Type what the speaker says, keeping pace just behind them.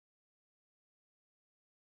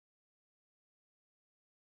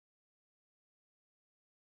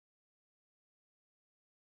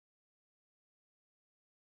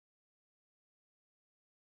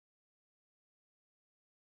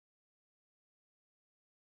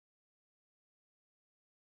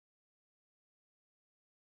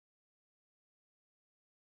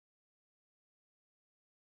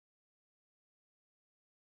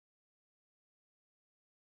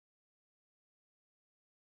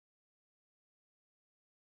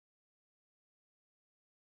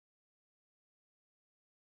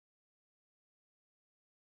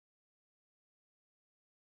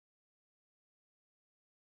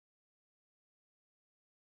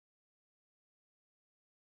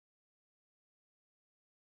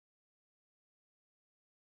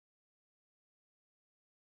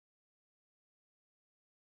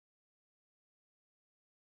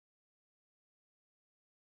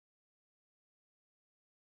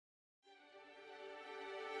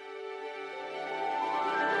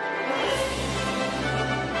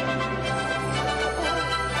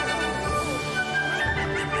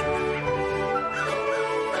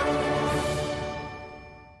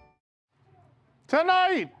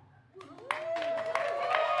tonight.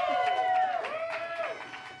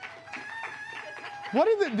 What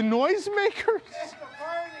are the noisemakers?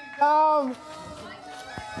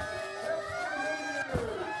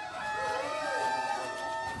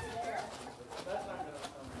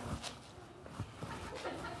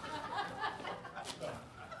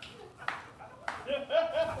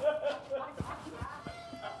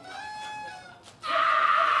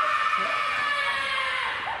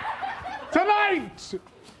 Tonight,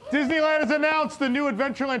 Disneyland has announced the new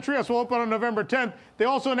Adventureland Treehouse will open on November 10th. They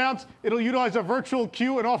also announced it'll utilize a virtual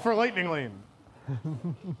queue and offer Lightning Lane.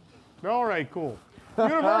 All right, cool.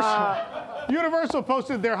 Universal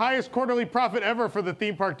posted their highest quarterly profit ever for the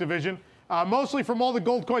theme park division, mostly from all the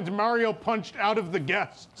gold coins Mario punched out of the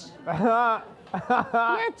guests.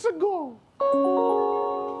 Let's go.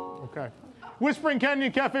 Okay. Whispering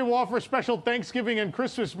Canyon Cafe will offer special Thanksgiving and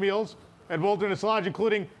Christmas meals at Wilderness Lodge,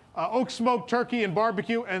 including oak smoked turkey and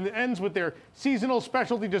barbecue, and it ends with their seasonal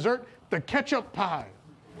specialty dessert, the ketchup pie.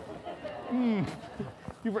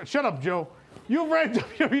 Shut up, Joe. You've read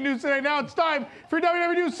WDW News Today. Now it's time for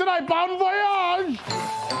WDW News Tonight. Bon voyage!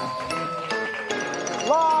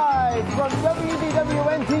 Live from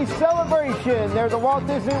WDW NT Celebration, near the Walt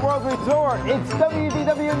Disney World Resort, it's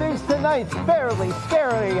WDW News Tonight's Fairly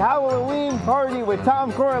Scary Halloween Party with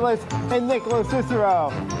Tom Corliss and Nicholas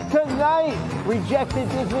Cicero. Tonight, rejected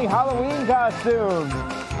Disney Halloween costumes,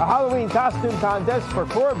 a Halloween costume contest for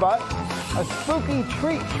Corbett, a spooky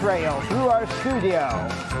treat trail through our studio.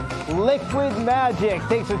 Liquid Magic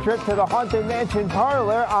takes a trip to the Haunted Mansion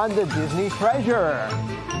parlor on the Disney Treasure.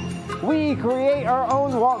 We create our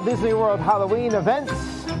own Walt Disney World Halloween events.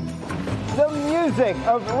 The music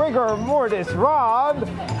of Rigor Mortis Rob,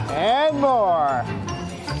 and more.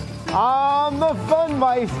 I'm the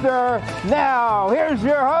Funmeister. Now, here's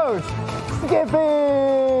your host, Skippy.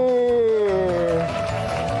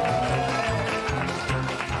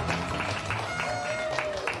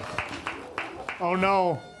 Oh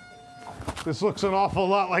no, this looks an awful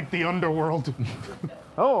lot like the underworld.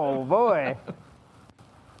 Oh boy.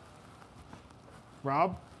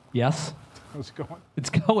 Rob? Yes? How's it going?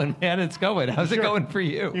 It's going, man. It's going. How's it going for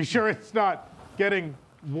you? You sure it's not getting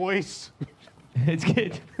voice? It's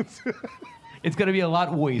good. It's going to be a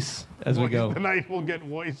lot voice as we go. Tonight we'll get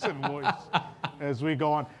voice and voice as we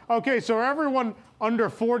go on. Okay, so everyone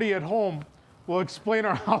under 40 at home will explain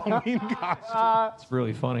our Halloween costume. It's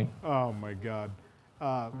really funny. Oh my God.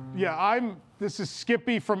 This is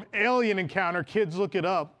Skippy from Alien Encounter. Kids, look it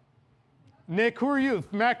up. Nick, who are you?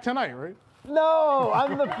 Mac tonight, right? No,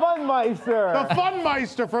 I'm the Funmeister. The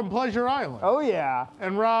Funmeister from Pleasure Island. Oh yeah.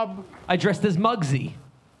 And Rob? I dressed as Muggsy.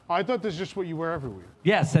 I thought this is just what you wear every week.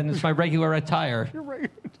 Yes, and it's my regular attire. You're right.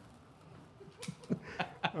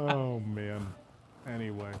 Oh, man.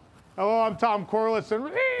 Anyway. Hello, I'm Tom Corliss.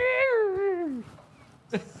 And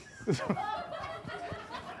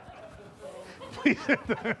please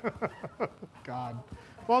God.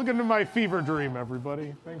 Welcome to my fever dream,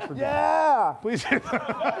 everybody. Thanks for Yeah. Please hit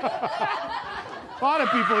a lot of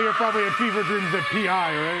people here probably had fever dreams at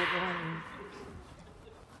PI, right?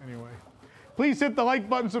 Anyway. Please hit the like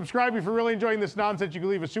button, subscribe if you're really enjoying this nonsense. You can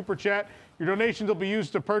leave a super chat. Your donations will be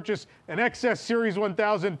used to purchase an XS Series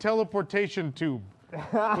 1000 teleportation tube,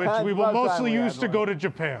 which we will mostly use to go to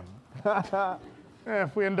Japan.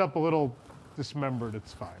 If we end up a little dismembered,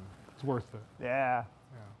 it's fine. It's worth it. Yeah.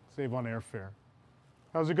 Save on airfare.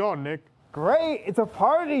 How's it going, Nick? Great. It's a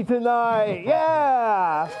party tonight.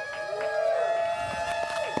 Yeah.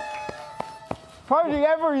 Party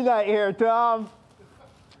every night here, Tom.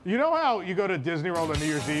 You know how you go to Disney World on New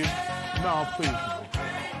Year's Eve? No, please.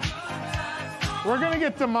 We're going to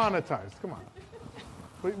get demonetized. Come on.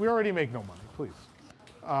 We already make no money, please.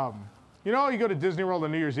 You know how you go to Disney World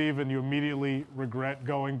on New Year's Eve and you immediately regret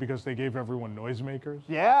going because they gave everyone noisemakers?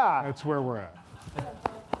 Yeah. That's where we're at.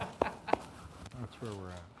 That's where we're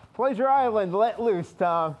at. Pleasure Island, let loose,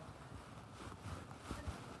 Tom.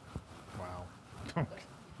 Wow.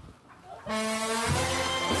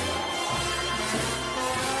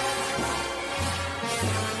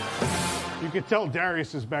 You could tell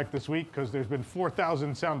Darius is back this week because there's been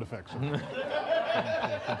 4,000 sound effects. He's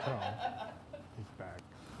back.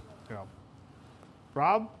 Yeah.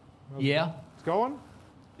 Rob? Yeah. It's going?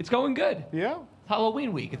 It's going good. Yeah?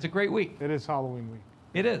 Halloween week. It's a great week. It is Halloween week.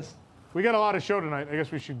 It is. We got a lot of show tonight. I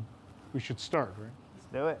guess we should start, right? Let's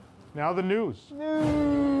do it. Now the news.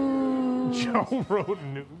 News. Joe wrote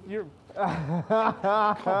news. You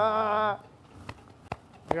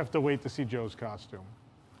have to wait to see Joe's costume.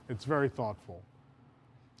 It's very thoughtful.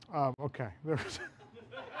 Okay,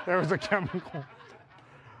 there was a chemical.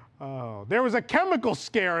 Oh, there was a chemical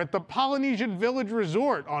scare at the Polynesian Village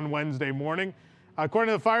Resort on Wednesday morning.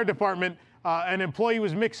 According to the fire department, an employee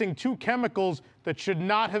was mixing two chemicals that should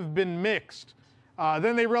not have been mixed.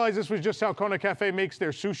 Then they realized this was just how Kona Cafe makes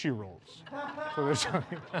their sushi rolls. So there's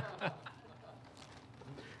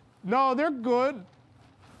no, they're good.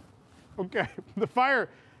 Okay, the fire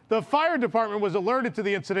department was alerted to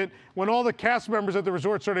the incident when all the cast members at the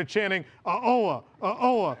resort started chanting, "Aoa,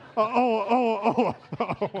 aoa, aoa, aoa, aoa,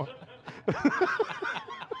 aoa."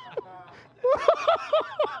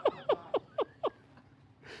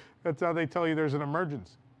 That's how they tell you there's an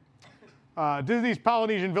emergency. Disney's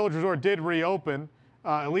Polynesian Village Resort did reopen,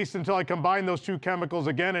 at least until I combined those two chemicals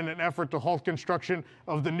again in an effort to halt construction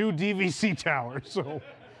of the new DVC tower. So,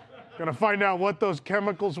 gonna find out what those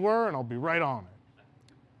chemicals were, and I'll be right on it.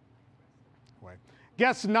 Anyway,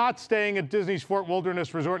 guests not staying at Disney's Fort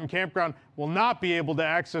Wilderness Resort and Campground will not be able to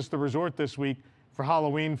access the resort this week for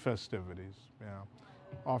Halloween festivities.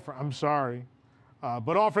 Yeah, I'm sorry.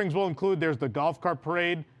 But offerings will include, there's the golf cart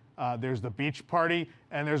parade, there's the beach party,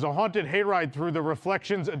 and there's a haunted hayride through the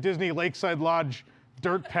Reflections at Disney Lakeside Lodge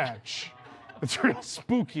dirt patch. It's real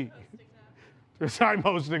spooky. I'm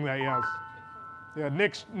hosting that, yes. Yeah,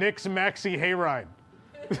 Nick's Maxi hayride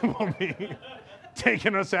will be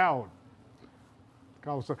taking us out.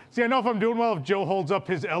 See, I know if I'm doing well if Joe holds up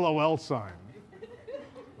his LOL sign.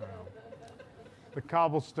 The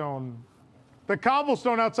cobblestone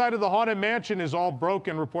outside of the Haunted Mansion is all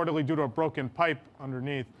broken, reportedly due to a broken pipe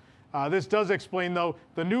underneath. This does explain, though,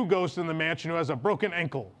 the new ghost in the mansion who has a broken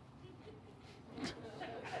ankle.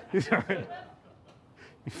 He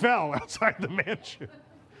fell outside the mansion.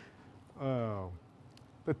 Oh.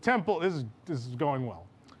 The temple, this is going well.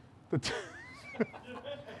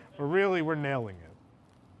 We're nailing it.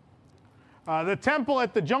 The temple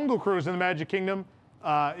at the Jungle Cruise in the Magic Kingdom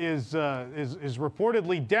is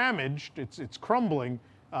reportedly damaged. It's crumbling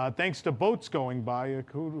thanks to boats going by.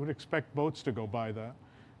 Who would expect boats to go by that?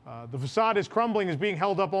 The facade is crumbling, is being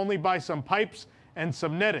held up only by some pipes and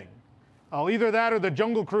some netting. Either that or the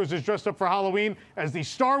Jungle Cruise is dressed up for Halloween as the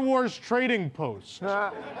Star Wars trading post.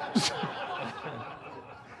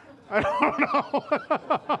 I don't know.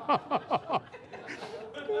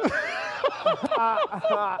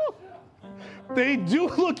 They do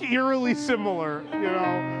look eerily similar, you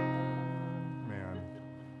know. Man.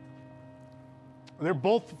 They're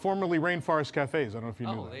both formerly Rainforest Cafes. I don't know if you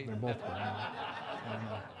knew that. They're both.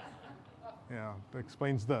 Yeah, that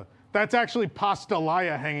explains that's actually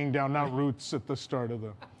pastalaya hanging down, not roots at the start of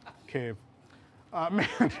the cave.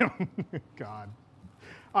 God.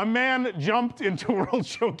 A man jumped into World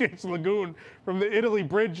Showcase Lagoon from the Italy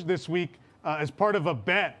Bridge this week as part of a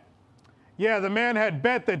bet. Yeah, the man had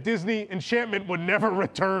bet that Disney Enchantment would never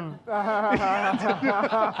return.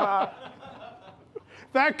 That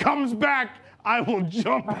comes back, I will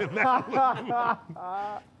jump in that lagoon.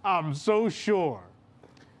 I'm so sure.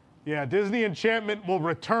 Yeah, Disney Enchantment will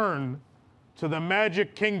return to the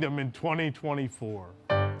Magic Kingdom in 2024.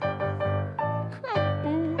 I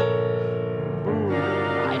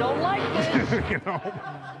don't like this. You know?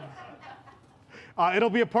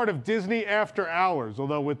 It'll be a part of Disney After Hours,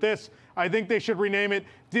 although with this, I think they should rename it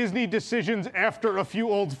Disney Decisions After a Few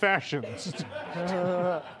Old Fashions.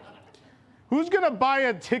 Who's going to buy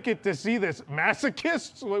a ticket to see this?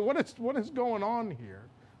 Masochists? What is going on here,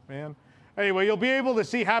 man? Anyway, you'll be able to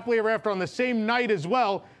see Happily Ever After on the same night as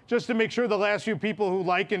well, just to make sure the last few people who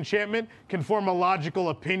like Enchantment can form a logical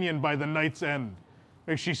opinion by the night's end.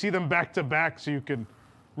 Make sure you see them back to back so you can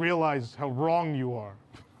realize how wrong you are.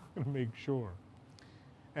 Make sure.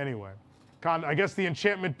 Anyway, I guess the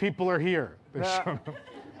Enchantment people are here.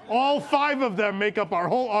 All 5 of them make up our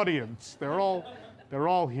whole audience. They're all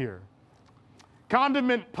here.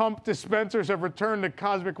 Condiment pump dispensers have returned to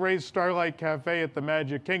Cosmic Ray's Starlight Cafe at the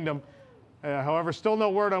Magic Kingdom. However, still no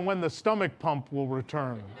word on when the stomach pump will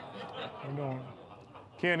return.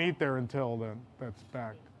 Can't eat there until then. That's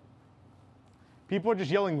back. People are just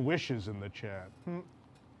yelling wishes in the chat. Yeah.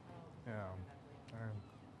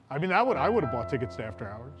 I mean, I would have bought tickets to After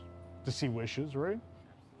Hours to see wishes, right?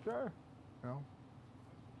 Sure. No.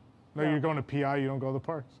 No, you're going to PI. You don't go to the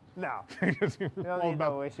parks. No. You don't need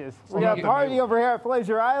no wishes. all We got about a party over here at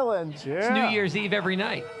Pleasure Island. Yeah. It's New Year's Eve every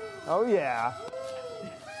night. Oh, yeah.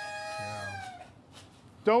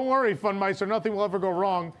 Don't worry, Funmeister. Nothing will ever go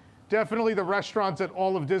wrong. Definitely the restaurants at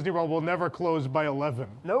all of Disney World will never close by 11.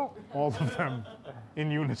 Nope. All of them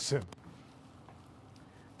in unison.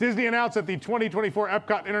 Disney announced that the 2024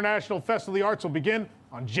 Epcot International Festival of the Arts will begin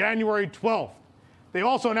on January 12th. They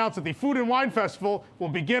also announced that the Food and Wine Festival will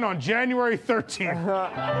begin on January 13th.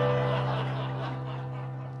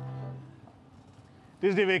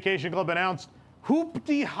 Disney Vacation Club announced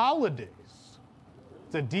Hoopty Holidays.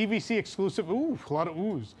 It's a DVC exclusive, ooh, a lot of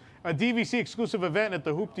oohs. A DVC exclusive event at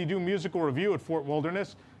the Hoop-Dee-Doo Musical Review at Fort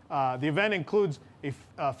Wilderness. The event includes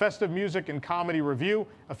a festive music and comedy review,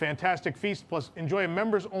 a fantastic feast, plus enjoy a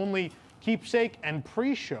members-only keepsake and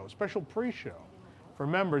pre-show, special pre-show for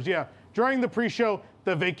members. Yeah, during the pre-show,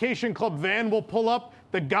 the Vacation Club van will pull up,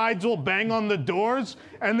 the guides will bang on the doors,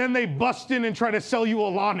 and then they bust in and try to sell you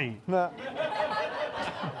Alani. No.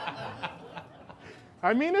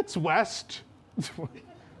 I mean, it's west.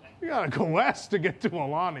 You gotta go west to get to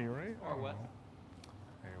Alani, right? Or what?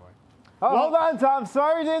 Anyway. Oh, hold on, Tom.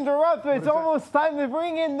 Sorry to interrupt, but it's almost time to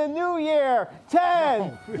bring in the new year.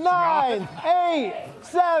 10, it's 9, 8,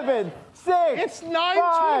 7, 6, It's 5,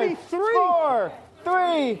 9:23. 4,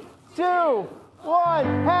 3, 2, 1.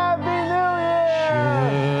 Happy New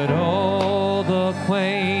Year! Should old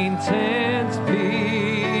acquaintance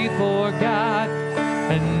be forgot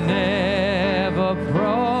and never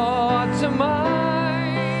brought to mind?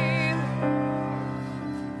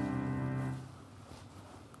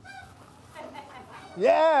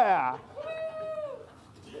 Yeah!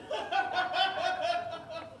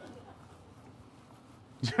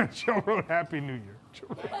 Joe wrote Happy New Year.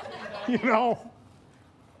 You know?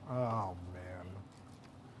 Oh, man.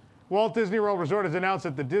 Walt Disney World Resort has announced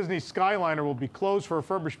that the Disney Skyliner will be closed for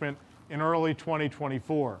refurbishment in early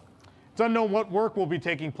 2024. It's unknown what work will be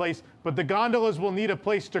taking place, but the gondolas will need a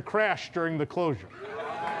place to crash during the closure.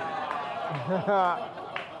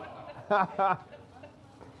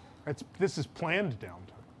 This is planned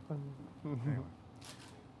downtime. Anyway.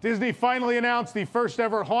 Disney finally announced the first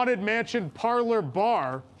ever Haunted Mansion parlor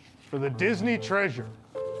bar for the Disney Treasure.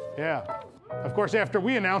 Yeah. Of course, after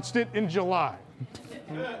we announced it in July.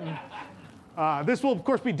 This will, of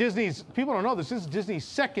course, be Disney's, people don't know this is Disney's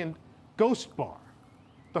second ghost bar.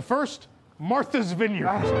 The first, Martha's Vineyard.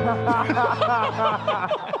 I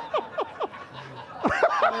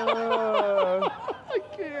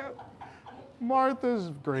can't.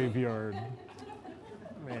 Martha's Graveyard.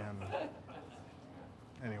 Man.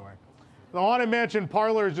 Anyway. The Haunted Mansion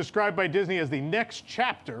parlor is described by Disney as the next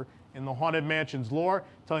chapter in the Haunted Mansion's lore,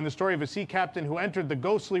 telling the story of a sea captain who entered the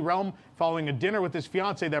ghostly realm following a dinner with his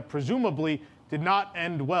fiancée that presumably did not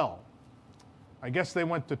end well. I guess they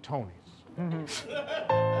went to Tony's.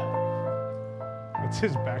 That's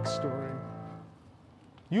his backstory.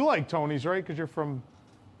 You like Tony's, right? Because you're from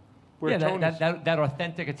where Tony's. that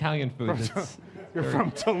authentic Italian food. You're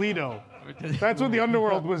from Toledo. That's what the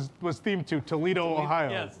underworld was themed to, Toledo, Ohio.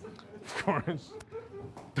 Yes. Of course.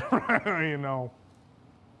 You know.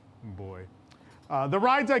 Boy. The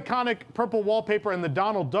ride's iconic purple wallpaper and the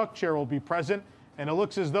Donald Duck chair will be present, and it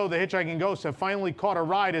looks as though the Hitchhiking Ghosts have finally caught a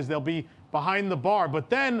ride as they'll be behind the bar. But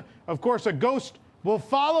then, of course, a ghost will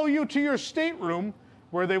follow you to your stateroom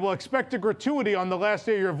where they will expect a gratuity on the last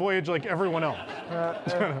day of your voyage like everyone else.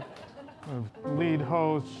 Lead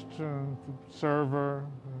host, server,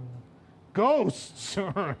 ghosts.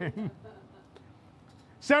 All right.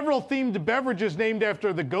 Several themed beverages named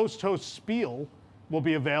after the ghost host's spiel will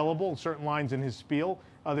be available, certain lines in his spiel.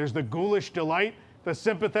 There's the ghoulish delight, the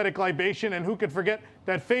sympathetic libation, and who could forget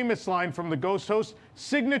that famous line from the ghost host,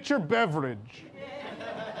 signature beverage.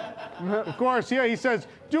 Of course, yeah, he says,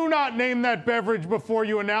 do not name that beverage before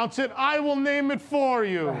you announce it. I will name it for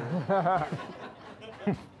you.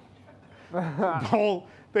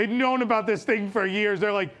 They'd known about this thing for years.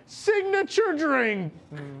 They're like, signature drink.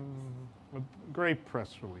 Great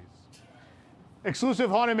press release. Exclusive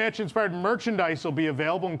Haunted Mansion-inspired merchandise will be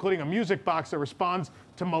available, including a music box that responds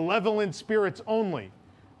to malevolent spirits only.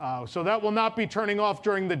 So that will not be turning off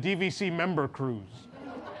during the DVC member cruise.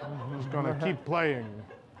 It's going to keep playing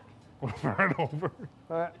over and over.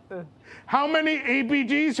 How many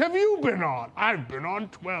ABDs have you been on? I've been on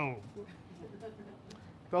 12.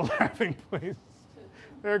 The Laughing Place.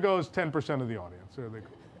 There goes 10% of the audience. There they go.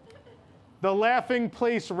 The Laughing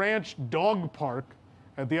Place Ranch Dog Park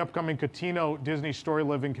at the upcoming Catino Disney Story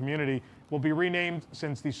Living community will be renamed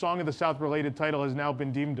since the Song of the South related title has now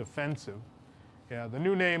been deemed offensive. Yeah, the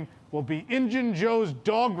new name will be Injun Joe's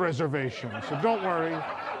Dog Reservation. So don't worry,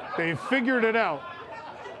 they figured it out.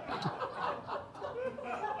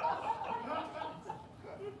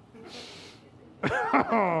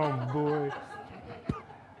 Oh boy.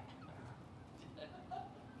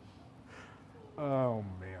 Oh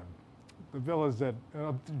man. The villas at,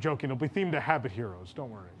 I'm joking, it'll be themed to Habit Heroes, don't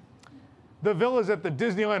worry. The villas at the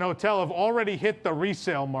Disneyland Hotel have already hit the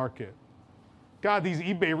resale market. God, these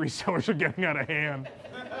eBay resellers are getting out of hand.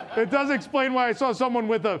 It does explain why I saw someone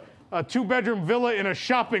with a two-bedroom villa in a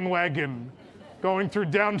shopping wagon going through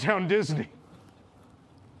downtown Disney.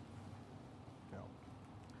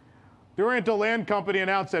 The Oriental Land Company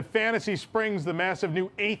announced that Fantasy Springs, the massive new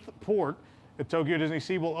 8th port at Tokyo Disney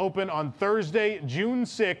Sea, will open on Thursday, June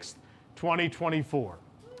 6th, 2024.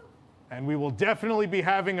 And we will definitely be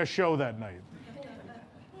having a show that night.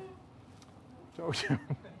 So,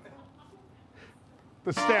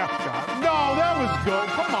 the staff shot. No, that was good.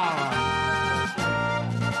 Come on.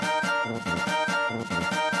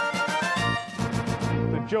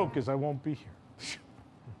 The joke is I won't be here.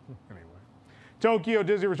 Anyway. Tokyo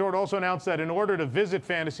Disney Resort also announced that in order to visit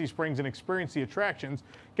Fantasy Springs and experience the attractions,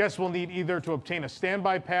 guests will need either to obtain a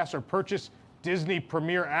standby pass or purchase Disney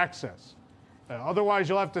Premier Access. Otherwise,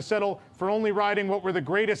 you'll have to settle for only riding what were the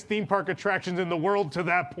greatest theme park attractions in the world to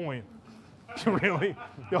that point. Really?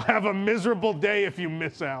 You'll have a miserable day if you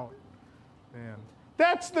miss out. Man.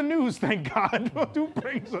 That's the news, thank God. Who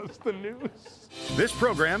brings us the news? This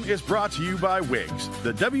program is brought to you by WIGS,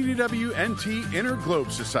 the WDW-NT Inner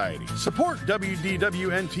Globe Society. Support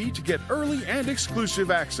WDW-NT to get early and exclusive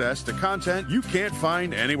access to content you can't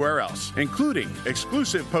find anywhere else, including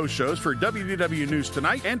exclusive post shows for WDW News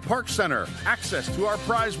Tonight and Park Center, access to our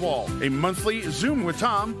prize wall, a monthly Zoom with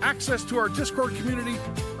Tom, access to our Discord community,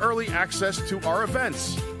 early access to our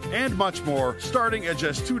events, and much more, starting at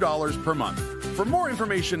just $2 per month. For more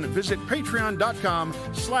information, visit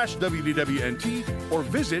patreon.com/WDWNT or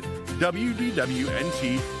visit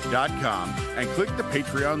WDWNT.com and click the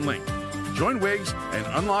Patreon link. Join WIGS and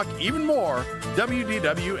unlock even more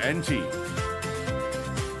WDWNT.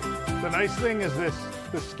 The nice thing is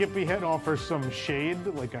the Skippy head offers some shade,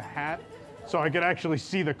 like a hat, so I could actually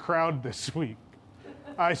see the crowd this week.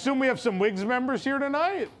 I assume we have some WIGS members here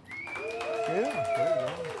tonight. Yeah, there you go.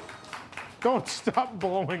 Don't stop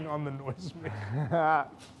blowing on the noisemaker.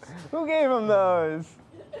 Who gave him those?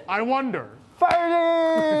 I wonder.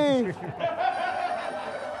 Fighting!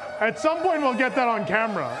 At some point, we'll get that on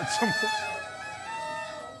camera.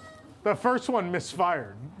 The first one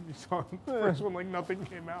misfired. You saw the first one, like nothing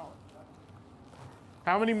came out.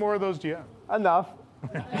 How many more of those do you have? Enough.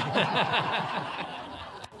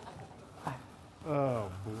 Oh,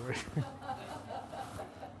 boy.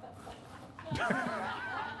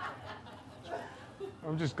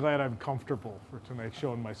 I'm just glad I'm comfortable for tonight,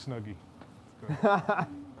 showing my Snuggie.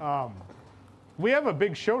 We have a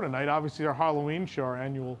big show tonight. Obviously, our Halloween show, our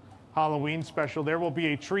annual Halloween special. There will be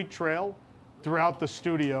a treat trail throughout the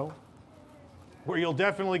studio where you'll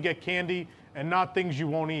definitely get candy and not things you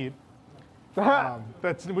won't eat.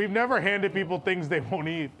 We've never handed people things they won't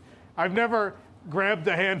eat. I've never grabbed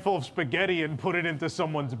a handful of spaghetti and put it into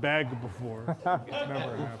someone's bag before. It's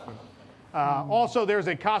never happened. Also, there's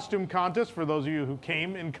a costume contest for those of you who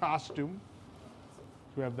came in costume.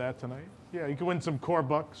 Do we have that tonight? Yeah, you can win some core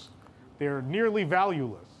bucks. They're nearly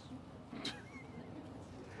valueless.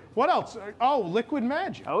 What else? Oh, Liquid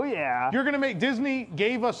Magic. Oh, yeah. You're going to make, Disney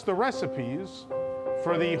gave us the recipes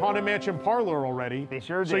for the Haunted Mansion parlor already. They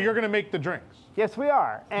sure did. So you're going to make the drinks. Yes, we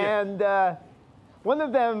are. And one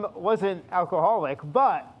of them wasn't alcoholic,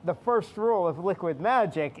 but the first rule of Liquid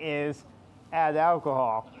Magic is add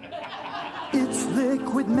alcohol. It's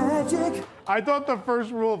Liquid Magic. I thought the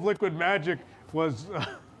first rule of Liquid Magic was...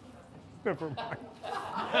 never mind.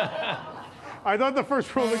 I thought the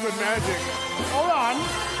first rule of Liquid Magic... Hold on.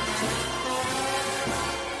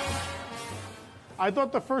 I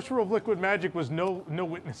thought the first rule of Liquid Magic was no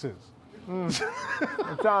witnesses.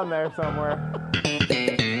 It's on there somewhere.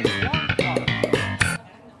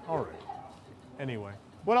 All right. Anyway.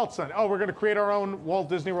 What else then? Oh, we're going to create our own Walt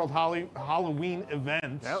Disney World Halloween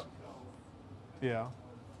events. Yep. Yeah.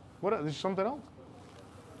 What? There's something else?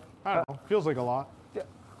 I don't know. Feels like a lot. Yeah,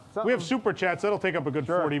 We have super chats. That'll take up a good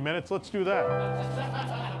 40 minutes. Let's do that.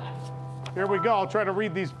 Here we go. I'll try to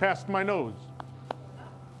read these past my nose.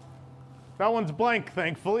 That one's blank,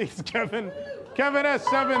 thankfully. It's Kevin. Kevin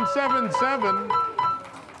S777.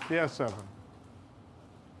 Yeah, 7.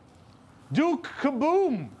 Duke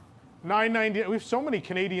Kaboom. $9.99. We have so many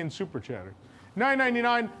Canadian super chatters.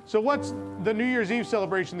 $9.99. So what's the New Year's Eve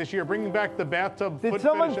celebration this year? Bringing back the bathtub foot Did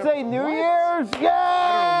someone finish say New Year's? Yeah!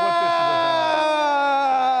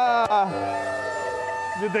 I don't know what this is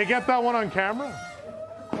about. Did they get that one on camera?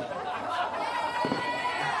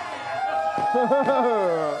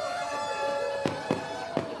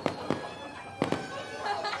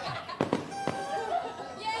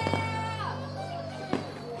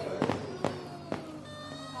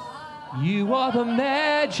 You are the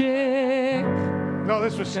magic. No,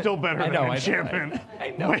 this was still better than I Enchantment.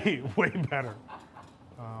 know. Way better.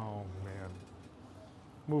 Oh, man.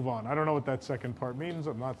 Move on. I don't know what that second part means.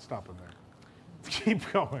 I'm not stopping there.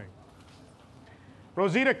 Keep going.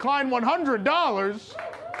 Rosita Klein, $100.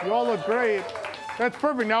 You all look great. That's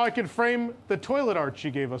perfect. Now I can frame the toilet art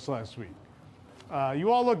she gave us last week.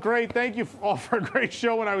 You all look great. Thank you all for a great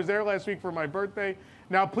show when I was there last week for my birthday.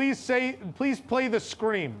 Now please play the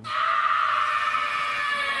scream.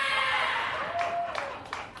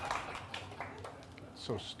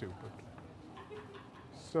 So stupid.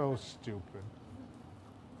 So stupid.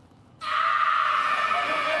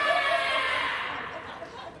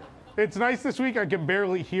 It's nice this week. I can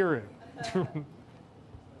barely hear it.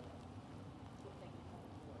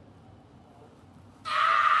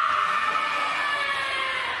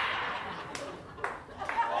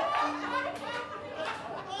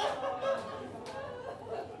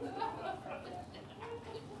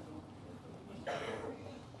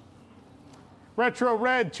 Retro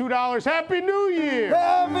Red, $2. Happy New Year!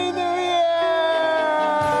 Happy New Year!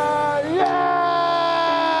 Yeah!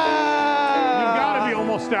 You've got to be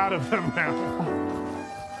almost out of them now.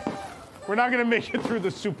 We're not going to make it through the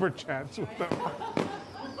super chats with them.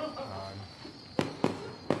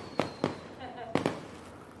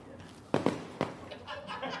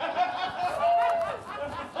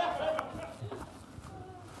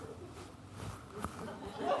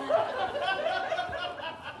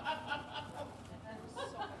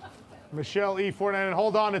 Michelle E49,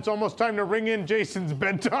 hold on, it's almost time to ring in Jason's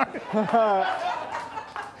bedtime. I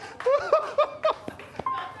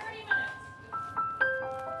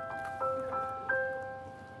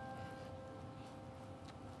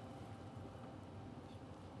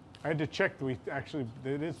had to check. We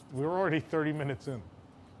were already 30 minutes in.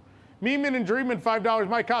 Meeman and Dreamin', $5.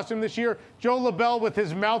 My costume this year, Joe LaBelle with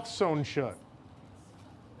his mouth sewn shut.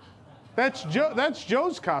 That's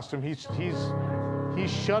Joe's costume. He's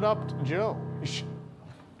shut up Joe.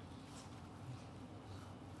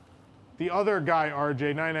 The other guy,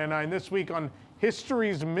 RJ999, this week on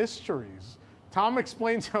History's Mysteries. Tom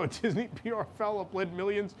explains how a Disney PR foul-up led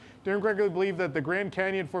millions to incorrectly believe that the Grand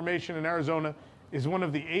Canyon Formation in Arizona is one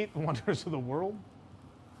of the 8 wonders of the world.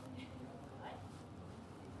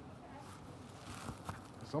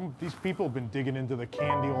 These people have been digging into the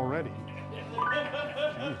candy already.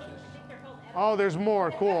 Jesus. Oh, there's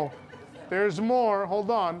more. Cool. There's more.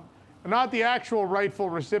 Hold on. Not the actual rightful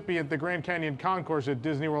recipient, the Grand Canyon Concourse at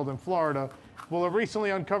Disney World in Florida. Will a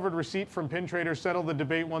recently uncovered receipt from pin traders settle the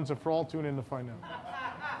debate once and for all? Tune in to find out.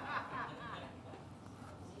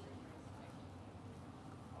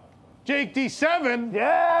 Jake D7.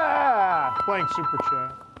 Yeah! Playing super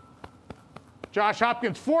chat. Josh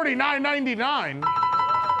Hopkins, $49.99.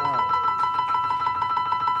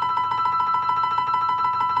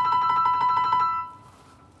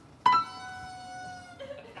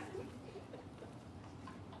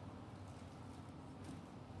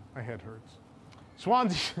 My head hurts.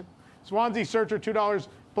 Swansea Searcher, $2.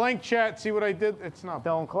 Blank chat, see what I did? It's not.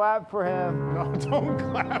 Don't clap for him. No, don't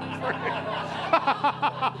clap for him.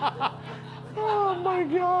 Oh my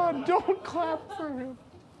God, don't clap for him.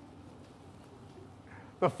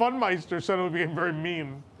 The Funmeister said it would become very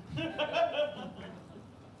mean.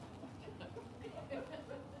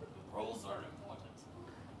 Rules are important.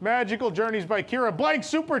 Magical Journeys by Kira. Blank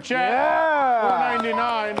super chat. Yeah!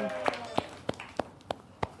 $4.99.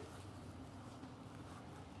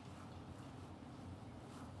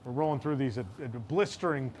 We're rolling through these at a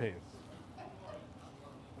blistering pace.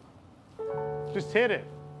 Just hit it.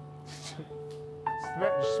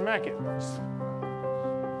 Smack it.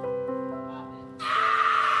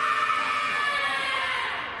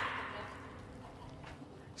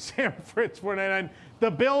 Sam Fritz, $4.99. The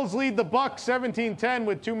Bills lead the Bucks 17-10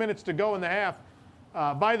 with 2 minutes to go in the half.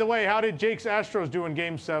 By the way, how did Jake's Astros do in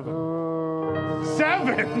Game 7?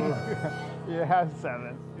 7? Yeah,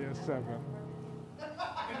 7. Yeah, 7.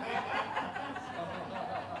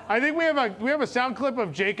 I think we have a sound clip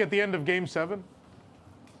of Jake at the end of Game 7.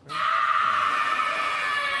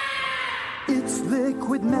 It's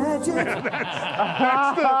liquid magic.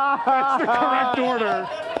 That's the correct order.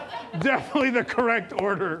 Definitely the correct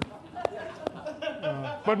order.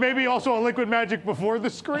 But maybe also a liquid magic before the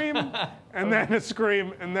scream, and then a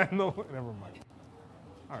scream, and then the. Never mind.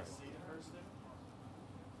 All right.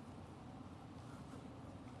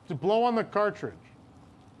 To blow on the cartridge.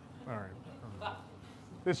 All right.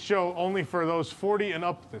 This show only for those 40 and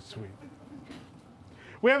up this week.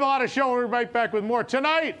 We have a lot of show. We'll be right back with more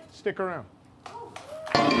tonight. Stick around.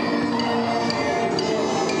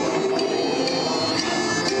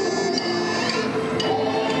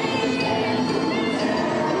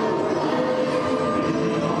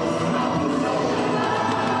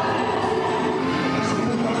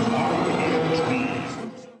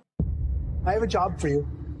 I have a job for you.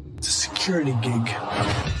 It's a security gig.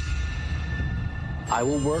 I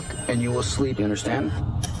will work and you will sleep, you understand?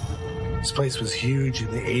 This place was huge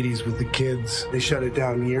in the 80s with the kids. They shut it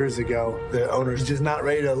down years ago. The owner's just not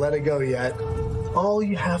ready to let it go yet. All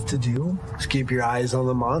you have to do is keep your eyes on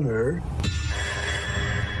the monitor.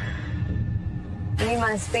 You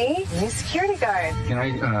must be the new security guard. Can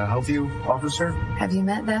I help you, officer? Have you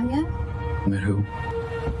met them yet? Met who?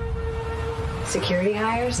 Security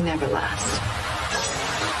hires never last.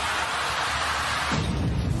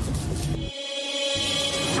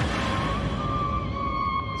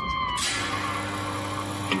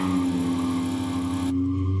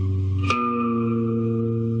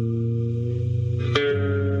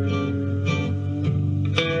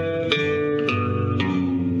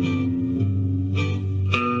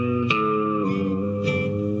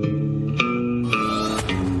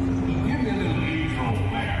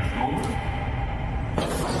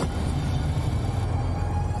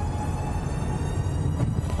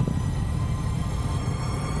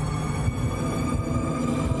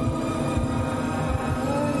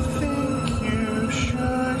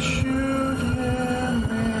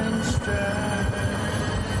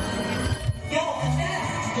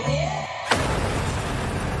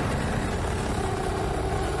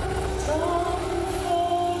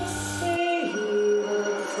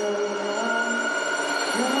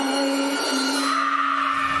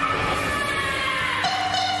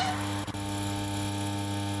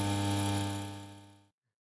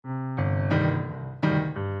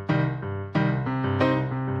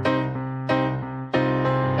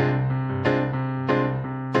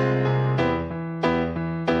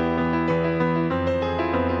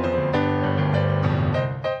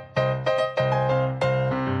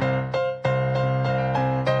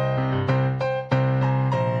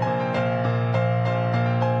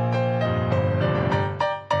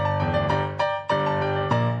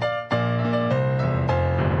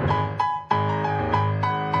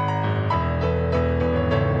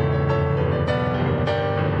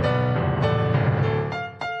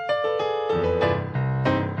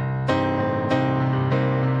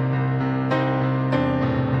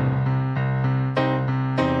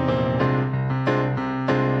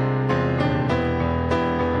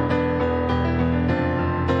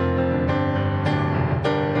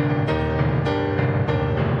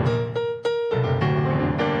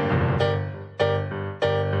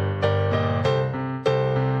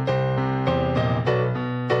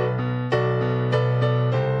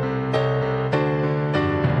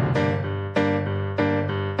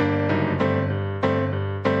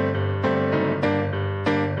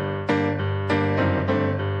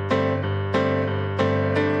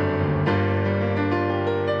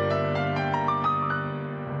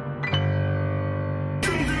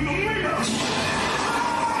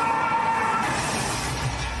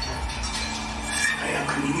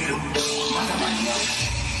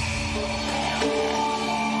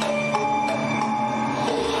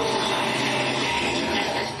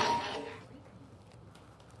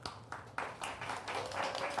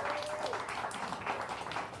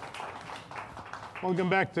 Welcome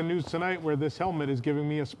back to News Tonight, where this helmet is giving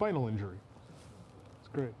me a spinal injury. It's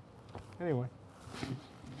great. Anyway,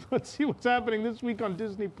 let's see what's happening this week on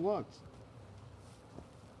Disney Plus.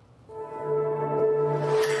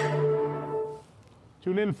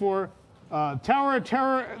 Tune in for Tower of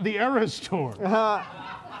Terror, the Eras Tour.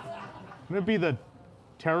 Can it be the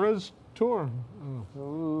Terra's Tour? Oh.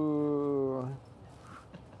 Ooh.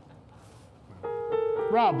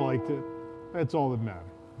 Rob liked it. That's all that matters.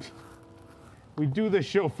 We do this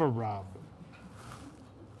show for Rob.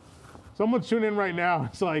 Someone's tuning in right now.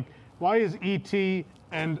 It's like, why is E.T.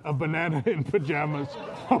 and a banana in pajamas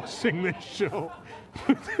hosting this show?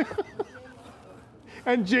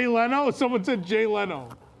 And Jay Leno? Someone said Jay Leno.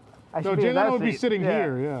 No, Jay Leno would be sitting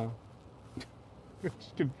here, yeah.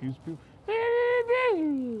 Just confuse people.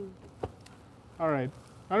 All right.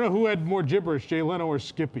 I don't know who had more gibberish, Jay Leno or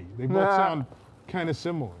Skippy. They both sound kind of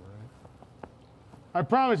similar, right? I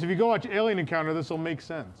promise, if you go watch Alien Encounter, this will make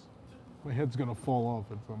sense. My head's going to fall off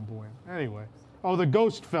at some point. Anyway. Oh, the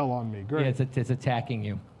ghost fell on me. Great. Yeah, it's attacking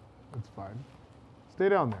you. That's fine. Stay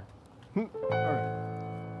down there.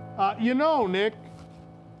 All right. You know, Nick.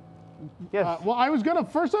 Yes. Well, I was gonna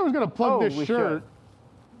plug this shirt,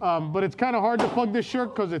 but it's kind of hard to plug this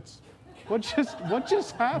shirt because it's what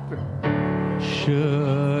just happened.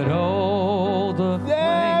 Should all the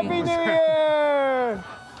Happy New Year!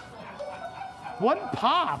 What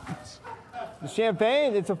popped? The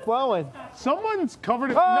champagne, it's a flowing. Someone's covered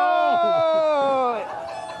it. Oh!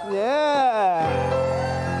 No. Yeah.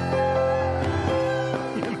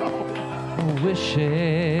 You know.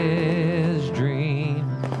 Wishes, dreams.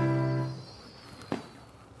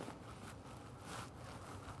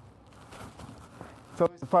 It's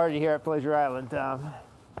always a party here at Pleasure Island, Tom.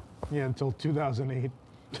 Yeah, until 2008.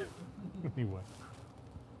 Anyway.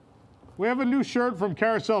 We have a new shirt from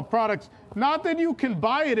Carousel Products. Not that you can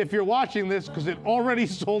buy it if you're watching this, because it already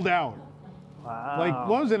sold out. Wow. Like,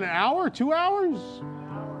 what was it, an hour? 2 hours?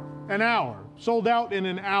 An hour. Sold out in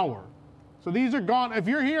an hour. So these are gone. If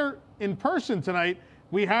you're here in person tonight,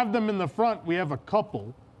 we have them in the front. We have a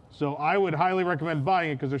couple. So I would highly recommend buying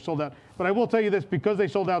it because they're sold out. But I will tell you this, because they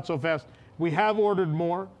sold out so fast, we have ordered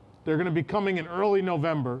more. They're going to be coming in early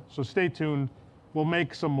November, so stay tuned. We'll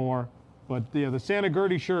make some more. But yeah, the Santa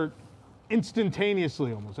Gertie shirt,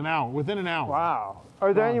 instantaneously almost, an hour, within an hour. Wow.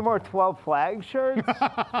 Are there any more 12 flag shirts?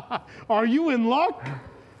 Are you in luck?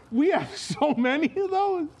 We have so many of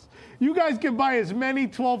those. You guys can buy as many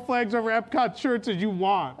 12 Flags Over Epcot shirts as you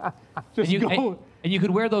want. Just go. And you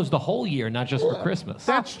could wear those the whole year, not just for Christmas.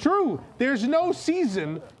 That's true. There's no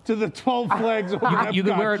season to the 12 Flags Over Epcot You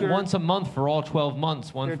could wear it shirt. once a month for all 12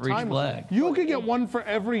 months, one for each flag. You could get one for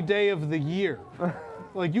every day of the year.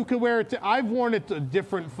 Like, you could wear it to, I've worn it to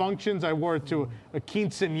different functions. I wore it to a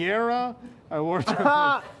quinceañera. I wore it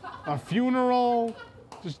to a funeral.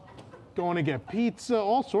 Just going to get pizza,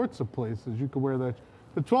 all sorts of places you could wear that.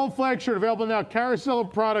 The 12 Flag shirt available now,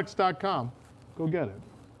 carouselproducts.com. Go get it.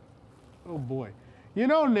 Oh, boy. You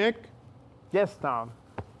know, Nick. Yes, Tom.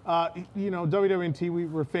 You know, WWNT, we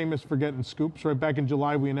were famous for getting scoops. Right back in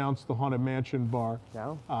July, we announced the Haunted Mansion bar.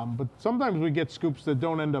 Yeah. But sometimes we get scoops that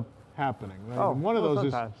don't end up happening. Right? Oh, and one of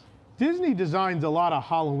those sometimes. is Disney designs a lot of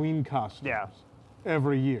Halloween costumes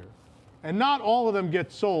every year. And not all of them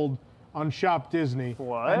get sold on Shop Disney.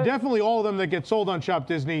 What? And definitely all of them that get sold on Shop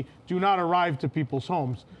Disney do not arrive to people's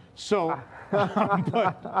homes. So,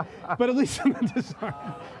 but at least in the design.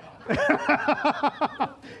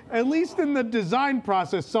 At least in the design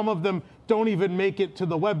process, some of them don't even make it to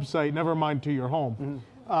the website, never mind to your home.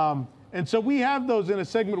 And so we have those in a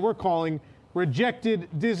segment we're calling Rejected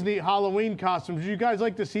Disney Halloween Costumes. Would you guys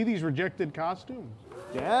like to see these rejected costumes?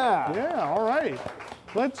 Yeah. Yeah, all right.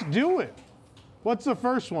 Let's do it. What's the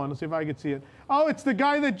first one? Let's see if I can see it. Oh, it's the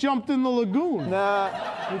guy that jumped in the lagoon.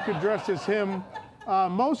 Nah. You could dress as him.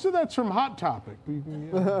 Most of that's from Hot Topic. But you can,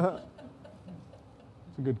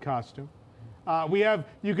 it's a good costume.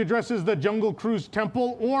 You could dress as the Jungle Cruise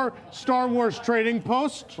Temple or Star Wars Trading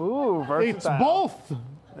Post. Ooh, versatile. It's both.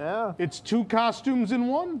 Yeah. It's two costumes in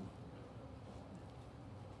one.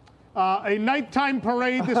 A nighttime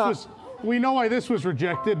parade. This was. We know why this was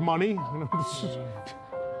rejected. Money.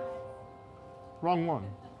 Wrong one.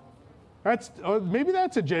 That's maybe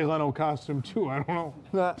that's a Jay Leno costume too. I don't know.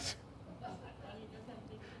 Nah.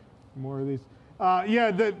 More of these.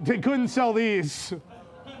 Yeah, they couldn't sell these.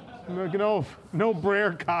 No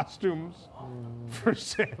Brer costumes for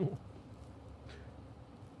sale.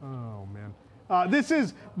 Oh, man. This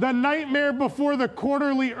is the nightmare before the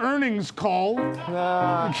quarterly earnings call.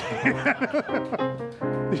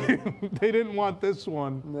 They didn't want this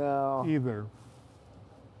one either.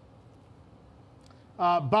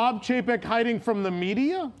 Bob Chapek hiding from the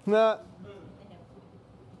media? Nah.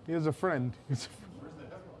 He has a friend.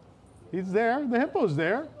 He's there. The hippo's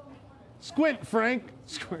there. Squint, Frank.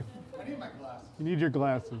 Squint. I need my glasses. You need your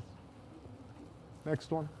glasses.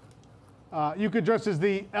 Next one. You could dress as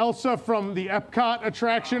the Elsa from the Epcot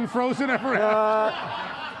attraction, Frozen Ever After.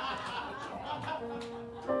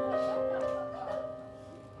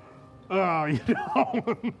 Oh, you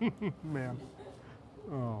know, man.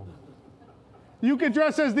 Oh. You could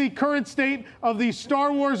dress as the current state of the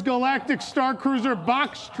Star Wars Galactic Star Cruiser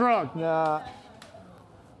box truck. Nah.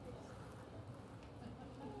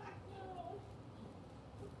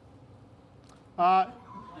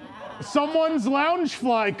 Someone's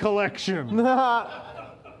Loungefly collection.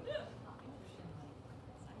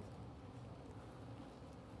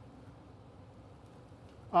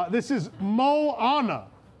 This is Moana.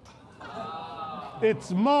 It's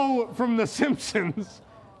Mo from The Simpsons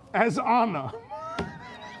as Anna.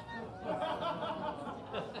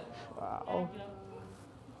 Wow.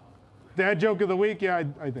 Dad joke of the week? Yeah,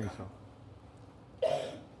 I think so.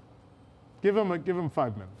 Give him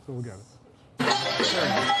 5 minutes, so we'll get it.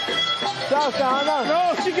 Stop, Anna.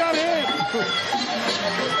 No, she got hit.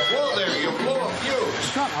 Whoa there, you blow a fuse.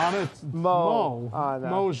 It's not Anna, it's Mo. Mo. Anna.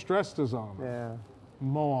 Mo's dressed as Anna. Yeah.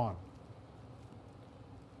 Mo on.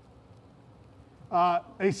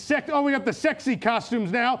 We got the sexy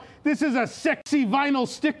costumes now. This is a sexy vinyl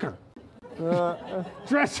sticker.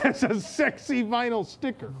 Dress as a sexy vinyl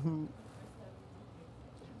sticker.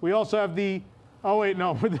 We also have the,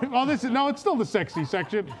 it's still the sexy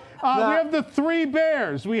section. We have the 3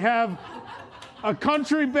 bears. We have a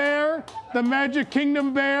country bear, the Magic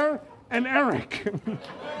Kingdom bear, and Eric.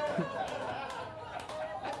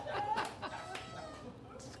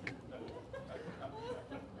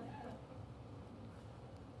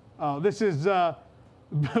 Oh, this is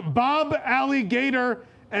Bob Alligator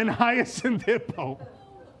and Hyacinth Hippo.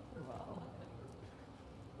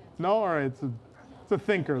 No? All right. It's a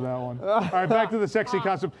thinker, that one. All right, back to the sexy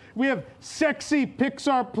costume. We have sexy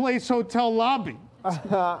Pixar Place Hotel lobby.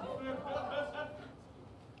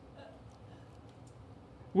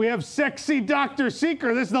 We have sexy Dr.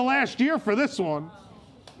 Seeker. This is the last year for this one.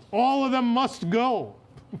 All of them must go.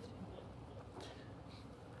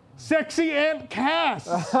 Sexy Aunt Cass.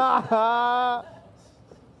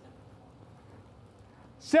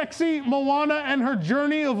 Sexy Moana and her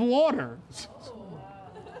journey of water.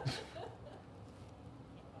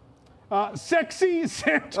 Sexy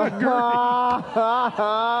Santa Gertie.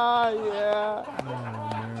 Yeah.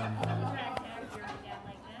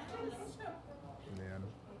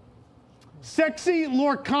 Sexy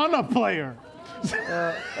Lorcana player.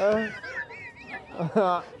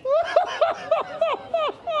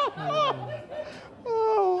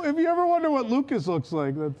 Oh, if you ever wonder what Lucas looks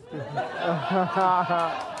like, that's.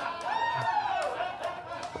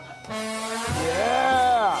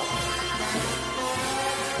 Yeah.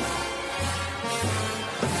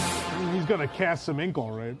 He's gonna cast some ink,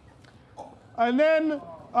 all right. And then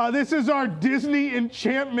this is our Disney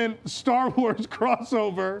Enchantment Star Wars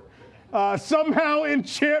crossover. Somehow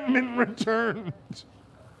Enchantment returned.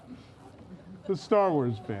 The Star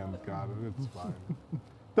Wars fans got it. It's fine.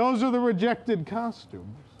 Those are the rejected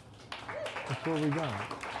costumes. That's what we got.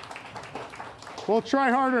 We'll try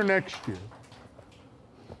harder next year.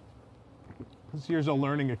 This year's a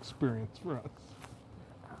learning experience for us.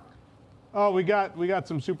 Oh, we got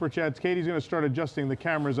some super chats. Katie's going to start adjusting the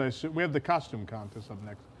cameras. I assume. We have the costume contest up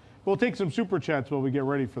next. We'll take some super chats while we get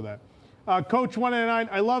ready for that. Coach 199,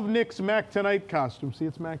 I love Nick's Mac Tonight costume. See,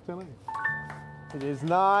 it's Mac Tonight. It is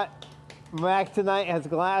not. Mac Tonight has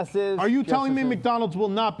glasses. Are you telling me McDonald's will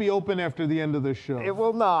not be open after the end of this show? It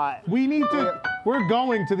will not. We need to. We're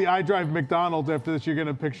going to the iDrive McDonald's after this. You're going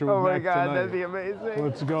to picture with Oh my Mac God, Tonight. that'd be amazing.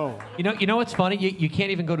 Let's go. You know what's funny? You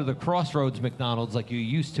can't even go to the Crossroads McDonald's like you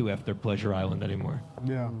used to after Pleasure Island anymore.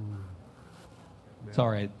 Yeah. It's all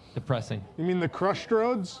right. Depressing. You mean the crushed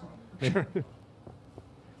roads? Sure.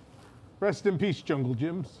 Rest in peace, Jungle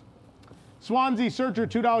Gyms. Swansea Searcher,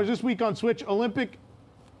 $2 this week on Switch. Olympic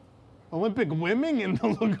swimming in the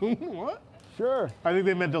lagoon? What? Sure. I think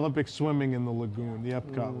they meant Olympic swimming in the lagoon, the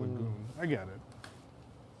Epcot lagoon. I get it.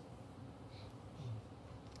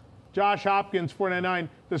 Josh Hopkins, $4.99.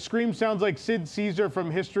 The scream sounds like Sid Caesar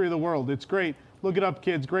from History of the World. It's great. Look it up,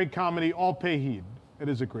 kids. Great comedy. All pay heed. It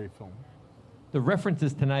is a great film. The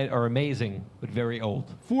references tonight are amazing, but very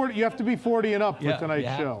old. 40. You have to be 40 and up for tonight's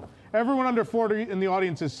yeah. show. Everyone under 40 in the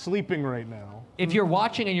audience is sleeping right now. If you're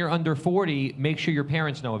watching and you're under 40, make sure your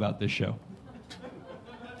parents know about this show.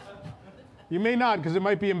 You may not, because it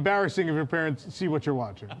might be embarrassing if your parents see what you're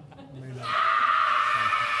watching.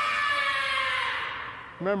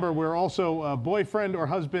 Remember, we're also boyfriend or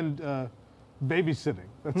husband babysitting.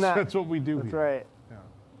 That's what we do here. That's right. Yeah.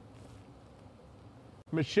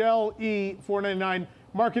 Michelle E, $4.99.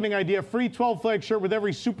 Marketing idea, free 12 flag shirt with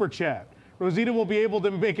every super chat. Rosita will be able to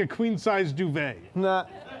make a queen-size duvet. Nah.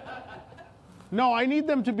 No, I need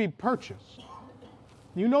them to be purchased.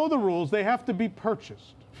 You know the rules. They have to be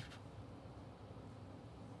purchased.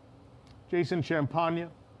 Jason Champagne.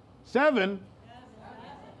 7.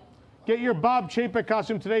 Get your Bob Chapek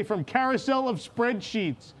costume today from Carousel of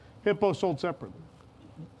Spreadsheets. Hippo sold separately.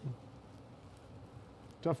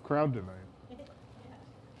 Tough crowd tonight.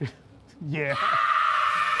 Yeah.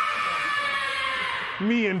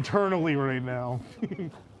 Me internally right now.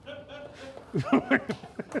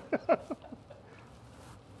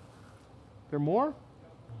 There more?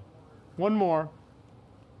 One more.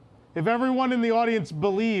 If everyone in the audience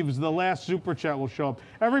believes, the last super chat will show up.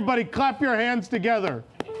 Everybody clap your hands together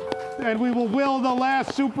and we will will the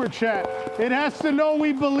last super chat. It has to know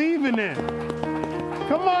we believe in it.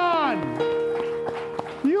 Come on.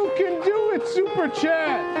 You can do it, super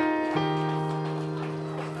chat.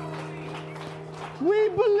 We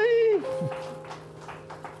believe.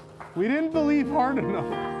 We didn't believe hard enough.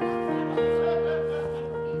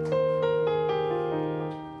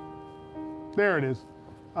 There it is.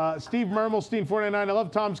 Steve Mermelstein, $4.99. I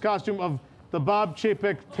love Tom's costume of the Bob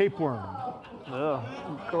Chapek tapeworm. Ugh.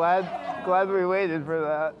 Glad we waited for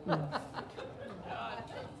that.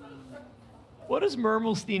 What does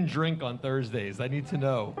Mermelstein drink on Thursdays? I need to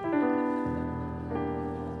know.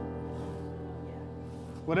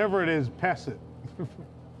 Whatever it is, pass it.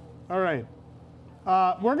 All right.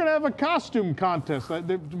 We're going to have a costume contest.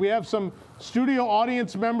 We have some studio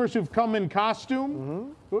audience members who've come in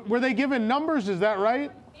costume. Mm-hmm. Were they given numbers? Is that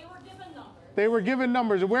right? They were given numbers. They were given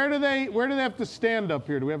numbers. Where do they have to stand up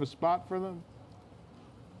here? Do we have a spot for them?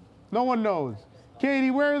 No one knows.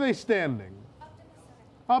 Katie, where are they standing?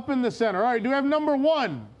 Up in the center. All right, do we have number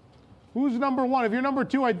 1? Who's number 1? If you're number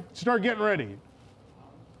 2, I'd start getting ready.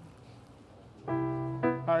 All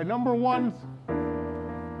right, number 1.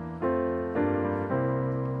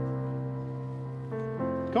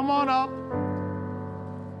 Come on up.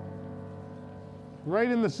 Right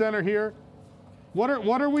in the center here. What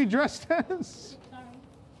are we dressed as?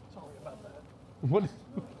 Sorry about that. What?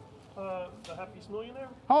 The happiest millionaire?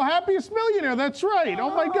 Oh, happiest millionaire. That's right. Oh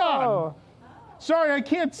my God. Sorry, I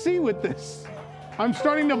can't see with this. I'm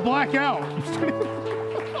starting to black out.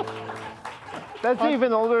 That's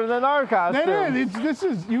even older than our costume. That is. This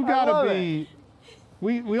is. You gotta be.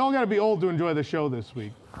 We all gotta be old to enjoy the show this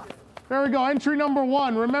week. There we go. Entry number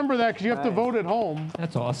 1. Remember that because you have to vote at home.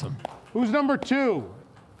 That's awesome. Who's number 2?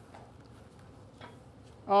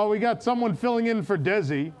 Oh, we got someone filling in for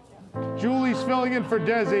Desi. Julie's filling in for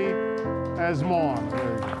Desi as Mom.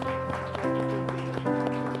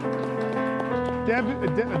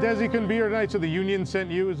 Desi couldn't be here tonight, so the union sent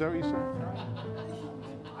you. Is that what you said?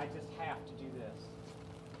 I just have to do this.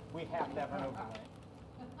 We have to have an open night.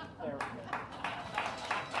 There we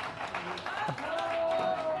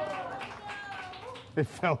go. It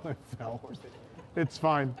fell. It's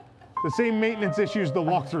fine. The same maintenance issues the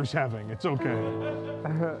walkthrough's having. It's okay.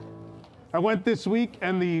 I went this week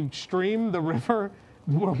and the stream, the river,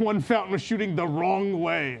 one fountain was shooting the wrong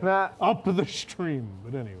way up the stream.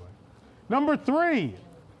 But anyway. Number 3.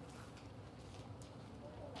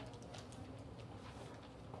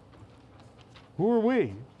 Who are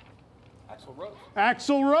we? Axl Rose.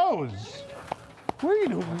 Axl Rose. What are you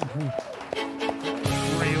doing?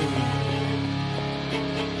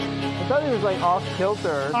 I thought he was like off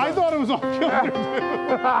kilter. I thought it was off kilter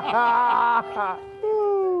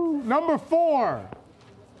too. Number 4.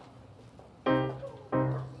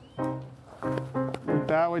 Look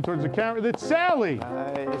that way towards the camera. That's Sally.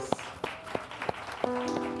 Nice.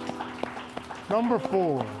 Number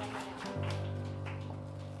 4.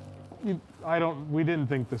 We didn't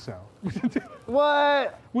think this out.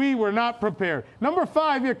 What? We were not prepared. Number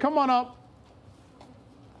 5, yeah, come on up.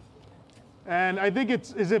 And I think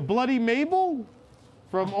is it Bloody Mabel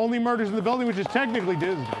from Only Murders in the Building, which is technically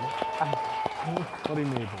Disney. Bloody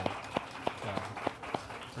Mabel. Yeah.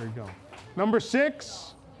 There you go. Number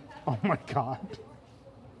 6. Oh my God.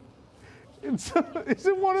 Is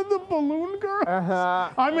it one of the balloon girls?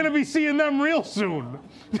 I'm going to be seeing them real soon.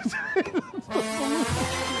 That's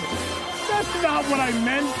not what I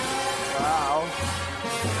meant. Wow.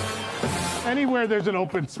 Anywhere there's an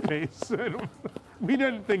open space. We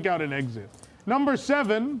didn't think out an exit. Number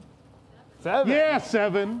 7. 7? Yeah,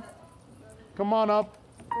 7. Come on up.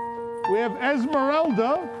 We have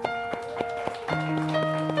Esmeralda.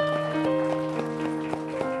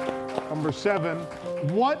 Number 7.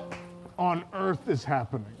 What on earth is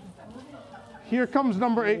happening? Here comes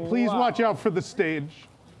number 8. Please watch out for the stage.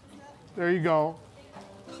 There you go.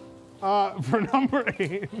 For number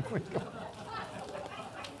 8.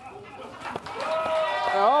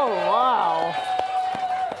 Oh, wow.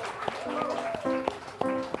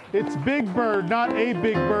 It's Big Bird, not a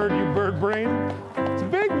big bird, you bird brain. It's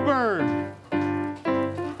Big Bird.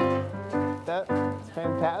 That's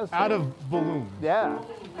fantastic. Out of balloons. Yeah.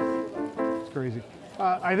 It's crazy.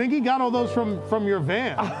 I think he got all those from your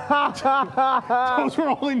van. Those were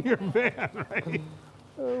all in your van, right?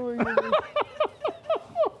 Oh my goodness.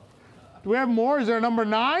 Do we have more? Is there a number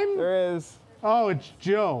 9? There is. Oh, it's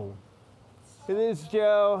Joe. It is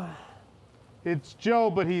Joe. It's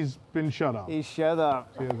Joe, but he's been shut up. He's shut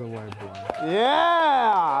up. The other way, boy.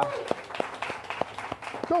 Yeah!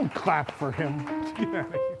 Don't clap for him. Get out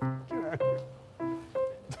of here. Get out of here.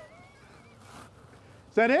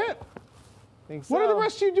 Is that it? Think so. What are the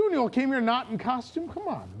rest of you doing? You all came here not in costume? Come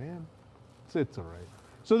on, man. It's all right.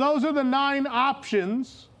 So those are the 9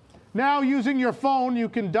 options. Now, using your phone, you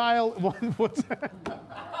can dial. What's that?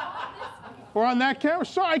 Or on that camera?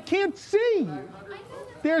 Sorry, I can't see.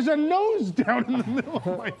 There's a nose down in the middle of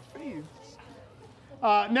my face.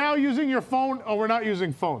 Now, using your phone. Oh, we're not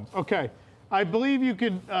using phones. Okay. I believe you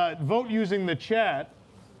could vote using the chat.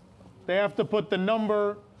 They have to put the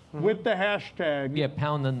number with the hashtag. Yeah,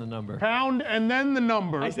 pound then the number. Pound and then the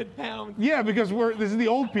number. I said pound. Yeah, because this is the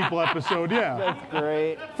old people episode, yeah. That's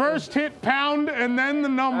great. First hit pound and then the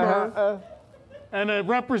number, and a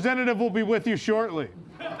representative will be with you shortly.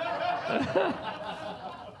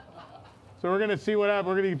 So we're gonna see what happens.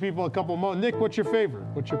 We're gonna give people a couple more. Nick, what's your favorite?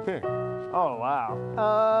 What's your pick? Oh, wow.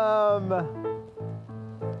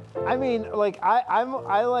 I mean, like I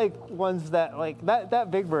like ones that like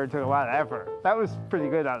that Big Bird took a lot of effort. That was pretty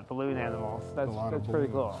good on balloon animals. That's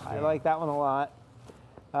pretty cool. I like that one a lot.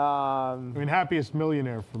 I mean, Happiest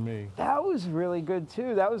Millionaire for me. That was really good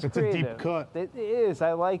too. That was creative. It's a deep cut. It is.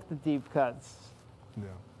 I like the deep cuts.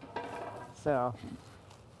 Yeah. So,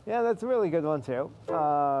 yeah, that's a really good one too.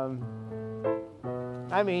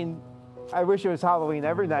 I mean, I wish it was Halloween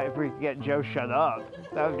every night if we could get Joe shut up.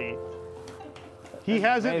 That would be. He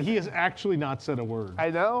hasn't. He has actually not said a word. I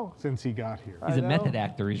know. Since he got here. He's a method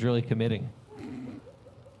actor. He's really committing.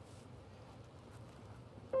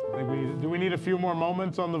 Do we need a few more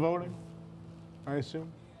moments on the voting? I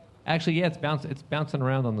assume. Actually, yeah, it's bouncing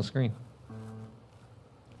around on the screen.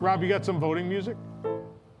 Rob, you got some voting music?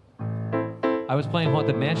 I was playing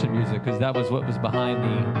Haunted Mansion music because that was what was behind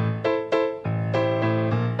the.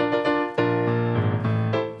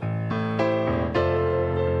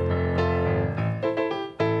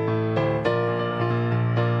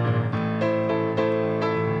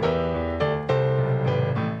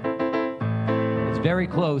 Very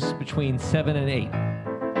close between 7 and 8.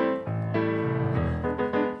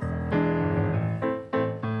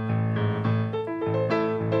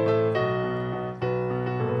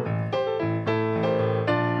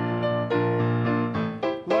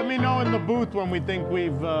 Let me know in the booth when we think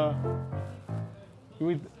we've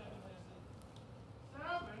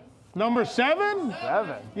number 7?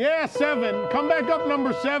 7. Yeah, 7. Come back up,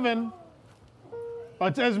 number 7.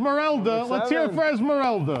 It's Esmeralda. Let's hear it for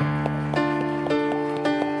Esmeralda.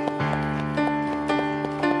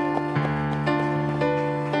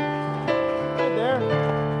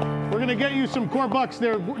 We're going to get you some core bucks.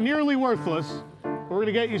 They're nearly worthless. We're going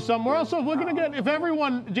to get you some. We're going to get, if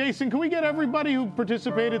everyone, Jason, can we get everybody who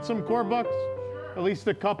participated some core bucks? At least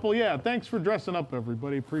a couple. Yeah, thanks for dressing up,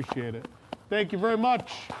 everybody. Appreciate it. Thank you very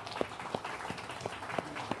much.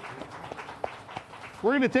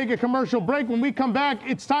 We're going to take a commercial break. When we come back,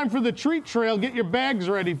 it's time for the treat trail. Get your bags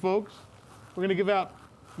ready, folks. We're going to give out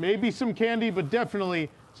maybe some candy, but definitely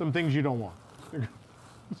some things you don't want.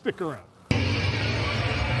 Stick around.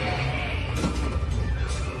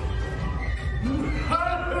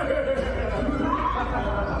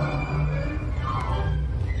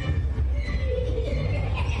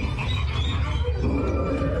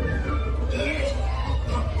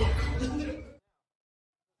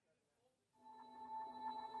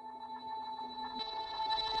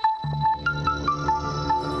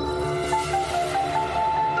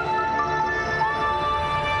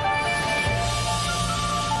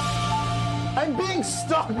 I'm being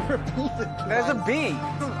stung repeatedly. There's a bee.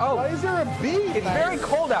 Oh. Why is there a bee? It's very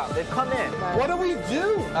cold out. They've come in. What do we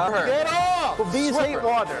do? Get off! Well, bees hate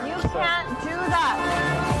water. You can't do that.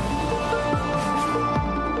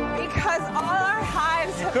 Because all our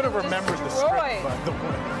hives have could have been remembered the destroyed. script, by the way.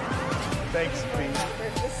 Thanks, B.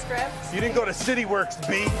 The script? You didn't go to CityWorks,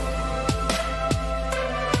 B.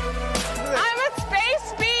 I'm a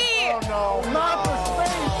space bee! Oh, no. Not the space!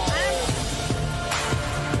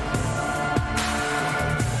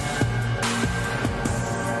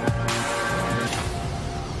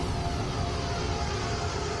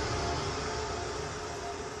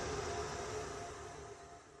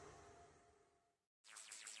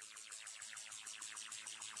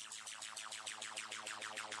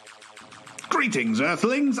 Greetings,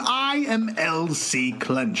 Earthlings. I am LC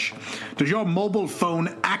Clench. Does your mobile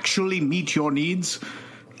phone actually meet your needs?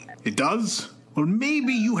 It does? Well,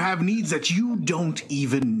 maybe you have needs that you don't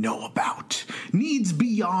even know about. Needs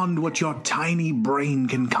beyond what your tiny brain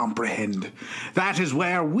can comprehend. That is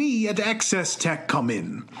where we at Excess Tech come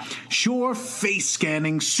in. Sure, face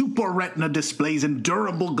scanning, super retina displays, and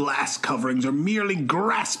durable glass coverings are merely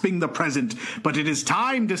grasping the present, but it is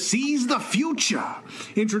time to seize the future.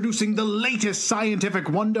 Introducing the latest scientific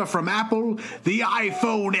wonder from Apple, the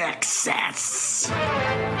iPhone XS.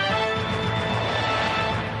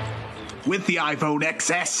 With the iPhone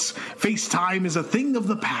XS, FaceTime is a thing of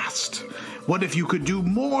the past. What if you could do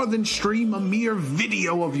more than stream a mere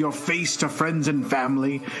video of your face to friends and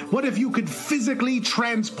family? What if you could physically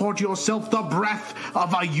transport yourself the breadth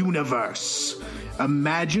of a universe?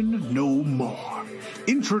 Imagine no more.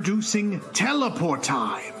 Introducing Teleport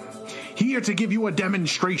Time. Here to give you a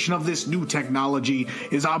demonstration of this new technology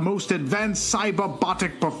is our most advanced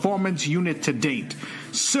cyberbotic performance unit to date,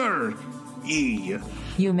 Sir E.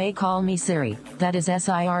 You may call me Siri, that is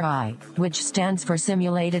SIRI, which stands for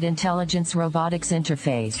Simulated Intelligence Robotics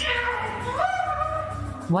Interface.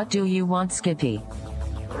 What do you want, Skippy?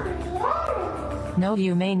 No,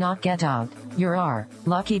 you may not get out. You're our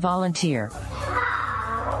lucky volunteer.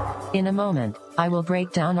 In a moment, I will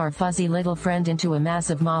break down our fuzzy little friend into a mass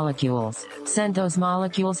of molecules, send those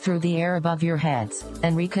molecules through the air above your heads,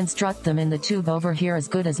 and reconstruct them in the tube over here as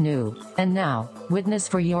good as new. And now, witness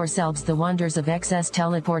for yourselves the wonders of excess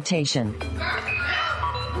teleportation.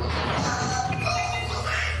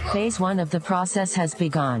 Phase 1 of the process has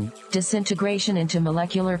begun. Disintegration into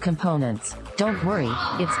molecular components. Don't worry,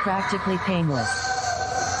 it's practically painless.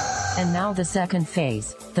 And now the second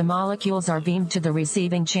phase. The molecules are beamed to the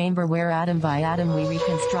receiving chamber where atom by atom we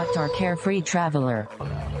reconstruct our carefree traveler.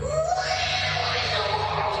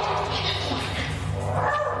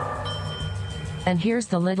 And here's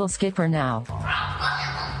the little skipper now.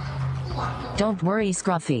 Don't worry,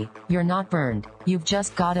 Scruffy, you're not burned. You've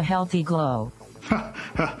just got a healthy glow.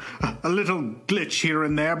 A little glitch here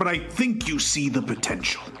and there, but I think you see the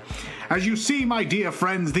potential. As you see, my dear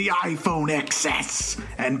friends, the iPhone XS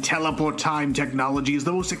and teleport time technology is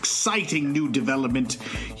the most exciting new development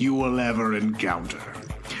you will ever encounter.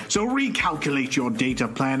 So recalculate your data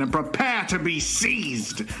plan and prepare to be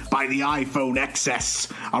seized by the iPhone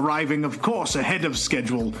XS, arriving, of course, ahead of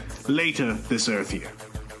schedule later this Earth year.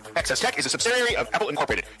 XS Tech is a subsidiary of Apple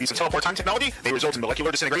Incorporated. Use of teleport time technology may result in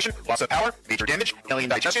molecular disintegration, loss of power, major damage, alien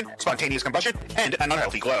digestion, spontaneous combustion, and an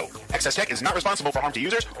unhealthy glow. XS Tech is not responsible for harm to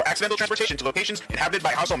users or accidental transportation to locations inhabited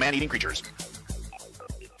by hostile man-eating creatures.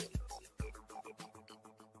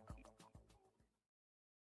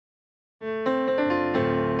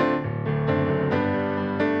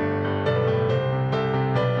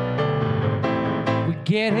 We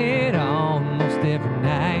get it almost every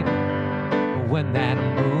night. When that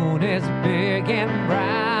moon is big and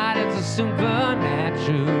bright, it's a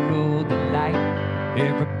supernatural delight.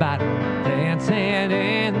 Everybody dancing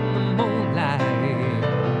in the moonlight.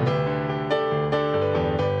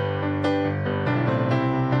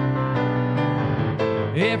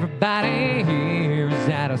 Everybody here is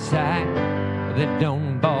out of sight. They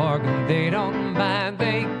don't bargain, they don't mind.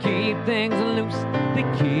 They keep things loose, they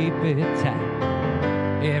keep it tight.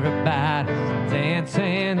 Everybody's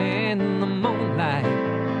dancing in the moonlight,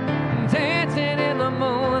 dancing in the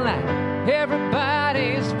moonlight.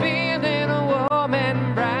 Everybody's feeling warm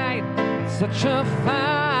and bright. Such a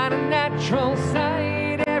fine and natural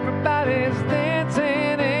sight. Everybody's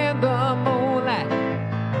dancing in the moonlight.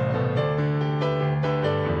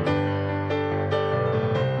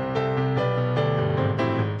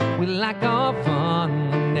 We like our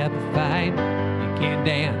fun, we never fight. You can't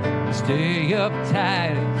dance, stay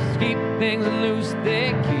uptight, just keep things loose,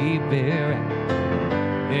 they keep it right.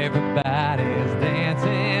 Everybody's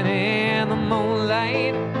dancing in the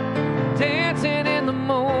moonlight, dancing in the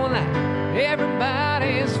moonlight.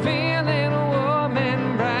 Everybody's feeling warm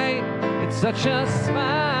and bright. It's such a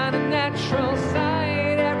fine and natural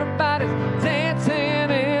sight. Everybody's dancing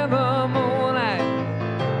in the moonlight.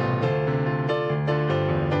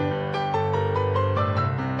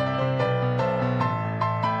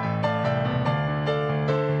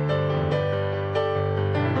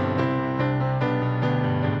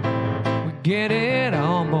 Get it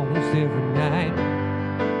almost every night.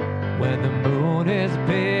 When the moon is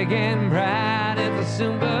big and bright, it's a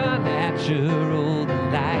supernatural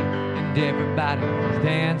delight. And everybody's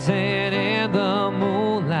dancing in the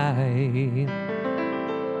moonlight.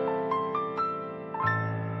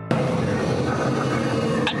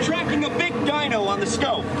 I'm tracking a big dino on the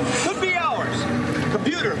scope. Could be ours.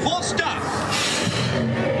 Computer, full stop.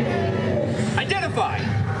 Identify.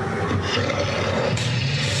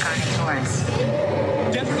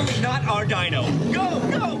 Definitely not our dino. Go,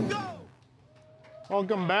 go, go!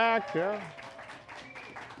 Welcome back. Yeah.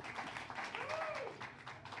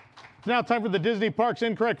 It's now time for the Disney Parks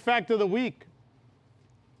Incorrect Fact of the Week.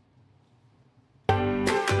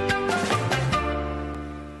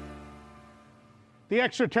 The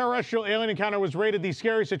extraterrestrial alien encounter was rated the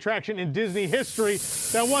scariest attraction in Disney history.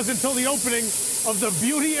 That was until the opening of the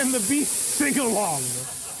Beauty and the Beast sing-along.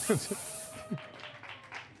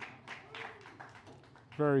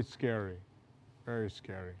 Very scary. Very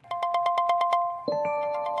scary.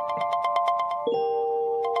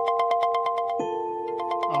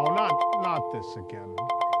 Oh, not this again.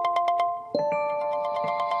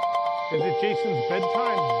 Is it Jason's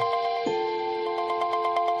bedtime?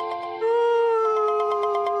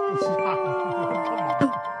 It's not.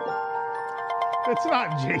 It's not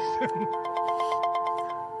Jason.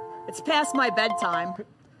 It's past my bedtime.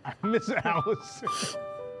 Miss Alice.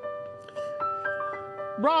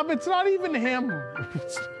 Rob, it's not even him.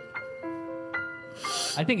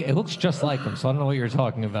 I think it looks just like him, so I don't know what you're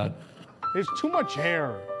talking about. There's too much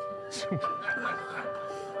hair.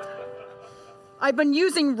 I've been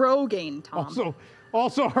using Rogaine, Tom.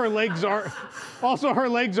 Also her legs aren't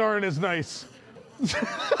as nice.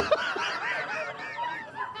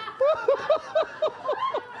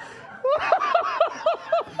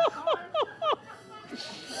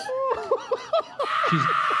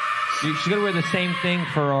 She's gonna wear the same thing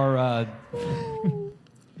for our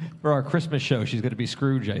for our Christmas show. She's gonna be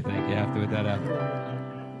Scrooge, I think. You have to put that out.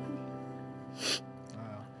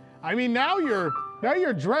 I mean, now you're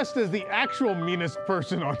dressed as the actual meanest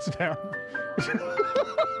person on staff.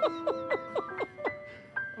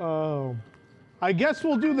 Oh, I guess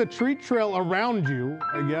we'll do the treat trail around you.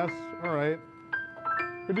 I guess. All right.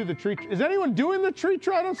 We'll do the treat. Is anyone doing the treat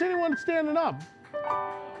trail? I don't see anyone standing up.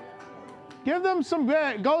 Give them some.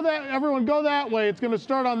 Everyone go that way. It's going to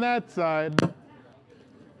start on that side.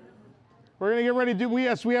 We're going to get ready to do.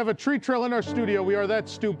 Yes, we have a treat trail in our studio. We are that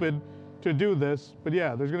stupid to do this, but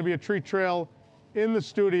yeah, there's going to be a treat trail in the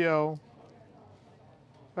studio.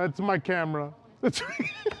 That's my camera.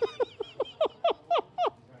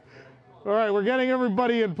 All right, we're getting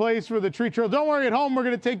everybody in place for the treat trail. Don't worry, at home, we're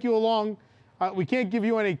going to take you along. We can't give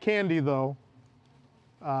you any candy, though.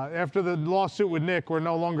 After the lawsuit with Nick, we're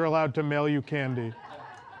no longer allowed to mail you candy.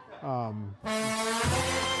 One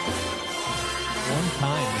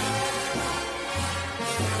time, man.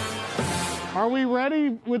 Are we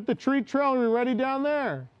ready with the treat trail? Are we ready down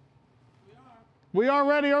there? We are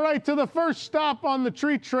ready. All right, to the first stop on the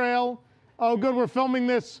treat trail. Oh, good, we're filming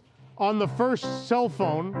this on the first cell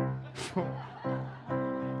phone.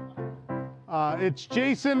 It's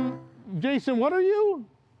Jason. Jason, what are you?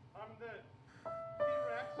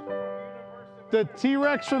 The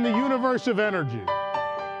T-Rex from the universe of energy.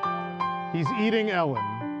 He's eating Ellen.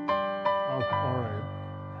 Oh, all right.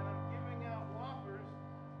 And I'm giving out Whoppers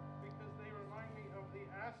because they remind me of the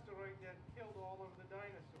asteroid that killed all of the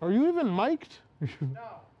dinosaurs. Are you even mic'd?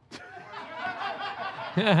 No.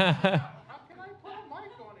 How can I put a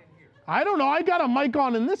mic on in here? I don't know. I got a mic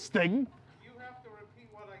on in this thing. You have to repeat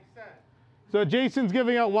what I said. So Jason's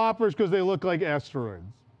giving out Whoppers because they look like asteroids.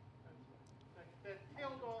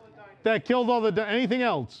 That killed all the anything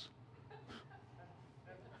else?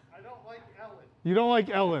 I don't like Ellen. You don't like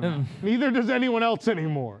Ellen. Neither does anyone else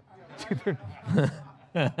anymore. All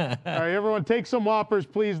right, everyone, take some Whoppers,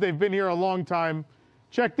 please. They've been here a long time.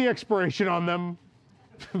 Check the expiration on them.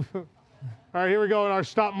 All right, here we go in our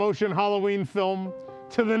stop motion Halloween film.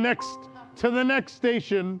 To the next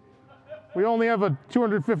station. We only have a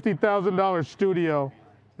 $250,000 studio.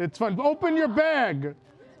 It's fun. Open your bag.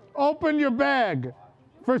 Open your bag.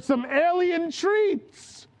 For some alien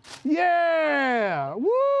treats. Yeah!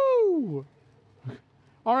 Woo!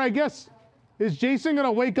 All right, is Jason going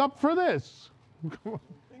to wake up for this? You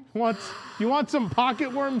want some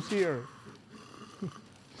pocket worms here?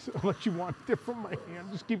 What you want? They're from my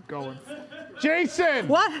hand. Just keep going. Jason!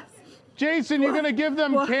 What? Jason, you're going to give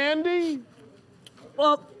them candy?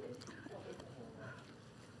 Well,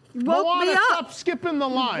 you woke Moana, me up. Stop skipping the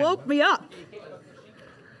line. You woke me up.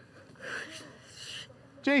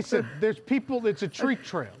 Jason, there's people, it's a treat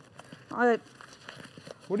trail.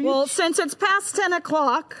 Since it's past 10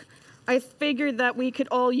 o'clock, I figured that we could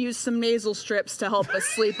all use some nasal strips to help us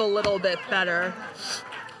sleep a little bit better.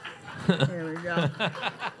 There we go.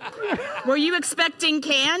 Were you expecting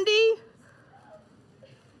candy?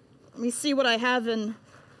 Let me see what I have in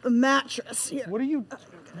the mattress here. What are you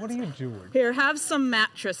doing? Here, have some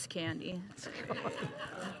mattress candy.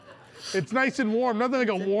 It's nice and warm, nothing like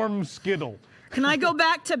a warm Skittle. Can I go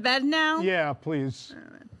back to bed now? Yeah, please.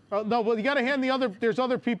 No, well, you got to hand there's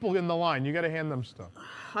other people in the line. You got to hand them stuff.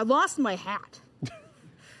 I lost my hat.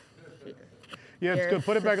 Yeah, it's good.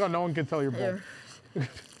 Put it back on. No one can tell you're bald. All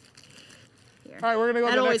right, we're going to go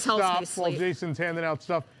to the next stop while Jason's handing out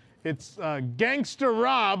stuff. It's Gangster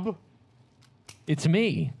Rob. It's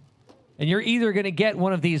me. And you're either going to get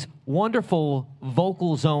one of these wonderful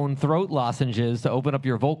Vocal Zone throat lozenges to open up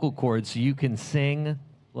your vocal cords so you can sing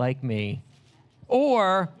like me.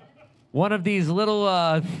 Or one of these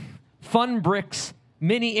little Fun Bricks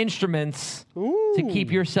mini instruments to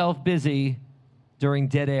keep yourself busy during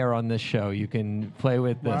dead air on this show. You can play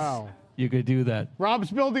with this. Wow. You could do that.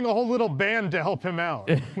 Rob's building a whole little band to help him out.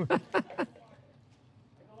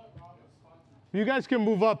 You guys can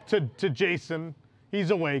move up to Jason.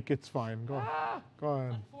 He's awake. It's fine. Go ahead.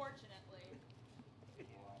 Unfortunately.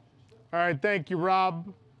 All right, thank you,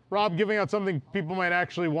 Rob. Rob giving out something people might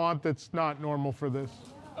actually want that's not normal for this.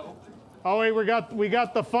 Oh wait, we got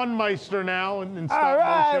the Funmeister now in stop All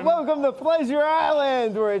right, motion. welcome to Pleasure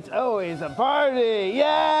Island, where it's always a party.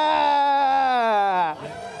 Yeah!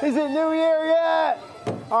 Is it New Year yet?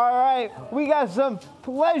 All right, we got some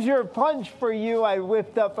pleasure punch for you. I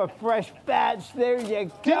whipped up a fresh batch. There you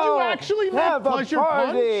go. Did you actually make Have pleasure a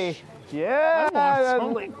party. punch? Yeah, I want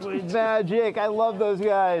some. Liquid Magic. I love those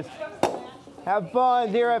guys. Have fun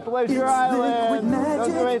here at Pleasure Island.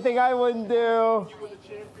 Don't do anything I wouldn't do.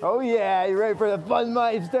 Oh yeah, you ready for the Fun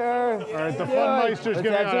Meister? All right, the Fun Meister's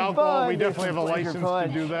giving out alcohol. We definitely have a Pleasure license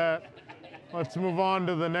punch. to do that. Let's move on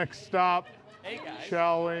to the next stop,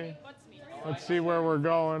 shall we? Let's see where we're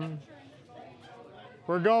going.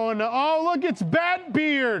 We're going to, oh look, it's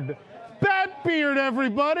Batbeard. Batbeard,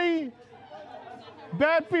 everybody.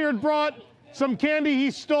 Batbeard brought some candy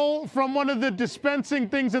he stole from one of the dispensing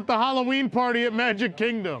things at the Halloween party at Magic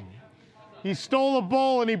Kingdom. He stole a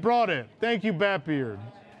bowl and he brought it. Thank you, Batbeard.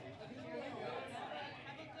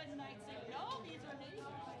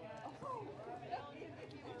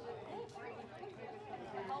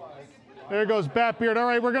 There goes Batbeard. All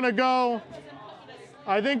right, we're gonna go.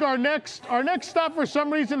 I think our next stop for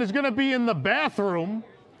some reason is gonna be in the bathroom.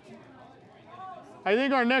 I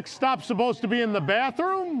think our next stop's supposed to be in the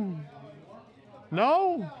bathroom.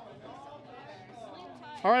 No?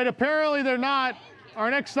 All right, apparently they're not.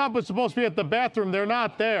 Our next stop was supposed to be at the bathroom. They're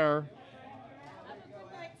not there.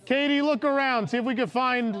 Katie, look around. See if we can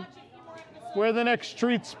find where the next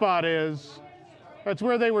treat spot is. That's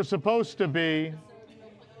where they were supposed to be.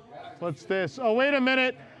 What's this? Oh, wait a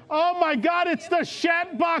minute. Oh, my God, it's the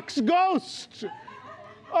Shatbox Ghost.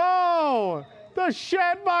 Oh, the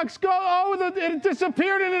Shatbox Ghost. Oh, it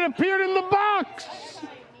disappeared and it appeared in the box.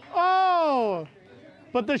 Oh.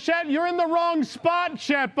 But you're in the wrong spot,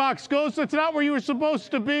 Shatbox Ghost. That's not where you were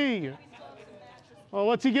supposed to be. Oh,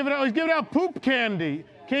 what's he giving out? He's giving out poop candy.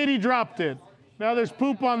 Katie dropped it. Now there's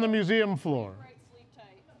poop on the museum floor.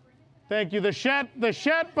 Thank you. The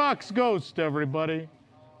Shatbox Ghost, everybody.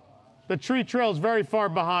 The tree trail's very far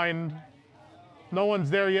behind. No one's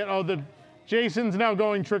there yet. Oh, Jason's now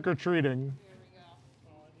going trick-or-treating.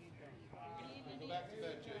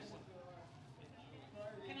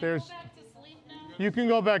 You can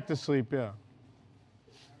go back to sleep, yeah.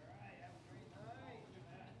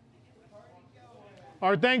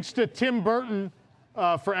 Our thanks to Tim Burton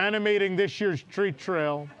for animating this year's treat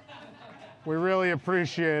trail. We really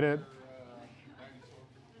appreciate it.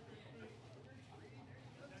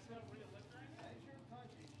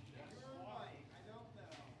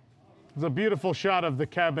 It's a beautiful shot of the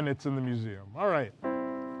cabinets in the museum. All right,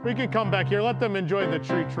 we can come back here. Let them enjoy the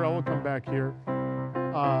treat trail. We'll come back here.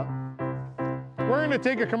 We're going to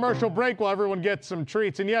take a commercial break while everyone gets some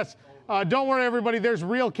treats. And yes, don't worry, everybody. There's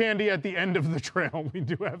real candy at the end of the trail. We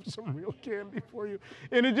do have some real candy for you.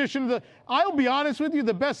 In addition to I'll be honest with you,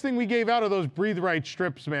 the best thing we gave out are those Breathe Right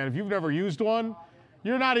strips, man. If you've never used one,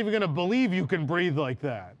 you're not even going to believe you can breathe like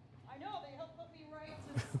that. I know, they help put me right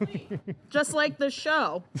to sleep. Just like the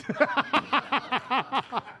show.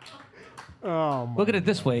 Oh, look at it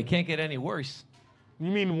this way. It can't get any worse.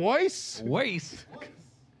 You mean worse? Worse.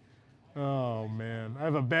 Oh, man. I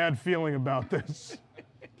have a bad feeling about this.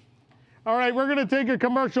 All right, we're going to take a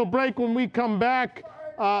commercial break. When we come back,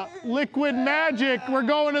 Liquid Magic. We're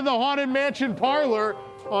going to the Haunted Mansion parlor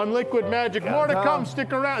on Liquid Magic. More to come.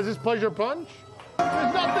 Stick around. Is this Pleasure Punch?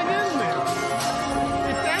 There's nothing in there.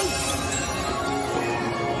 It's empty.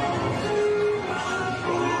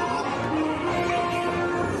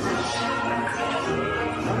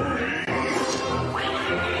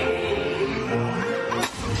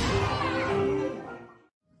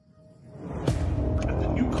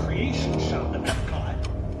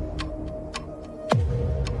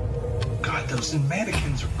 Those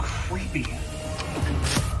mannequins are creepy.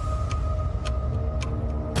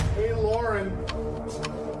 Hey, Lauren.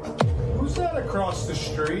 Who's that across the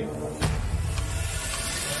street?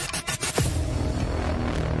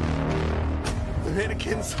 The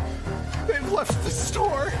mannequins, they've left the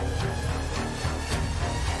store.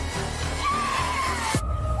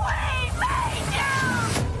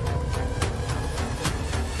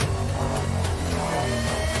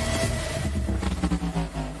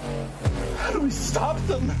 How do we stop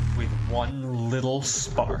them? With one little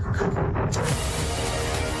spark. They're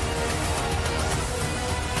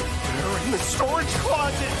in the storage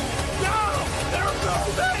closet. No! They're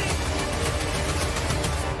moving!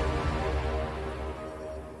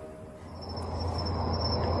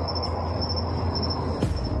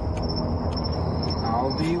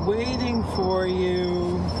 I'll be waiting for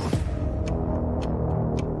you.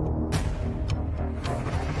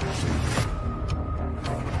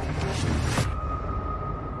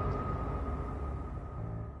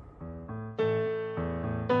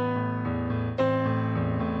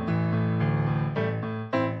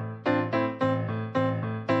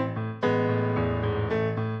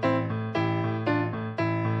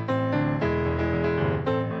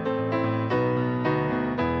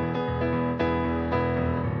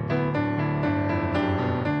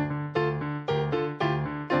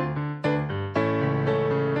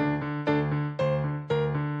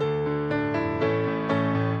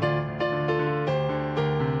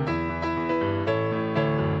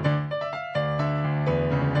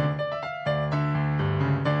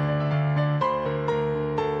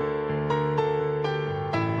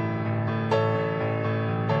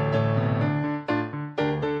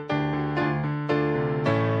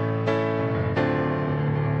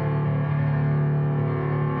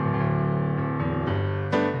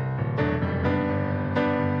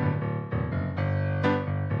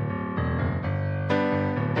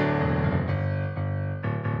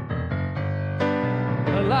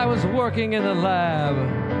 was working in the lab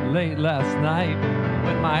late last night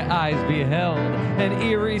when my eyes beheld an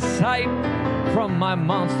eerie sight. From my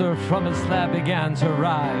monster from his slab began to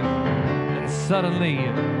rise, and suddenly,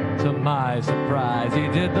 to my surprise, he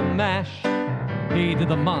did the mash. He did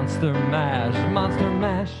the monster mash, monster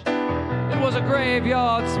mash. It was a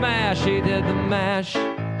graveyard smash. He did the mash.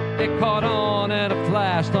 It caught on in a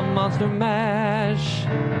flash, the monster mash.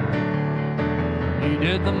 He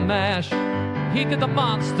did the mash. He did the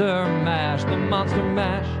monster mash, the monster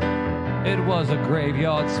mash. It was a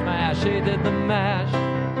graveyard smash. He did the mash,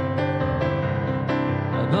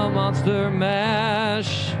 the monster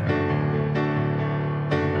mash.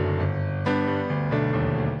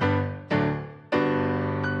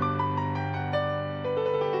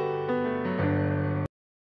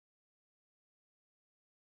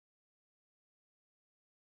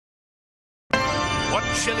 What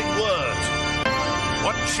chilling word?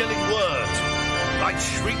 What chilling word, like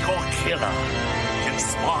shriek or killer, can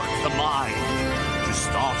spark the mind to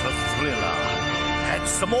start a thriller? Add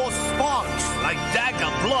some more sparks like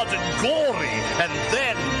dagger, blood, and gory, and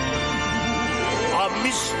then a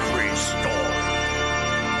mystery story.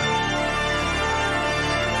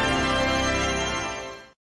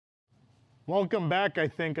 Welcome back, I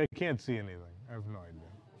think. I can't see anything. I have no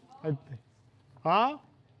idea. Huh?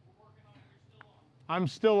 I'm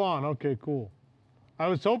still on. Okay, cool. I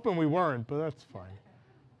was hoping we weren't, but that's fine.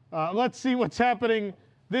 Let's see what's happening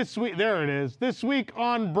this week. There it is. This week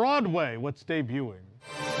on Broadway. What's debuting?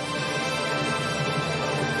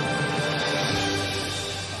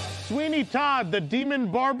 Sweeney Todd, the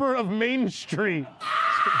Demon Barber of Main Street.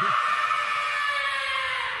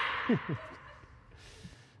 Oh,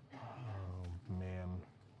 man.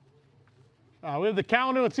 We have the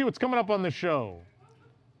calendar. Let's see what's coming up on the show.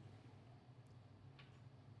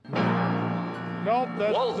 Nope,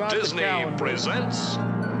 that's Walt not Disney the calendar. presents.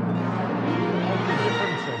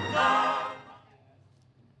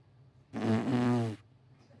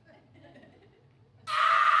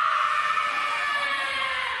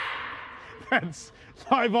 That's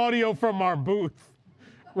live audio from our booth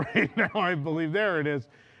right now, I believe. There it is.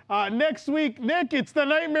 Next week, Nick, it's the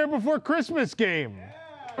Nightmare Before Christmas game.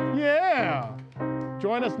 Yeah.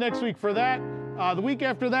 Join us next week for that. The week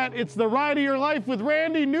after that, it's The Ride of Your Life with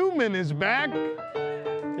Randy Newman is back.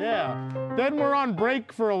 Yeah. Then we're on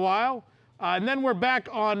break for a while. And then we're back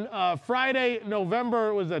on Friday,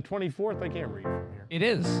 November, was that 24th? I can't read from here. It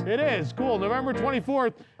is. It is. Cool. November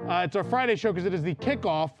 24th. It's our Friday show because it is the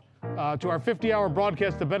kickoff to our 50-hour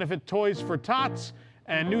broadcast to benefit Toys for Tots.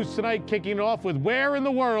 And News Tonight kicking off with where in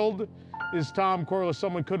the world is Tom Corliss?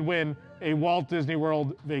 Someone could win a Walt Disney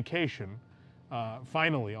World vacation.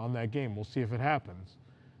 Finally on that game. We'll see if it happens.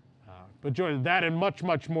 But join that and much,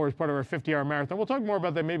 much more as part of our 50-hour marathon. We'll talk more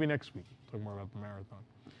about that maybe next week. Talk more about the marathon.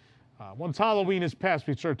 Once Halloween is past,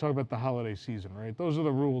 we start talking about the holiday season, right? Those are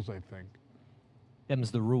the rules, I think.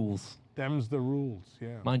 Them's the rules. Them's the rules,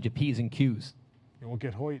 yeah. Mind your P's and Q's. You won't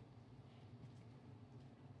get Hoyt.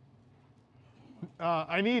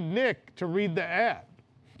 I need Nick to read the ad.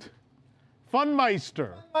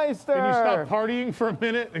 Funmeister. Funmeister. Can you stop partying for a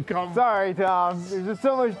minute and come? Sorry, Tom. There's just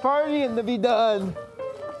so much partying to be done.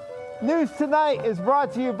 News Tonight is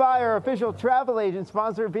brought to you by our official travel agent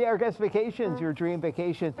sponsor, BR Guest Vacations. Your dream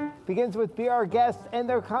vacation begins with BR Guests and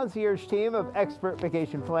their concierge team of expert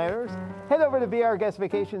vacation planners. Head over to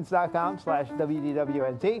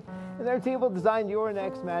brguestvacations.com/WDWNT, and their team will design your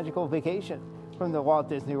next magical vacation. From the Walt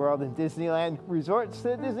Disney World and Disneyland resorts to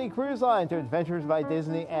the Disney Cruise Line to Adventures by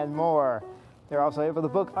Disney and more. They're also able to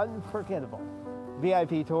book unforgettable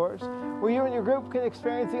VIP tours where you and your group can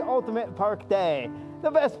experience the ultimate park day. The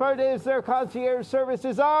best part is their concierge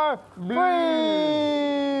services are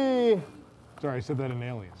free. Sorry, I said that in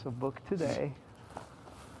Alien. So book today.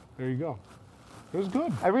 There you go. It was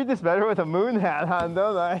good. I read this better with a moon hat on,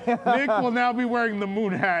 don't I? Nick will now be wearing the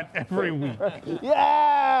moon hat every week.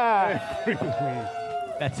 Yeah! Every week.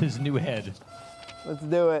 That's his new head. Let's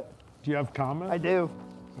do it. Do you have comments? I do.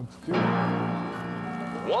 Let's do it.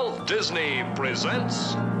 Walt Disney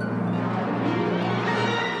presents.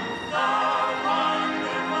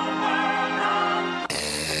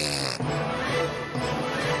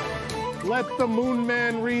 Let the Moon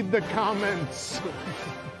Man read the comments.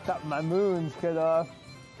 Got my moons cut off.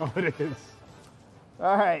 Oh, it is.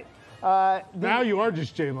 All right. Now you are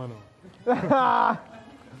just Jay Leno.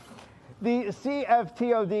 The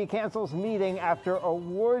CFTOD cancels meeting after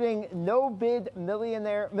awarding no-bid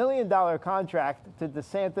 $1 million contract to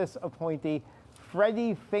DeSantis appointee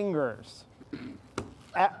Freddie Fingers.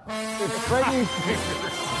 Freddie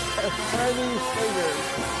Fingers.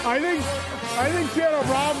 I think I think Channel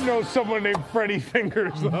Rob knows someone named Freddy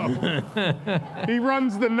Fingers, though. He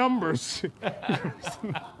runs the numbers.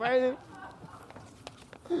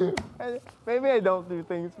 Maybe I don't do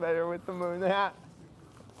things better with the moon hat.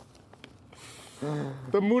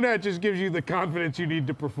 The moon hat just gives you the confidence you need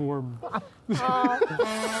to perform.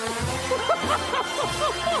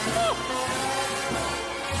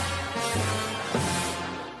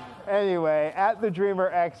 Anyway, at the Dreamer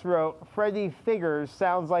X wrote, Freddy Figures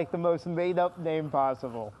sounds like the most made-up name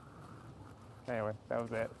possible. Anyway, that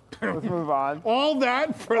was it. Let's move on. All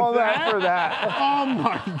that for All that? that for that. Oh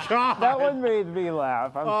my God. That one made me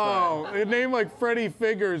laugh. I'm sorry. A name like Freddy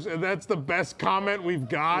Figures, and that's the best comment we've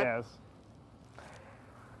got? Yes.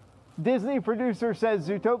 Disney producer says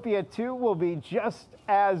Zootopia 2 will be just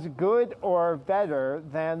as good or better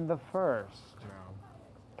than the first.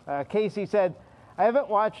 Casey said, I haven't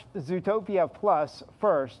watched Zootopia Plus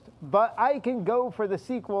first, but I can go for the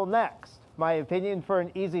sequel next. My opinion for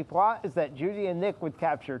an easy plot is that Judy and Nick would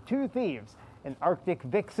capture 2 thieves, an Arctic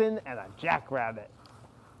vixen and a jackrabbit.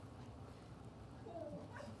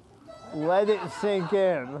 Let it sink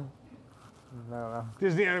in. No.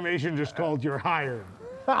 Disney Animation just called you're hired.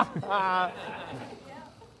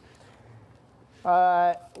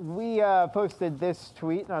 We posted this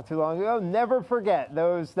tweet not too long ago. Never forget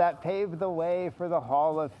those that paved the way for the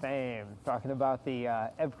Hall of Fame. Talking about the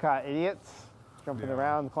Epcot idiots jumping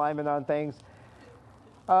around, climbing on things.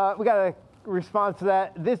 We got a response to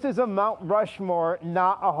that. This is a Mount Rushmore,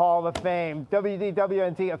 not a Hall of Fame.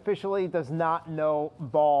 WDWNT officially does not know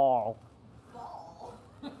ball.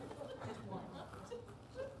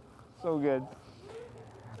 So good.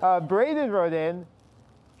 Braden wrote in,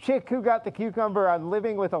 chick who got the cucumber on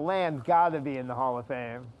Living with a Lamb gotta be in the Hall of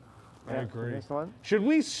Fame. I agree. Next one. Should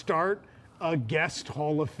we start a guest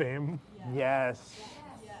Hall of Fame? Yes.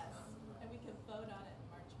 And we can vote on it in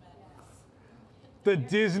March Madness. The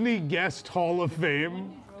Disney Guest Hall of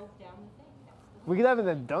Fame? We could have an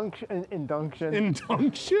induction.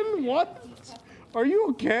 Induction? What? Are you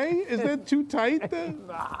okay? Is that too tight then?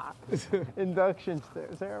 Nah. Induction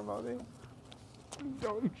ceremony.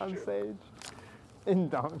 Induction. On stage.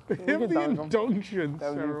 Indunk. Have the induction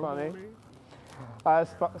That would ceremony. be funny.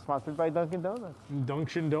 Sponsored by Dunkin' Donuts.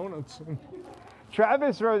 Dunkin' Donuts.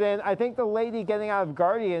 Travis wrote in, I think the lady getting out of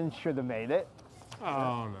Guardians should have made it.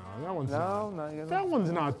 Oh no, that one's not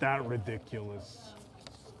one's not that ridiculous.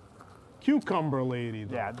 Cucumber lady,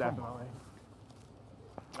 though. Yeah, definitely.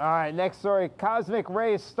 All right, next story. Cosmic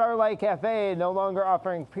Race Starlight Cafe no longer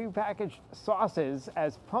offering prepackaged sauces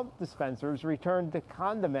as pump dispensers return to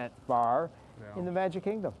condiment bar in the Magic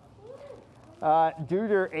Kingdom.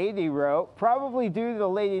 Duder80 wrote, probably due to the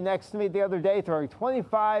lady next to me the other day throwing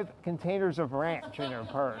 25 containers of ranch in her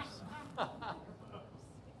purse.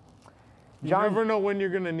 You never know when you're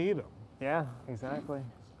going to need them. Yeah, exactly.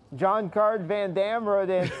 John Card Van Dam wrote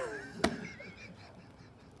in,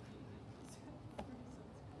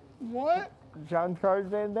 What? John Card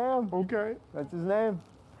Van Dam. Okay. That's his name.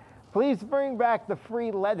 Please bring back the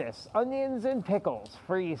free lettuce, onions, and pickles.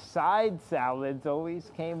 Free side salads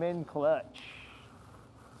always came in clutch.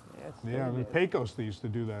 Yes, Yeah, I mean, Pecos, they used to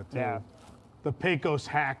do that too. Yeah. The Pecos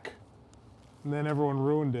hack. And then everyone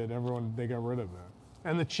ruined it. They got rid of that.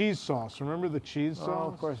 And the cheese sauce. Remember the cheese sauce? Oh,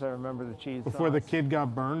 of course I remember the cheese Before sauce. the kid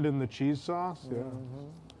got burned in the cheese sauce? Yeah.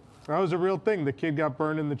 That was a real thing. The kid got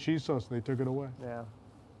burned in the cheese sauce and they took it away. Yeah.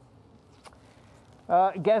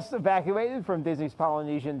 Guests evacuated from Disney's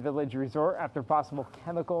Polynesian Village Resort after possible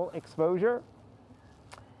chemical exposure.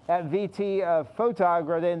 At VT Photog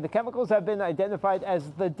wrote in, the chemicals have been identified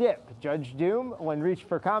as the dip. Judge Doom, when reached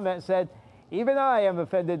for comment, said, even I am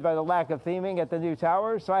offended by the lack of theming at the new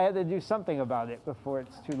tower, so I had to do something about it before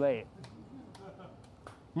it's too late.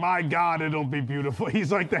 My God, it'll be beautiful.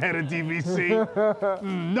 He's like the head of DVC.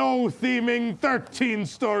 No theming, 13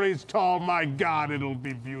 stories tall. My God, it'll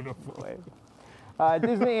be beautiful.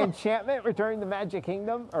 Disney Enchantment returning to Magic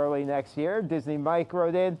Kingdom early next year. Disney Mike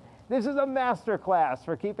wrote in, this is a masterclass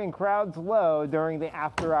for keeping crowds low during the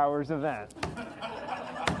after-hours event.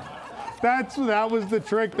 That was the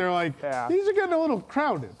trick. They're like, these are getting a little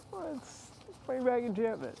crowded. Let's bring back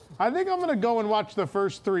Enchantment. I think I'm going to go and watch the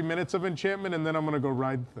first 3 minutes of Enchantment, and then I'm going to go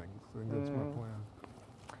ride things. I think that's my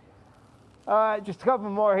plan. Just a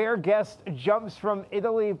couple more here. Guest jumps from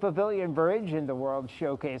Italy Pavilion Bridge into World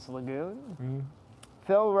Showcase Lagoon.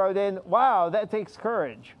 Phil wrote in, wow, that takes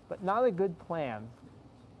courage, but not a good plan.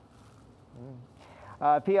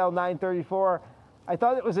 PL934, I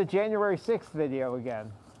thought it was a January 6th video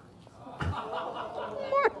again. Oh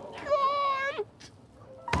my God!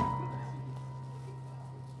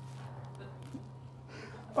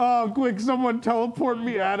 Oh, quick, someone teleport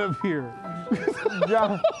me out of here.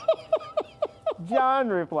 John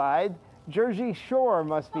replied, Jersey Shore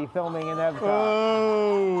must be filming in Epcot.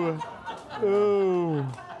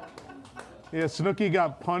 Oh. Yeah, Snooki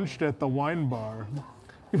got punched at the wine bar.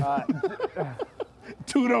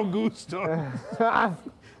 Tudo gusto.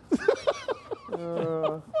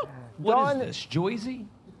 What is this, Joyzy?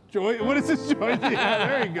 What is this, Joyzy? Yeah,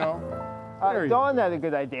 there you go. Dawn had a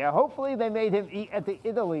good idea. Hopefully they made him eat at the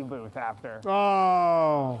Italy booth after.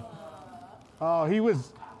 Oh, he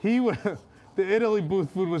was, the Italy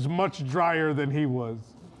booth food was much drier than he was.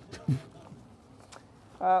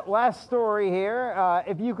 Last story here.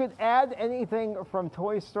 If you could add anything from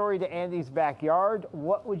Toy Story to Andy's backyard,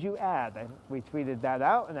 what would you add? And we tweeted that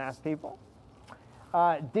out and asked people.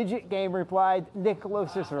 Digit Game replied, Niccolo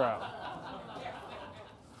Cicero.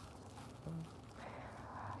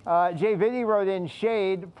 Jay Vitti wrote in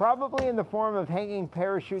shade, probably in the form of hanging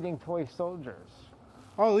parachuting toy soldiers.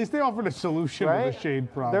 Oh, at least they offered a solution to the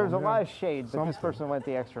shade problem. There's a lot of shade, but this person went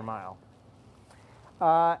the extra mile.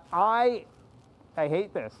 I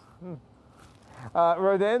hate this.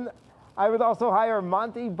 Wrote in, I would also hire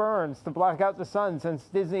Monty Burns to block out the sun since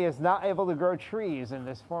Disney is not able to grow trees in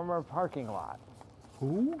this former parking lot.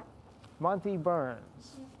 Who? Monty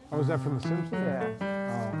Burns. Oh, was that from The Simpsons? Yeah.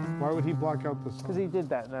 Oh, why would he block out the sun? Because he did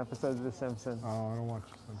that in an episode of The Simpsons. Oh, I don't watch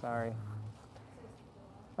The Simpsons. Sorry.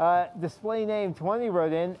 Display name 20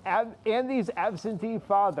 wrote in, Andy's absentee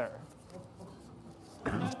father. I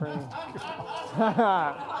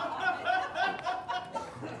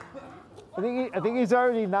think he's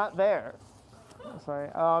already not there. Sorry.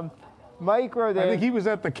 Mike wrote in. I think he was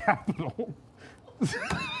at the Capitol.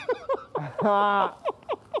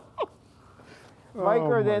 Mike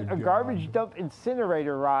wrote in a garbage dump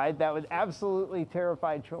incinerator ride that would absolutely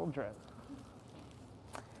terrify children.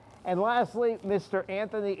 And lastly, Mr.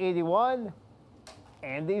 Anthony 81,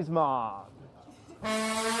 Andy's mom. No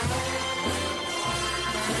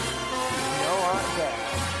Aunt Dad.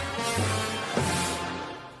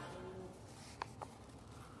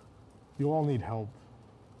 You all need help.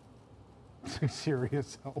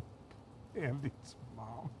 Serious help. Andy's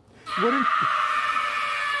mom.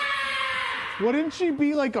 Wouldn't she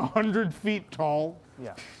be like 100 feet tall?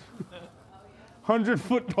 Yeah.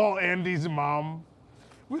 100-foot tall Andy's mom.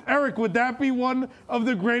 Eric, would that be one of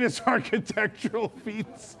the greatest architectural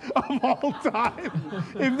feats of all time?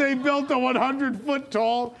 If they built a 100-foot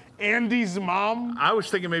tall Andy's mom? I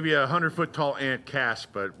was thinking maybe a 100-foot tall Aunt Cass,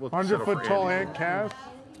 but we'll 100-foot tall Aunt Cass?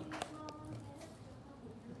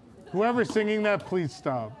 Whoever's singing that, please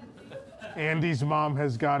stop. Andy's mom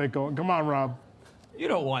has got it going. Come on, Rob. You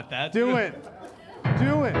don't want that. Do it.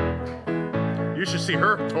 Do it. You should see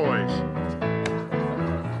her toys.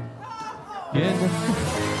 Yeah.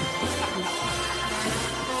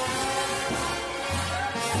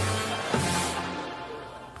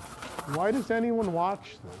 Why does anyone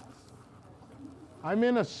watch this? I'm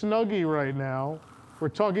in a Snuggie right now. We're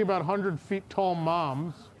talking about 100 feet tall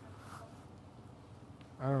moms.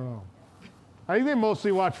 I don't know. I think they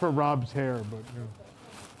mostly watch for Rob's hair, but you know,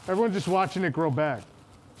 everyone's just watching it grow back.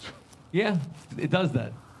 Yeah, it does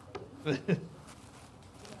that. We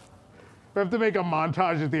have to make a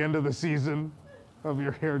montage at the end of the season of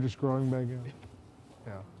your hair just growing back in.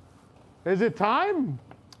 Yeah. Is it time?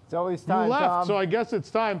 It's always time, You left, Tom. so I guess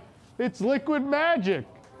it's time. It's liquid magic.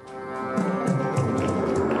 Liquid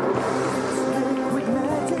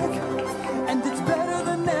magic, and it's better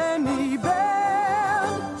than any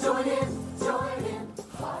band. Join in,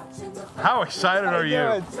 watching the How excited are you?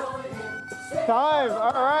 It's time.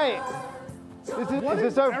 All right. What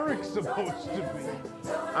is Eric supposed to be?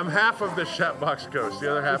 I'm half of the Chatbox Ghost. The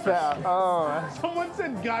other half is... Someone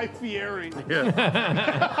said Guy Fieri. Yeah.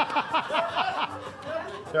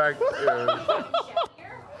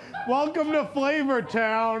 Welcome to Flavor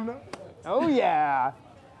Town. Oh, yeah.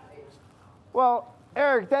 Well,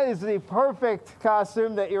 Eric, that is the perfect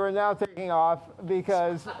costume that you are now taking off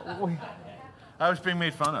because I was being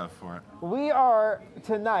made fun of for it. we are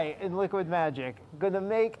tonight in Liquid Magic going to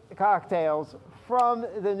make cocktails from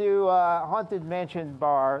the new Haunted Mansion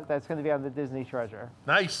bar that's going to be on the Disney Treasure.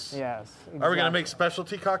 Nice. Yes. Are we going to exactly. make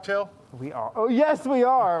specialty cocktail? We are. Oh, yes, we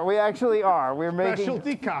are. We actually are. We're making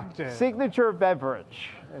Specialty cocktail. signature beverage.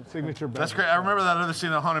 Signature beverage. That's great. I remember that other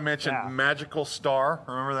scene in Haunted Mansion, Magical Star.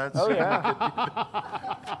 Remember that? Oh, scene?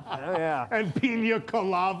 yeah. Oh, yeah. And Pina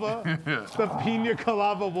Colada. The Pina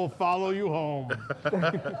Colada will follow you home.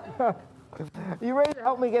 You ready to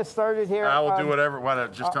help me get started here? I will do whatever. Why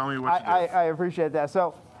not? Just tell me what to do. I appreciate that.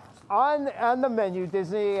 So, on the menu,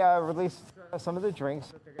 Disney released some of the drinks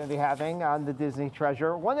that they're going to be having on the Disney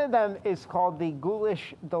Treasure. One of them is called the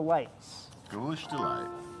Ghoulish Delights. Ghoulish Delight.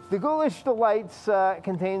 The Ghoulish Delights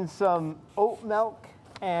contains some oat milk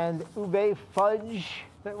and ube fudge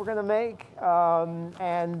that we're gonna make,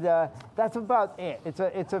 and that's about it.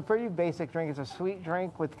 It's a pretty basic drink. It's a sweet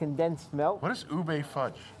drink with condensed milk. What is ube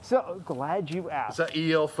fudge? So glad you asked. Is that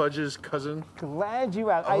E.L. Fudge's cousin? Glad you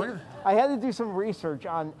asked. I had to do some research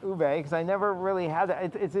on ube because I never really had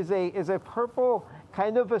it. It is a purple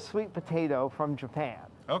kind of a sweet potato from Japan.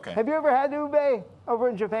 Okay. Have you ever had ube over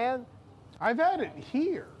in Japan? I've had it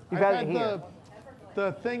here. You've had it here.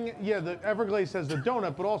 The thing, yeah, the Everglades has the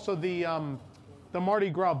donut, but also the Mardi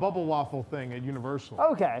Gras bubble waffle thing at Universal.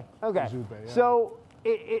 Okay. Is ube, yeah. So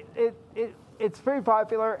it's very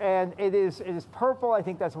popular, and it is purple. I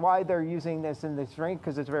think that's why they're using this in this drink,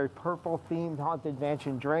 because it's a very purple themed Haunted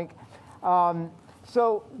Mansion drink.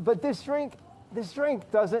 But this drink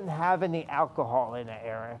doesn't have any alcohol in it,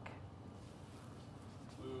 Eric.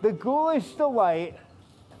 The Ghoulish Delight.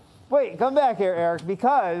 Wait, come back here, Eric,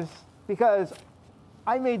 because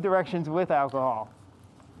I made directions with alcohol.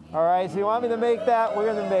 All right, so you want me to make that? We're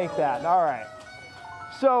gonna make that. All right.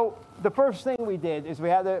 So the first thing we did is we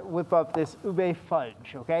had to whip up this ube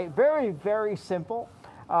fudge, okay? Very, very simple.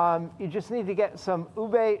 You just need to get some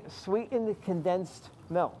ube sweetened condensed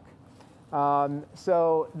milk.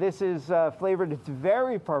 So this is flavored, it's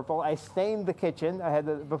very purple. I stained the kitchen, I had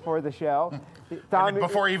to, before the show. Tom,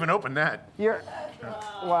 before I even opened that.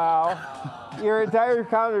 Wow. Your entire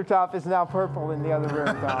countertop is now purple in the other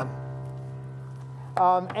room, Tom.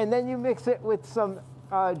 And then you mix it with some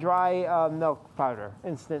dry milk powder,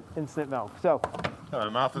 instant milk. So. My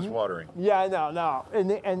mouth is watering. Yeah, I know, no.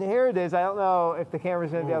 And here it is. I don't know if the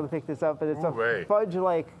camera's going to be able to pick this up, but it's a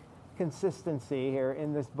fudge-like consistency here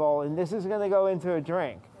in this bowl, and this is going to go into a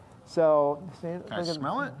drink. So, can I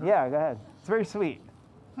smell it? Yeah, go ahead. It's very sweet.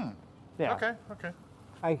 Yeah. Okay.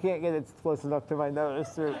 I can't get it close enough to my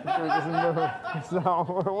nose to just move.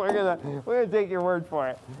 So we're gonna take your word for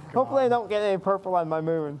it. Hopefully I don't get any purple on my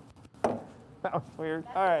moon. That was weird.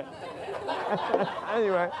 All right.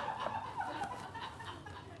 Anyway.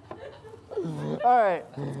 All right.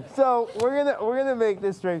 So we're gonna make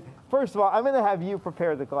this drink. First of all, I'm gonna have you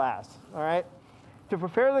prepare the glass. All right. To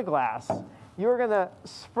prepare the glass, you're gonna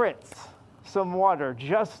spritz some water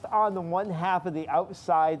just on the one half of the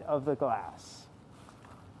outside of the glass.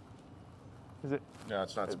 Is it? No,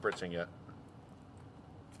 it's not spritzing yet.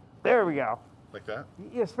 There we go. Like that?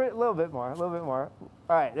 Yeah, spritz a little bit more, All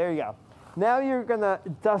right, there you go. Now you're gonna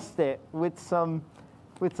dust it with some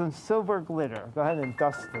silver glitter. Go ahead and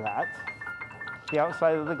dust that. The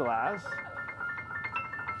outside of the glass.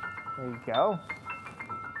 There you go.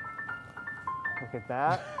 Look at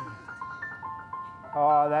that.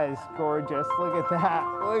 Oh, that is gorgeous. Look at that.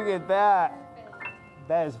 Look at that.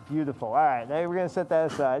 That is beautiful. All right, now we're gonna set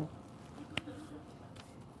that aside.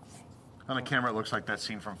 On the camera, it looks like that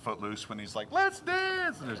scene from Footloose when he's like, "Let's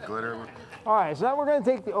dance," and there's glitter. All right, so now we're going to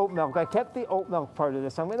take the oat milk. I kept the oat milk part of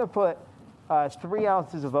this. I'm going to put 3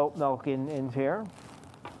 ounces of oat milk in here.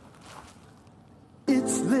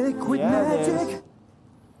 It's liquid magic.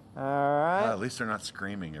 All right. At least they're not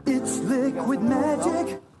screaming. It's liquid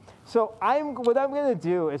magic. So what I'm going to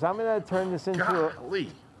do is I'm going to turn this into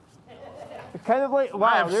Golly. kind of like, wow,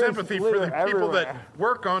 I have there's sympathy for the glitter people everywhere. that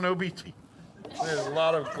work on OBT. There's a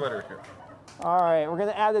lot of glitter here. All right, we're going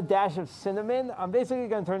to add a dash of cinnamon. I'm basically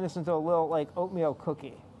going to turn this into a little like oatmeal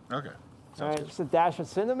cookie. Okay. All right, just a dash of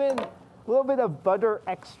cinnamon, a little bit of butter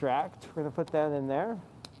extract. We're going to put that in there.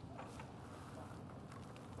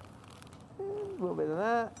 A little bit of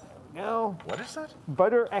that. There we go. What is that?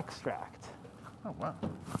 Butter extract. Oh, wow.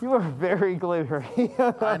 You are very glittery.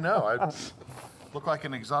 I know. I look like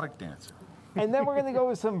an exotic dancer. And then we're going to go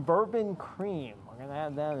with some bourbon cream. We're going to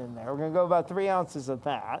add that in there. We're going to go about 3 ounces of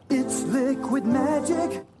that. It's liquid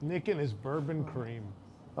magic. Nick and his bourbon cream.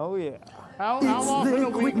 Oh, yeah. How often a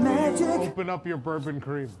week do you open up your bourbon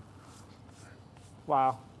cream?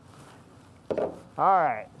 Wow. All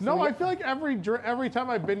right. So No, I feel like every time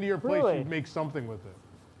I've been to your place, Really? you make something with it.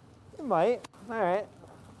 You might. All right.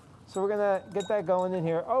 So we're going to get that going in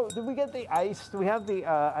here. Oh, did we get the ice? Do we have the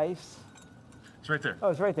ice? It's right there. Oh,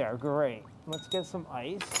 it's right there. Great. Let's get some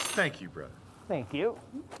ice. Thank you, brother. Thank you,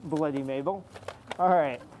 Bloody Mabel. All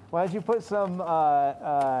right. Why don't you put some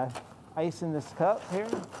ice in this cup here?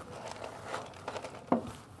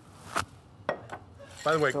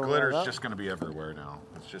 By the way, Fill that glitter's up. just going to be everywhere now.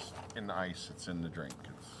 It's just in the ice. It's in the drink.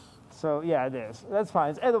 So yeah, it is. That's fine.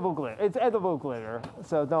 It's edible glitter. It's edible glitter.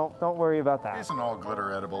 So don't worry about that. It isn't all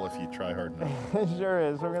glitter edible if you try hard enough. It sure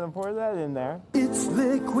is. We're gonna pour that in there. It's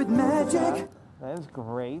liquid magic. That is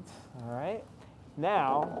great. All right.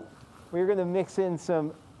 Now we're gonna mix in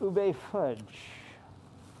some ube fudge.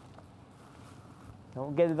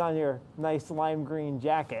 Don't get it on your nice lime green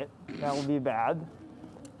jacket. That will be bad.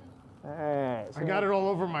 All right. So I got it all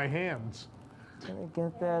over my hands. Gonna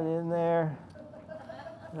get that in there.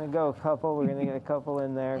 I'm gonna go a couple. We're gonna get a couple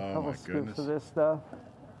in there. A Oh, couple my scoops goodness. of this stuff.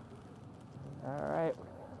 All right.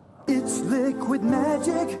 It's liquid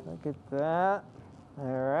magic. Look at that. All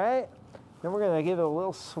right. Then we're gonna give it a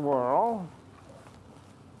little swirl.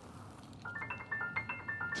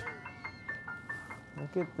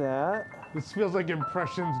 Look at that. This feels like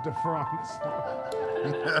Impressions de France.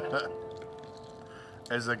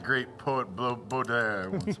 As a great poet Baudelaire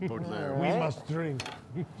once Baudelaire. We must drink.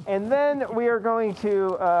 And then we are going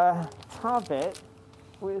to top it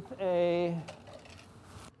with a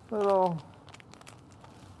little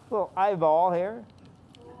eyeball here.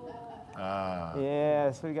 Ah.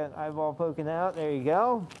 Yeah, so we got an eyeball poking out. There you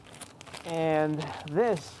go. And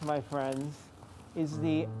this, my friends, is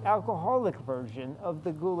the alcoholic version of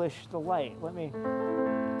the Ghoulish Delight. Let me put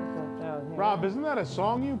that down here. Rob, isn't that a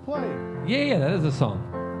song you play? Yeah, that is a song.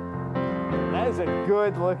 That is a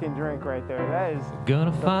good looking drink right there. That is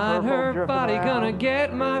Gonna the find purple her dripping body, around. gonna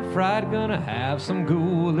get my fright, gonna have some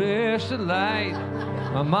ghoulish delight.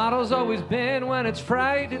 My motto's always been when it's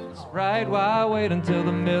fright, it's right. Why wait until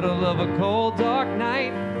the middle of a cold, dark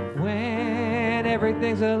night when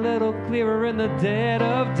everything's a little clearer in the dead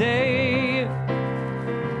of day?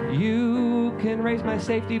 You can raise my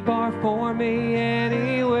safety bar for me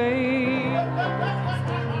anyway.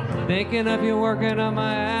 Thinking of you, working on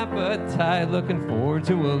my appetite. Looking forward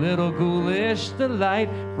to a little ghoulish delight.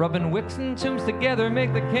 Rubbing wicks and tombs together,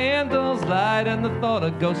 make the candles light. And the thought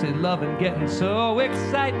of ghostly love and getting so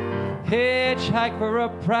excited. Hitchhike for a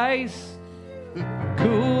price.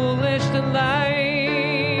 Ghoulish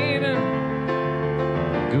delight.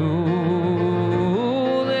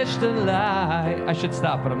 Ghoulish delight. I should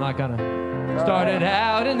stop, but I'm not gonna. Started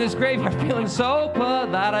out in this graveyard feeling so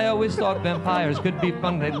polite. I always thought vampires could be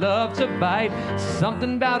fun, they love to bite.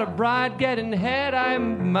 Something about a bride getting head, I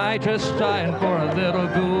might just trying for a little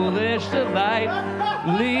ghoulish delight.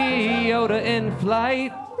 Leota in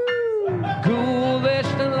flight, ghoulish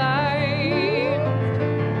delight.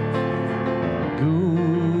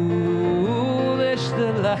 Ghoulish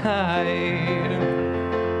delight.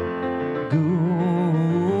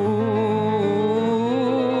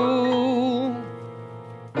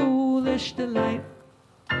 Delight.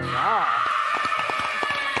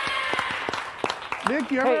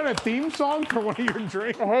 Nick, you ever had a theme song for one of your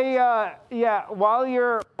drinks? Hey, yeah.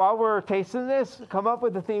 While we're tasting this, come up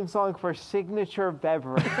with a theme song for signature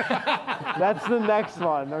beverage. That's the next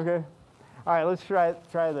one. Okay. All right, let's try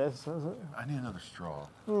this. I need another straw.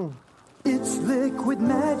 It's liquid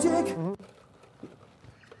magic.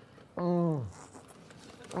 Oh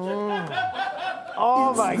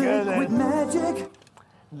It's my goodness. liquid magic.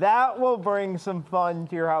 That will bring some fun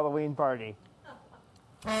to your Halloween party.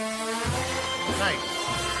 Nice.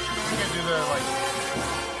 You can do the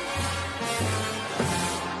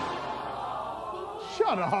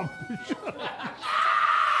Shut up.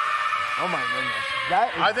 Oh my goodness.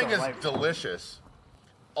 That is I think delightful. it's delicious.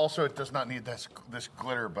 Also, it does not need this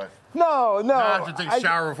glitter, but No. I have to take a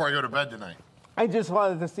shower before I go to bed tonight. I just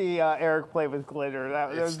wanted to see Eric play with glitter.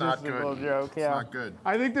 That was It's not just a good. little joke. Yeah. It's not good.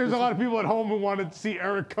 I think there's a lot of people at home who wanted to see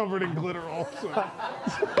Eric covered in glitter also.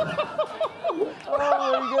 Oh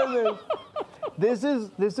my goodness.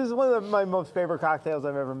 This is one of my most favorite cocktails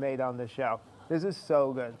I've ever made on this show. This is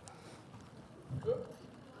so good.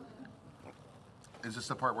 Is this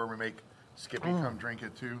the part where we make Skippy come drink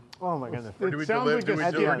it too? Oh my goodness. Or do we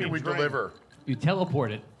deliver? You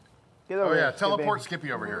teleport it. Get Oh over yeah, here, teleport Skippy.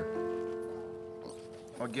 Skippy over here.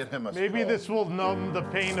 I'll get him a Maybe straw. this will numb the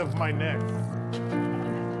pain of my neck. There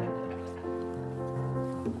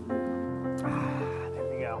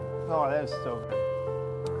we go. Oh, that is so good.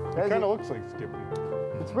 It kind of looks like Skippy.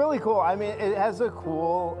 It's really cool. I mean, it has a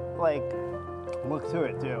cool look to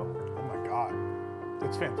it too. Oh my god,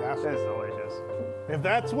 it's fantastic. It's delicious. If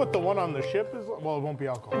that's what the one on the ship is, well, it won't be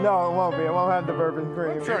alcohol. No, it won't be. It won't have the bourbon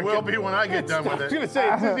cream. It will be when I get done with I was it. gonna say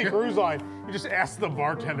it's Disney Cruise Line. You just ask the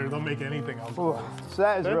bartender; they'll make anything else. Ooh, so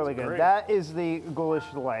that is That's really good. great. That is the Ghoulish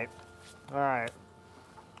Delight. All right.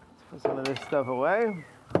 Let's put some of this stuff away.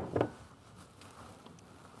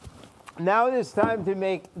 Now it is time to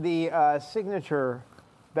make the signature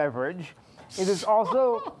beverage. It is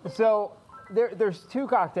also, so there's two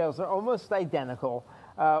cocktails. They're almost identical.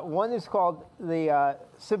 One is called the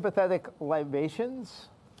Sympathetic Libations,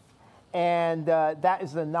 and that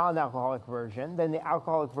is the non-alcoholic version. Then the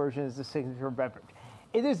alcoholic version is the signature beverage.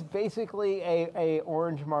 It is basically a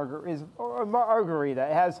orange margarita.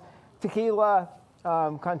 It has tequila,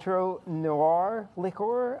 Contro Noir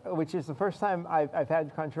liqueur, which is the first time I've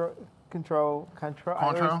had Contro. Contro.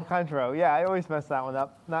 Yeah, I always mess that one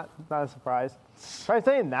up. Not a surprise. Try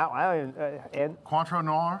saying that one. I don't even. Cointreau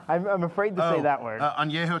Noir? I'm afraid to say that word.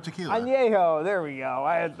 Añejo tequila. Añejo. There we go.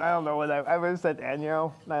 I don't know what I would have said.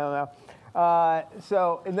 Añejo. I don't know.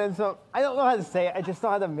 So I don't know how to say it. I just know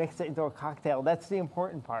how to mix it into a cocktail. That's the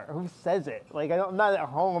important part. Who says it? Like I'm not at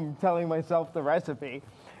home telling myself the recipe.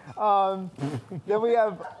 Then we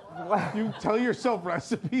have. You tell yourself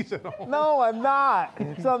recipes at home? No, I'm not.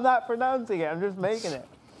 So I'm not pronouncing it. I'm just making it.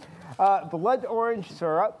 Blood orange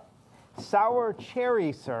syrup, sour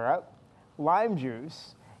cherry syrup, lime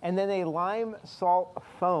juice, and then a lime salt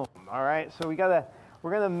foam. All right. So we're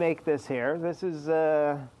gonna make this here. This is.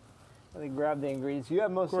 Let me grab the ingredients. You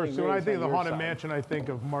have most of the ingredients. So when I think of the on your Haunted side. Mansion, I think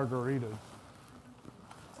of margaritas.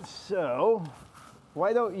 So,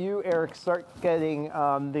 why don't you, Eric, start getting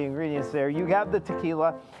the ingredients there? You have the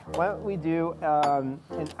tequila. Why don't we do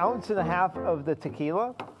 1.5 ounces of the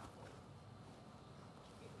tequila?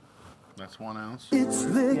 That's 1 ounce. It's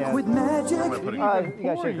liquid magic. I'm gonna put it You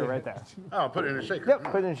got a shaker right there. Oh, put it in a shaker. Yep,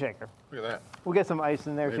 put it in a shaker. Look at that. We'll get some ice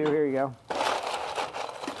in there too. Here you go.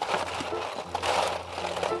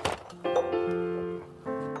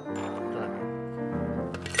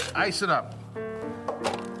 Ice it up. All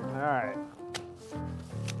right.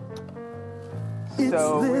 It's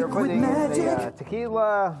So we're liquid putting in magic. the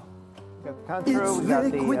tequila. We got the Contro. It's We got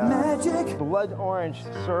liquid the magic. blood orange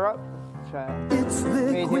syrup. Which I It's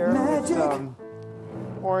made liquid here magic. with some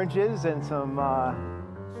oranges and some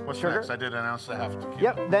What's sugar. next? I did 1.5 ounces tequila.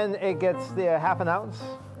 Yep, then it gets the 1/2 ounce.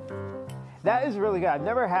 That is really good. I've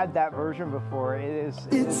never had that version before. It's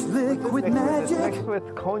liquid magic. It's mixed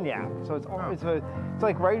with cognac. So it's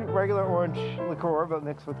like regular orange liqueur, but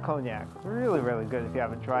mixed with cognac. Really, really good if you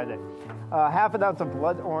haven't tried it. 1/2 ounce of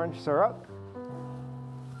blood orange syrup.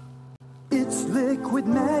 It's liquid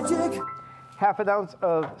magic. 1/2 ounce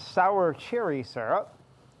of sour cherry syrup.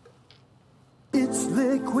 It's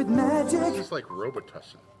liquid magic. This is like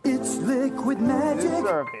Robitussin. It's liquid It is magic.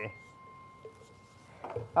 syrupy.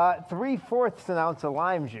 3/4 an ounce of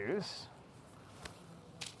lime juice.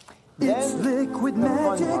 It's Then liquid the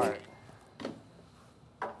fun magic. part.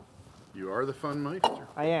 You are the fun meister.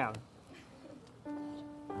 I am.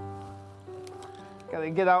 Gotta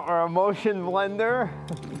get out our emotion blender.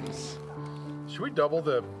 Should we double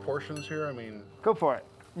the portions here? I mean, Go for it.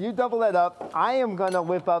 You double that up. I am gonna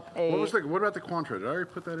whip up a. what about the Cointreau? Did I already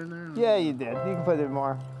put that in there? Yeah, you did. You can put it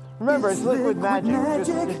more. Remember, it's liquid magic.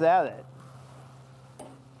 Just add it.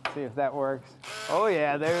 See if that works. Oh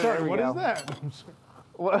yeah, there Sorry, we what go. is that?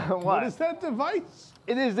 What is that device?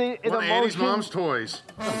 It is an One of Annie's emotion. mom's toys.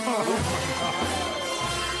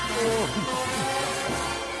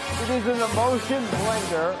 It is an emotion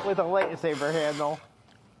blender with a lightsaber handle.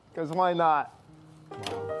 Because why not?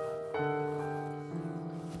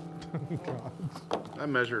 I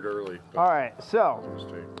measured early. All right, so That's a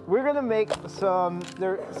mistake. we're gonna make some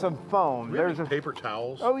foam. Do we have There's any paper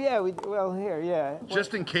towels? Oh yeah, well here, yeah.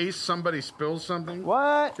 Just in case somebody spills something?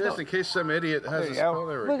 What? Just in case some idiot has There a you spill. go.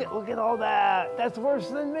 There we go. Look at all that. That's worse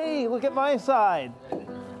than me. Look at my side.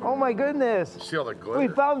 Oh my goodness. See all the We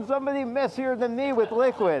glitter? found somebody messier than me with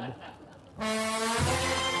liquid.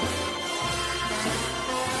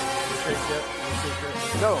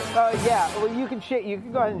 No. Yeah. Well, you can shake. You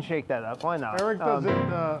can go ahead and shake that up. Why not? Eric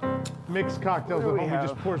doesn't mix cocktails what at do we home. He have?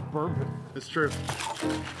 just pours bourbon. It's true.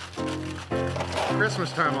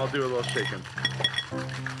 Christmas time, I'll do a little shaking.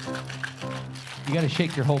 You got to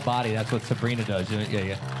shake your whole body. That's what Sabrina does. Yeah. Yeah,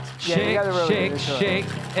 you Shake, gotta really shake, get into it. shake,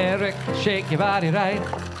 Eric, shake your body right.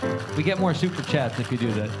 We get more super chats if you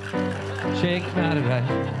do that. Shake your body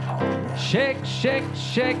right. Shake, shake,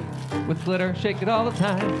 shake with glitter. Shake it all the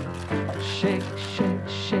time. Shake, shake,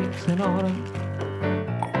 shakes in autumn.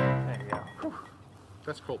 There you go.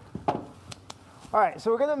 That's cool. All right,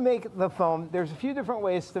 so we're gonna make the foam. There's a few different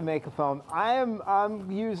ways to make a foam.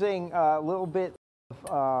 I'm using a little bit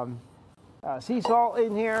of sea salt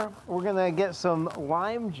in here. We're gonna get some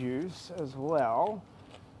lime juice as well.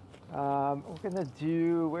 We're gonna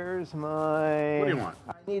do. Where's my? What do you want?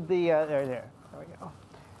 I need the. There we go.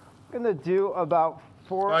 I'm gonna do about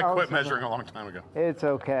 4 I ounces. quit measuring a long time ago. It's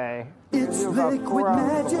okay. We're gonna It's do about 4 liquid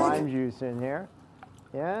ounces of magic. lime juice in here.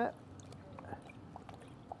 Yeah.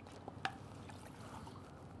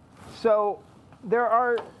 So there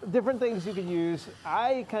are different things you can use.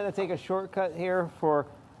 I kind of take a shortcut here for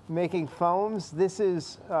making foams. This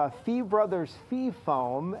is Fee Brothers Fee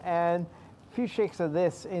Foam, and a few shakes of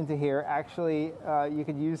this into here. Actually, you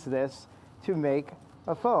could use this to make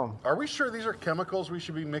of foam. Are we sure these are chemicals we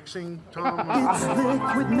should be mixing, Tom? It's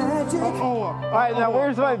liquid magic. All right, now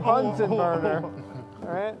where's my Bunsen burner? All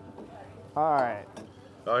right. All right.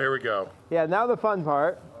 Oh, here we go. Yeah, now the fun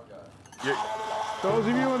part. Those of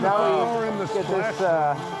you in the Now are in the get splash.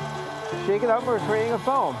 this, shake it up, we're creating a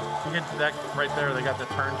foam. You get that right there. They got the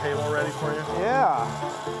turntable ready for you. Yeah.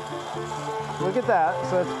 Look at that.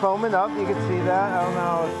 So it's foaming up. You can see that. I don't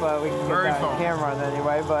know if we can get Very that on foamy. camera in any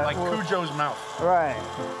way, but Like Cujo's mouth. right.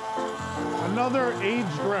 Another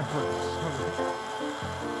aged reference.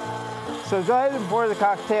 So go ahead and pour the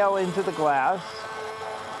cocktail into the glass.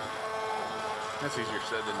 That's easier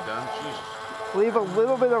said than done. Jesus. Leave a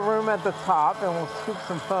little bit of room at the top, and we'll scoop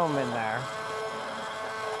some foam in there.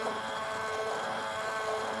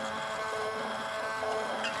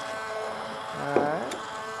 All right.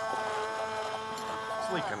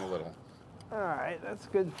 It's leaking a little. All right, that's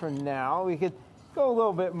good for now. We could go a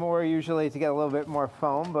little bit more usually to get a little bit more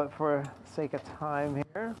foam, but for sake of time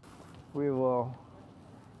here, we will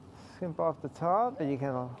skimp off the top, and you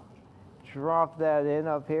can drop that in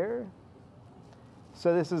up here.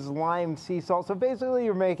 So this is lime sea salt. So basically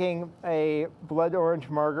you're making a blood orange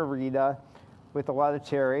margarita with a lot of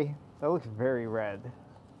cherry. That looks very red.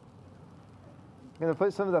 I'm gonna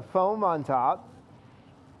put some of the foam on top.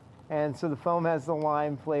 And so the foam has the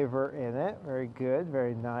lime flavor in it. Very good,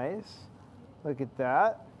 very nice. Look at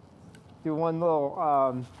that. Do one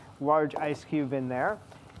little large ice cube in there.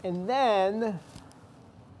 And then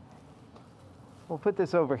we'll put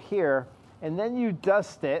this over here. And then you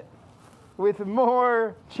dust it with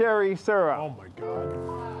more cherry syrup. Oh my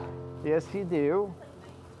God. Yes, you do.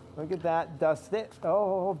 Look at that, dust it.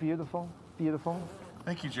 Oh, beautiful, beautiful.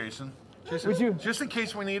 Thank you, Jason. Would you, just in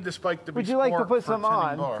case we need the spike to be would you like to sport put for some Tinning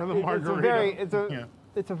on? Bar. For the margarita.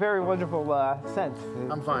 It's a very wonderful scent.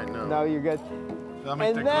 I'm fine, no. No, you're good. I'll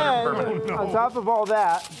make And that then, glitter permanent. on top of all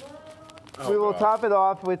that, we will God. top it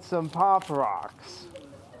off with some Pop Rocks.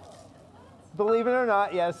 Believe it or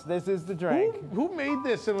not, yes, this is the drink. Who made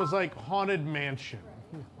this and was like Haunted Mansion?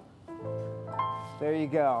 There you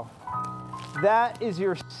go. That is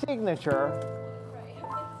your signature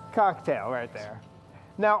cocktail right there.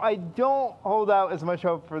 Now, I don't hold out as much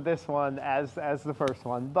hope for this one as the first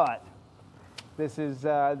one, but this is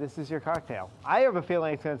your cocktail. I have a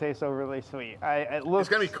feeling it's going to taste overly sweet. It looks,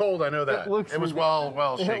 It's going to be cold, I know that. It was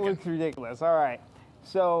well It shaken. looks ridiculous. All right.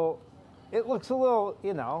 So it looks a little,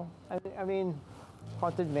 I mean,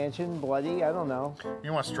 Haunted Mansion, bloody, I don't know.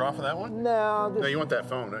 You want a straw for that one? No. No, you want that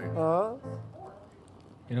phone, don't you?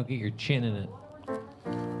 You don't get your chin in it.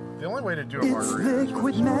 The only way to do a It's margarita is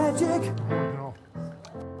liquid magic. No.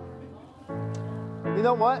 You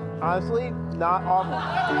know what? Honestly, not awful.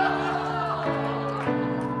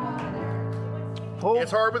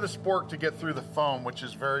 It's hard with a spork to get through the foam, which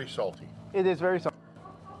is very salty. It is very salty.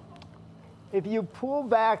 If you pull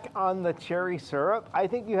back on the cherry syrup, I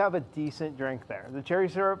think you have a decent drink there. The cherry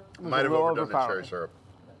syrup was Might a have little overdone the overpowering. cherry syrup.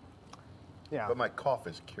 Yeah. But my cough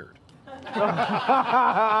is cured.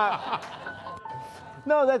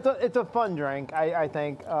 No, it's a fun drink, I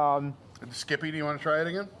think. Skippy, do you want to try it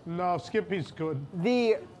again? No, Skippy's good.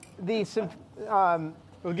 It'll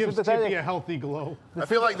give Skippy a healthy glow. I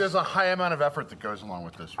feel like there's a high amount of effort that goes along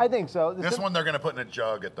with this one. I think so. This one they're going to put in a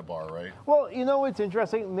jug at the bar, right? Well, you know what's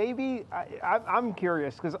interesting? Maybe, I'm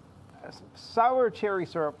curious, because sour cherry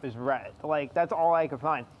syrup is red. Like, that's all I could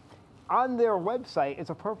find. On their website,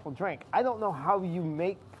 it's a purple drink. I don't know how you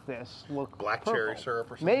make this look Black purple. cherry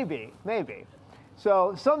syrup or something? Maybe.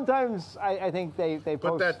 So sometimes I think they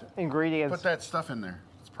post ingredients. Put that stuff in there.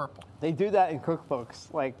 It's purple. They do that in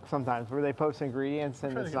cookbooks, like sometimes, where they post ingredients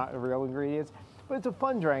and it's not real ingredients. But it's a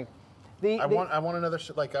fun drink. I want another,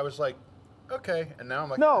 I was like, okay. And now I'm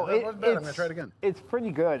like, no, that wasn't bad. I'm going to try it again. It's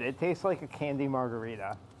pretty good. It tastes like a candy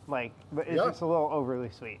margarita, but it's just a little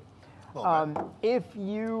overly sweet. If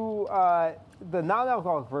you, the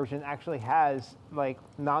non-alcoholic version actually has like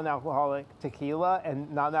non-alcoholic tequila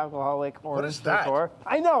and non-alcoholic orange What is that? liqueur.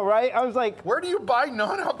 I know, right? I was like, where do you buy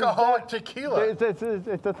non-alcoholic tequila? It's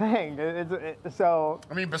a thing. So.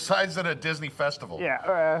 I mean, besides at a Disney festival. Yeah.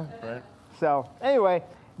 Right. So anyway,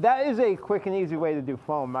 that is a quick and easy way to do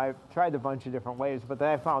foam. I've tried a bunch of different ways, but then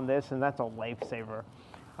I found this, and that's a lifesaver.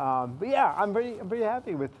 But yeah, I'm pretty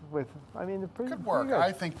happy with. I mean, they're pretty Good work. Pretty good.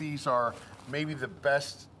 I think these are maybe the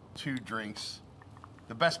best two drinks,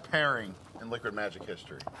 the best pairing in Liquid Magic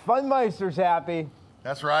history. Funmeister's happy.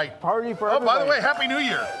 That's right. Party for everybody. everybody. By the way, Happy New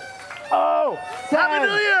Year. Oh, 10, Happy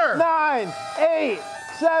New Year. 9, 8,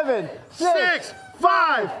 7, 6,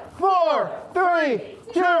 5, 4, 3,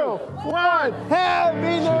 2, 1.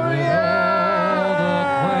 Happy New Year!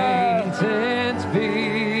 Old acquaintance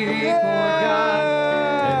be forgot.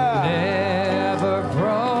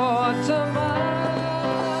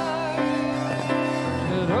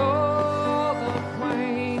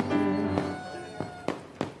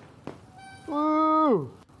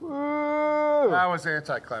 was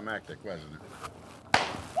anticlimactic, wasn't it?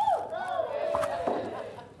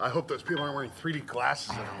 I hope those people aren't wearing 3D glasses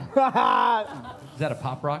at home. Is that a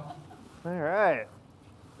pop rock? All right.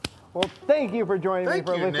 Well, thank you for joining me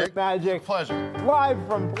for Liquid Nick. Magic. Pleasure. Live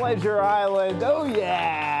from Pleasure Island. Oh, yeah.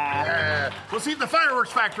 Yeah. We'll see you at the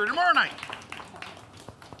fireworks factory tomorrow night.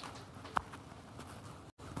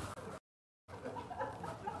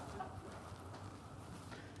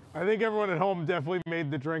 I think everyone at home definitely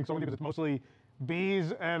made the drinks only because it's mostly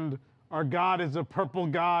bees and our god is a purple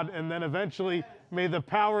god, and then eventually may the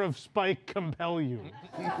power of Spike compel you.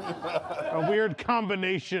 A weird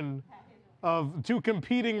combination of two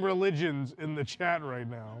competing religions in the chat right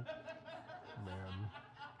now. Man.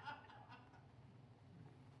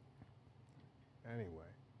 Anyway.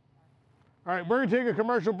 All right, we're going to take a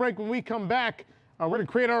commercial break. When we come back, we're going to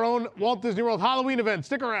create our own Walt Disney World Halloween event.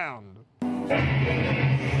 Stick around. You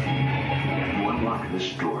unlock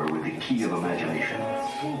this door with the key of imagination.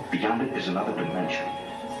 Beyond it is another dimension.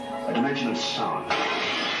 A dimension of sound.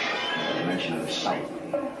 A dimension of sight.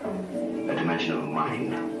 A dimension of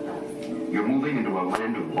mind. You're moving into a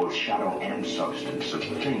land of both shadow and substance, of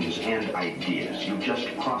things and ideas. You just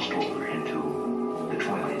crossed over into the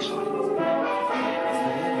Twilight Zone.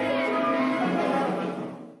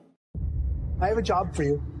 I have a job for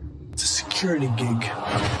you. It's a security gig.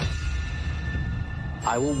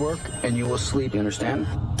 I will work and you will sleep, you understand?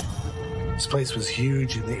 This place was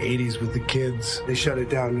huge in the 80s with the kids. They shut it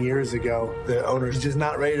down years ago. The owner's just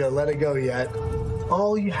not ready to let it go yet.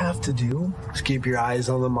 All you have to do is keep your eyes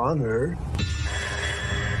on the monitor.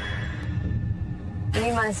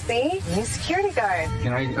 You must be a new security guard.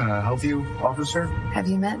 Can I help you, officer? Have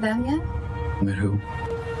you met them yet? Met who?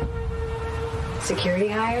 Security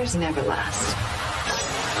hires never last.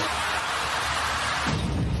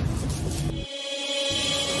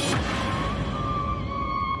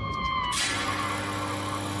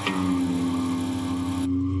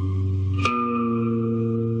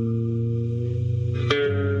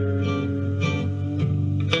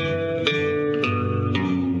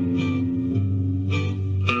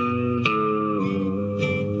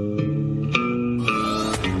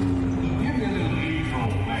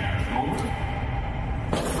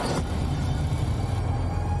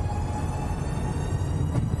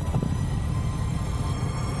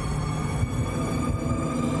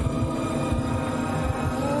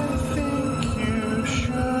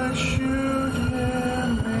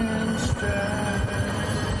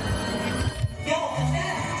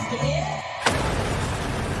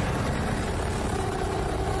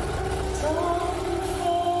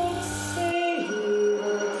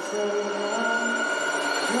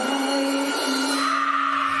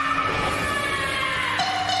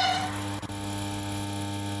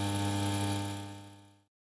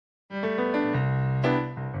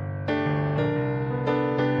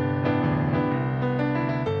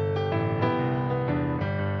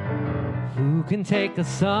 Who can take a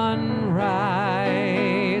sunrise,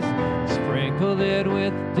 sprinkle it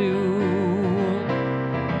with dew,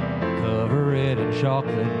 cover it in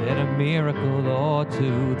chocolate and a miracle or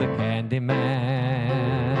two? The Candyman.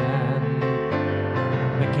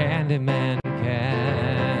 The Candyman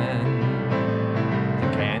can. The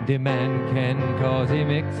Candyman can, 'cause he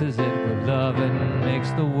mixes it with love and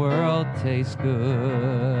makes the world taste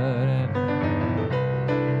good.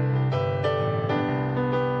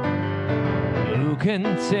 Who can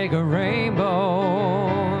take a rainbow,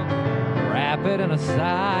 wrap it in a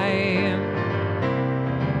sigh,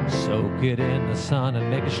 soak it in the sun and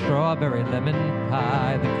make a strawberry lemon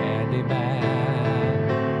pie? The Candyman.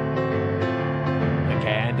 The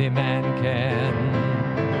Candyman can.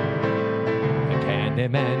 The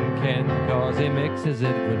Candyman can, 'cause he mixes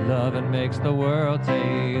it with love and makes the world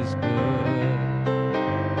taste good.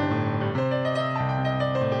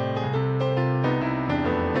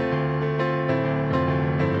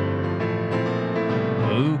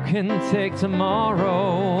 Who can take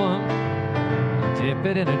tomorrow, dip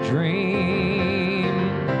it in a dream,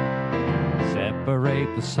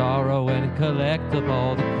 separate the sorrow and collect up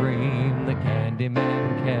all the cream? The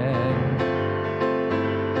Candyman can.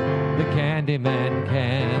 The Candyman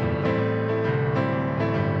can.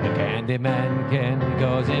 The Candyman can,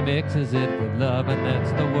 'cause he mixes it with love and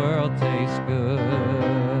lets the world taste good.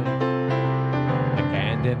 The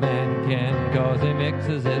Candyman can, 'cause he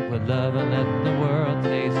mixes it with love and let the world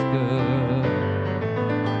taste good.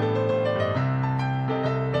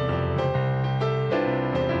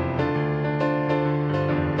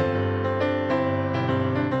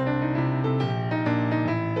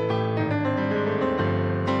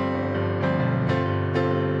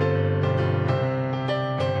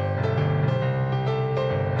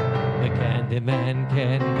 The Candyman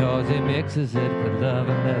mixes it with love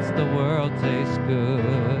and lets the world taste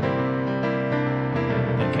good.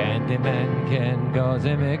 The Candyman can, 'cause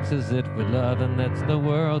he mixes it with love and lets the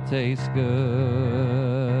world taste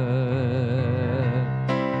good.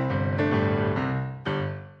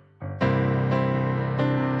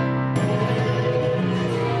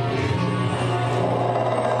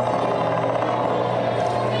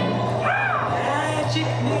 Magic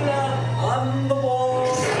mirror on the wall.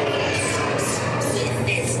 With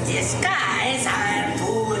this disguise, I'm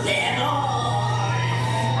fooled and all.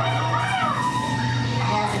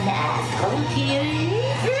 Have an apple, Kitty?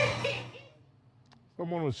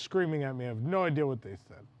 Someone was screaming at me. I have no idea what they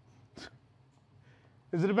said.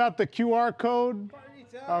 Is it about the QR code? Party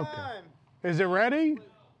time. Okay. Is it ready?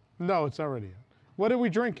 No, it's not ready yet. What are we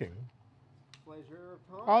drinking? Pleasure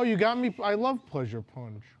punch. Oh, you got me. I love pleasure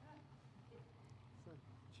punch.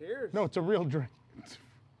 Cheers. No, it's a real drink.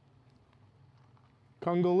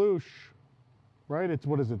 Kungaloosh, right? It's,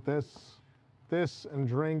 what is it? This and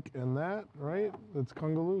drink and that, right? That's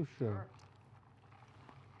Kungaloosh. Sure.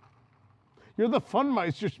 You're the fun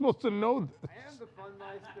mice. You're supposed to know this. I am the fun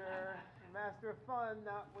meister, the master of fun,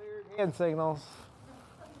 not weird hand signals.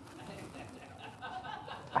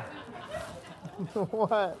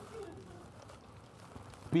 What?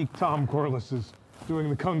 Beak Tom Corliss is doing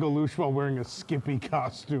the Kungaloosh while wearing a Skippy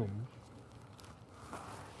costume.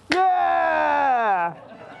 Yeah!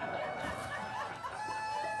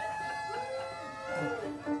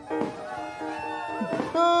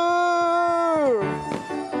 Ooh!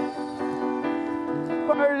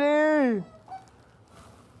 Party!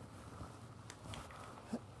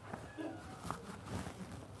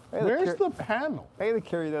 Where's the panel? I gotta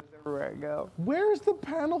carry those everywhere I go. Where's the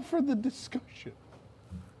panel for the discussion?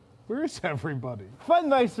 Where's everybody?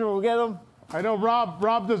 Funmeister will get them. I know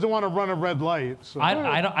Rob doesn't want to run a red light. So.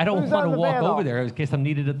 I don't Who's want on to the walk panel? over there in case I'm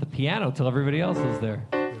needed at the piano till everybody else is there.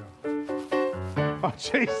 Oh,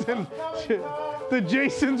 Jason. The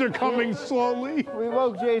Jasons are coming slowly. We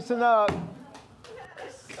woke Jason up.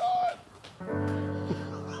 God.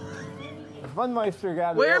 Funmeister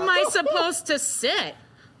got it. Where am I supposed to sit?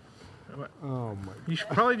 Oh my. You should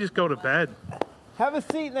probably just go to bed. Have a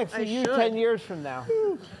seat next to I you should. 10 years from now.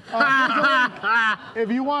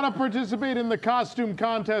 If you want to participate in the costume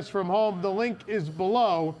contest from home, the link is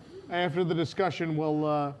below. After the discussion,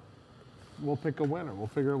 we'll pick a winner.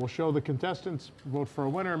 We'll show the contestants, vote for a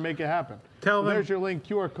winner, and make it happen. Tell them. There's your link,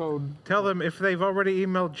 QR code. Tell them if they've already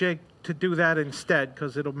emailed Jake to do that instead,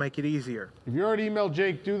 because it'll make it easier. If you already emailed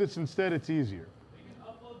Jake, do this instead. It's easier.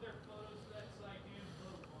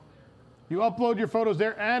 You upload your photos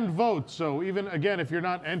there and vote. So even, again, if you're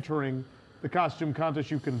not entering the costume contest,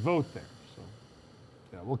 you can vote there. So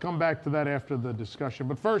yeah, we'll come back to that after the discussion.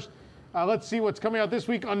 But first, let's see what's coming out this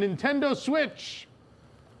week on Nintendo Switch.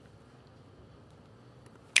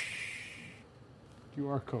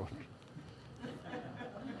 QR code.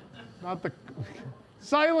 Not the...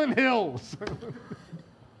 Silent Hills.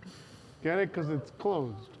 Get it? Because it's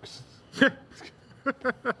closed.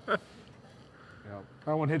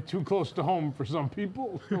 That one hit too close to home for some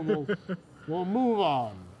people, so we'll move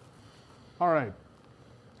on. All right.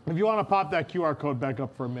 If you want to pop that QR code back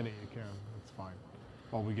up for a minute, you can. That's fine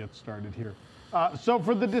while we get started here. So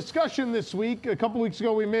for the discussion this week, a couple weeks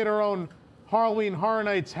ago, we made our own Halloween Horror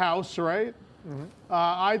Nights house, right? Mm-hmm.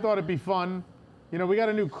 I thought it'd be fun. You know, we got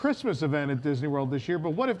a new Christmas event at Disney World this year, but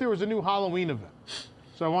what if there was a new Halloween event?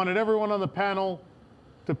 So I wanted everyone on the panel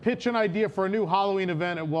to pitch an idea for a new Halloween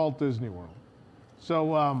event at Walt Disney World.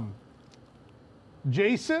 So,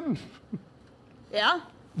 Jason? Yeah?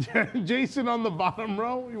 Jason on the bottom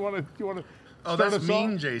row? You want to Oh, start that's us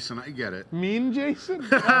mean, off? Jason. I get it. Mean Jason?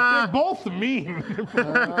 They're both mean.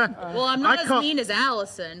 Well, I'm not as mean as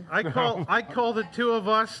Allison. I call the two of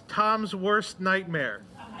us Tom's worst nightmare.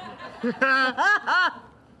 Yeah,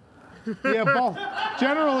 both.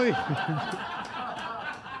 Generally.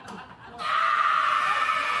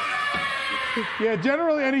 Yeah,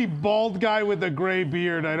 generally any bald guy with a gray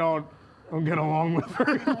beard, I don't get along with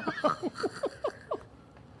very well.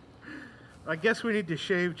 I guess we need to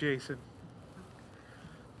shave Jason.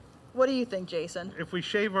 What do you think, Jason? If we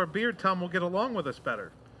shave our beard, Tom will get along with us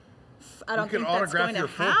better. I don't think that's going to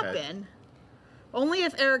happen. Only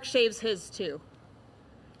if Eric shaves his too.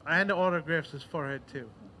 And autographs his forehead too.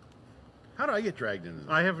 How do I get dragged into this?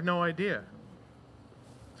 I have no idea.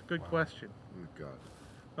 It's a good question. Oh, God.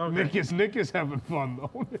 Okay. Nick is having fun,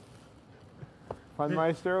 though.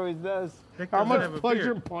 Funmeister always does. How much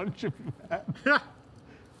pleasure punch have you had?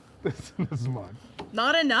 This much.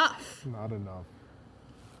 Not enough. Not enough.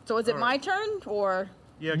 So is it my turn or?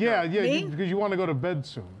 Yeah, Me? because you want to go to bed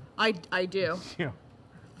soon. I do. Yeah.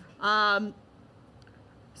 So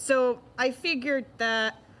I figured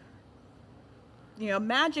that,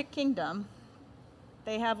 Magic Kingdom,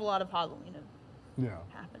 they have a lot of Halloween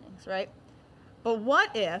happenings, right? But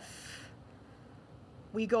what if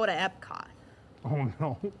we go to Epcot? Oh,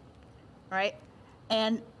 no. Right?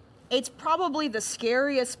 And it's probably the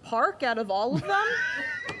scariest park out of all of them.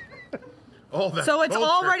 So it's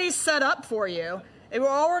already set up for you. It will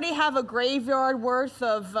already have a graveyard worth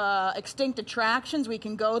of extinct attractions. We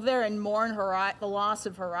can go there and mourn the loss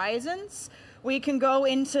of Horizons. We can go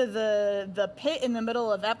into the pit in the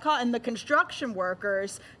middle of Epcot, and the construction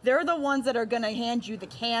workers, they're the ones that are going to hand you the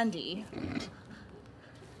candy.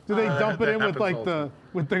 Do they dump it in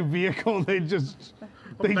with the vehicle? They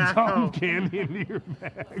dump candy into your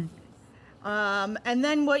bag. And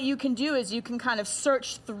then what you can do is you can kind of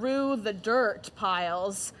search through the dirt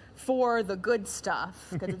piles for the good stuff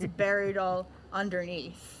because it's buried all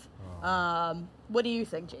underneath. What do you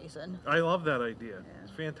think, Jason? I love that idea. Yeah.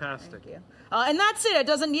 It's fantastic. Thank you. And that's it. It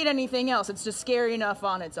doesn't need anything else. It's just scary enough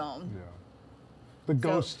on its own. Yeah. The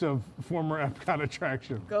ghost of former Epcot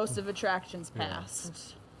attraction. Ghost of attractions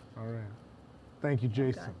past. All right. Thank you,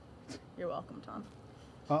 Jason. Okay. You're welcome, Tom.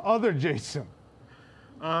 Other Jason.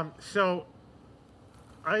 So,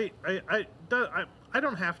 I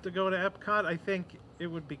don't have to go to Epcot. I think it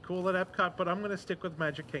would be cool at Epcot, but I'm going to stick with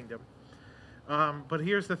Magic Kingdom. But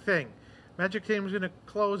here's the thing. Magic Kingdom's going to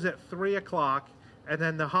close at 3 o'clock, and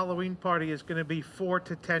then the Halloween party is going to be 4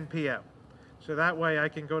 to 10 p.m. So that way I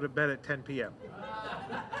can go to bed at 10 p.m.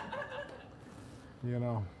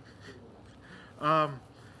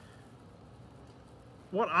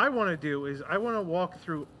 What I want to do is I want to walk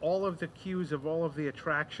through all of the queues of all of the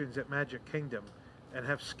attractions at Magic Kingdom and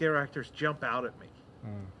have scare actors jump out at me.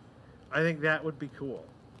 I think that would be cool.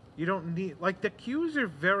 You don't need, the queues are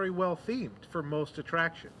very well themed for most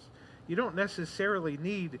attractions. You don't necessarily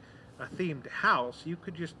need a themed house. You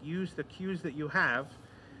could just use the queues that you have.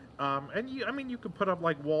 You could put up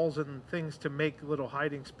walls and things to make little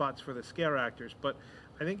hiding spots for the scare actors, but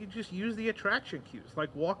I think you just use the attraction queues. Like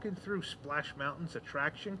walking through Splash Mountain's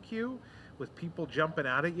attraction queue with people jumping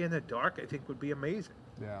out at you in the dark, I think would be amazing.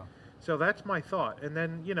 Yeah. So that's my thought. And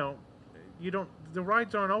then, the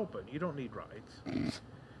rides aren't open. You don't need rides.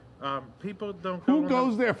 People don't go. Who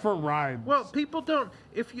goes there for rides? Well, people don't.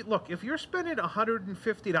 If you're spending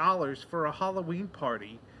 $150 for a Halloween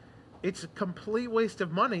party, it's a complete waste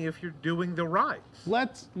of money if you're doing the rides.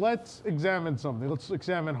 Let's examine something. Let's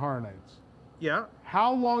examine Horror Nights. Yeah.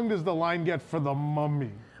 How long does the line get for the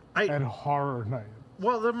Mummy at Horror Nights?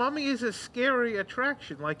 Well, the Mummy is a scary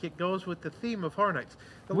attraction. It goes with the theme of Horror Nights.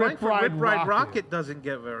 The line Rip for Ride Rip Ride Rocket. Rocket doesn't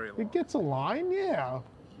get very long. It gets a line, yeah.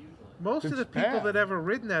 Most of the people that ever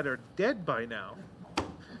ridden that are dead by now.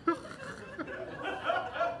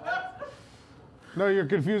 No, you're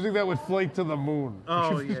confusing that with Flight to the Moon.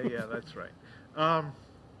 Oh, yeah, that's right. I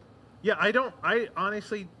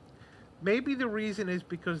honestly, maybe the reason is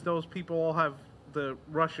because those people all have the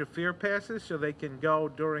Rush of Fear passes so they can go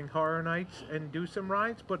during Horror Nights and do some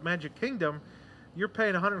rides. But Magic Kingdom, you're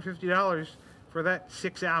paying $150 for that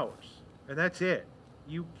 6 hours, and that's it.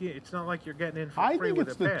 It's not like you're getting in for free with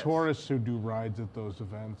a pass. I think it's the tourists who do rides at those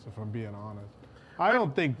events, if I'm being honest. I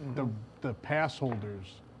don't think the pass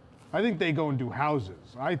holders, I think they go and do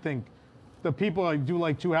houses. I think the people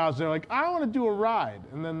do 2 houses, they're like, I want to do a ride,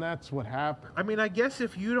 and then that's what happens. I mean, I guess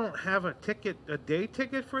if you don't have a day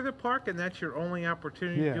ticket for the park, and that's your only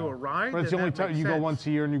opportunity to do a ride, but it's the only time you go once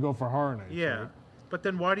a year and you go for Horror Nights. Yeah. Right? But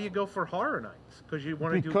then why do you go for Horror Nights? Because you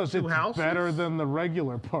want to do 2 houses? Because it's better than the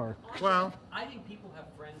regular park. Well, I think people have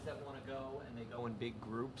friends that want to go, and they go in big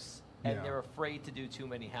groups, and they're afraid to do too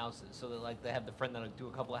many houses. So they have the friend that'll do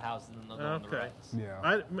a couple of houses, and then they'll go on the rides.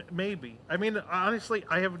 Yeah. Maybe. I mean, honestly,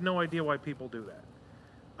 I have no idea why people do that.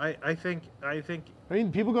 I think. I mean,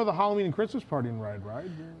 people go to the Halloween and Christmas party and ride.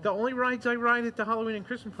 The only rides I ride at the Halloween and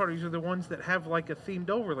Christmas parties are the ones that have a themed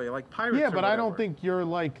overlay, like Pirates. Yeah, but I I don't think you're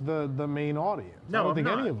the main audience. No, I don't think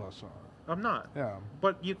I'm not. any of us are. I'm not. Yeah.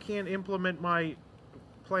 But you can't implement my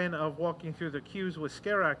plan of walking through the queues with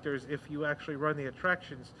scare actors if you actually run the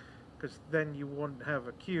attractions, because then you won't have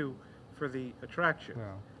a queue for the attraction.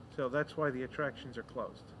 Yeah. So that's why the attractions are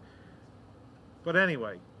closed. But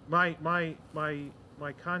anyway, I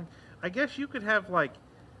guess you could have you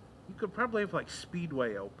could probably have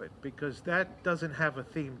Speedway open, because that doesn't have a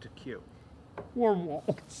themed queue. Or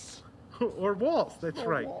Waltz. Or Waltz, that's Or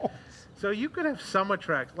right. Waltz. So you could have some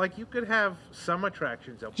attractions, like you could have some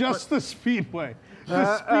attractions. Just the Speedway.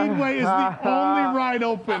 The Speedway is the only ride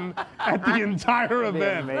open at the entire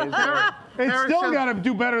event. It's still got to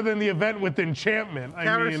do better than the event with Enchantment.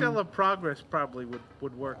 Carousel of Progress probably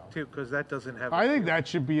would work too, because that doesn't have. I think that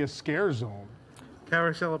should be a scare zone.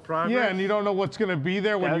 Carousel of Progress. Yeah, and you don't know what's going to be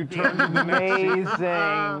there when you turn to the next scene.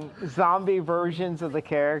 Amazing zombie versions of the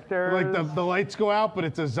characters. Like the lights go out, but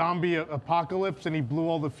it's a zombie apocalypse, and he blew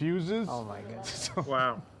all the fuses. Oh my god!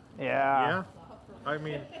 Wow. Yeah. I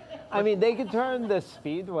mean, they could turn the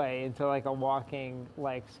Speedway into like a walking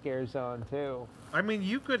like scare zone too. I mean,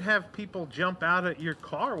 you could have people jump out at your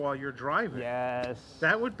car while you're driving. Yes.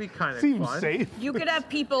 That would be kind of Seems fun. safe. You could have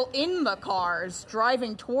people in the cars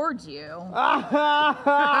driving towards you.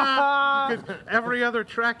 Every other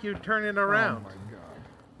track you turn it around.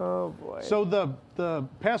 Oh boy. So the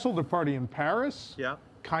pass holder party in Paris, Yeah.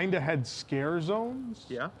 kind of had scare zones.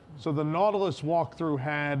 Yeah. So the Nautilus walkthrough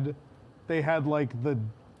had like the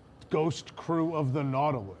ghost crew of the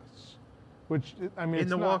Nautilus, which I mean, In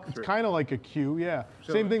the it's walkthrough. kind of like a queue, yeah.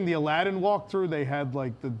 So- Same thing. The Aladdin walkthrough, they had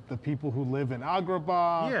like the people who live in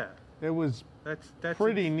Agrabah. Yeah. It was That's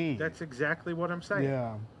pretty neat. That's exactly what I'm saying.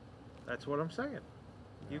 Yeah. That's what I'm saying.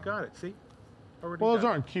 You got it. See? Already Well, those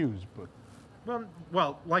done. aren't queues, but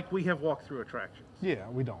Well, like we have walk-through attractions. yeah,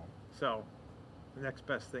 we don't. So, the next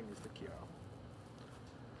best thing is the queue.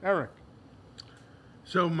 Eric.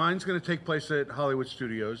 So mine's going to take place at Hollywood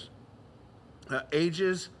Studios.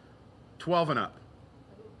 Ages 12 and up.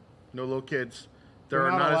 No little kids. There They're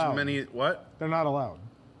are not not allowed. as many. What? They're not allowed.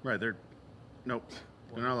 Right. Nope.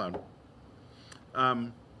 They're not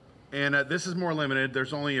allowed. And this is more limited.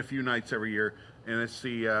 There's only a few nights every year, and it's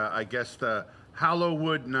I guess the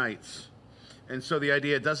Hallowwood Nights. And so the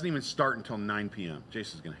idea, it doesn't even start until 9 p.m.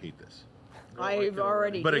 Jason's going to hate this. I've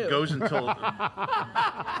already. But do. it goes until.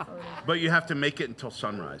 But you have to make it until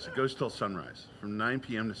sunrise. It goes till sunrise, from 9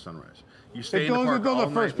 p.m. to sunrise. You stay It in the goes park until all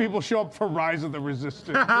the first night. people show up for Rise of the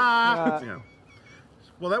Resistance. Yeah.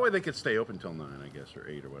 Well, that way they could stay open till 9, I guess, or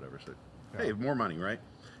 8 or whatever. So, hey, more money, right?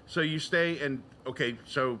 So you stay and, okay,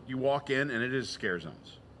 so you walk in and it is scare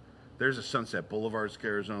zones. There's a Sunset Boulevard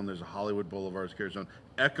scare zone. There's a Hollywood Boulevard scare zone.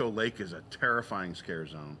 Echo Lake is a terrifying scare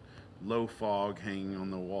zone. Low fog hanging on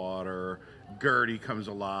the water. Gertie comes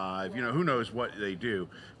alive. You know, who knows what they do.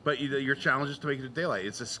 But your challenge is to make it to daylight.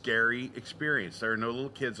 It's a scary experience. There are no little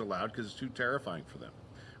kids allowed because it's too terrifying for them.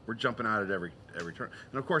 We're jumping out at every turn.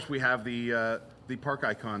 And of course, we have the park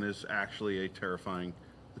icon is actually a terrifying,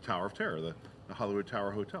 the Tower of Terror, the Hollywood Tower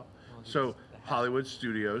Hotel. So Hollywood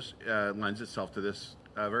Studios lends itself to this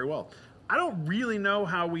very well. I don't really know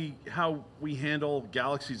how we handle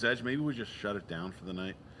Galaxy's Edge. Maybe we just shut it down for the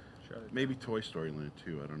night. Maybe Toy Story Land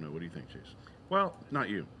too. I don't know. What do you think, Jason? Well, not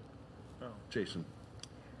you. Oh. Jason.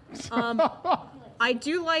 I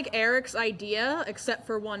do like Eric's idea, except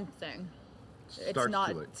for one thing. Starts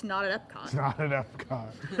too late. It's not at Epcot. It's not at Epcot.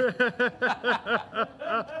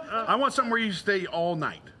 I want somewhere you stay all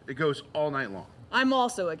night. It goes all night long. I'm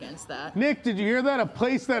also against that. Nick, did you hear that? A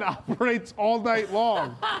place that operates all night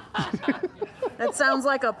long. That sounds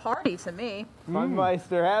like a party to me.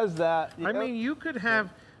 Funmeister has that. I mean, you could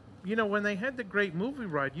have, you know, when they had the Great Movie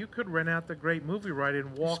Ride, you could rent out the Great Movie Ride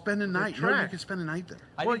and walk. Spend a the night. No, track. you could spend a night there.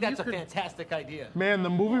 I Well, think that's you a could- fantastic idea. Man, the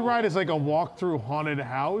movie ride is like a walk through haunted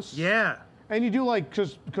house. Yeah. And you do like,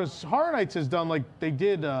 because Horror Nights has done like, they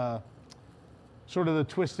did sort of the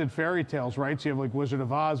twisted fairy tales, right? So you have like Wizard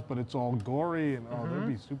of Oz, but it's all gory and that'd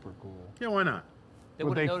be super cool. Yeah, why not? They Would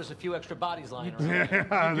would have they- noticed a few extra bodies lying around.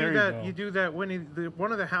 Yeah, there you go. You do that.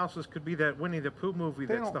 One of the houses could be that Winnie the Pooh movie.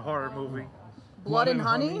 That's the horror movie. Blood and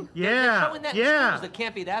Honey? They're Yeah. showing that in Yeah. schools. That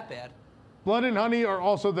can't be that bad. Blood and Honey are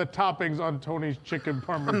also the toppings on Tony's chicken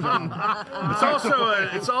parmesan.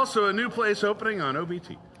 It's also a new place opening on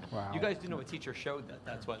OBT. Wow. You guys do know a techer showed that.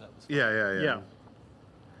 That's why that was. Yeah.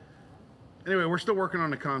 Anyway, we're still working on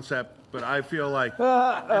the concept, but I feel like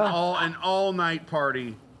an all-night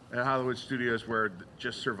party at Hollywood Studios where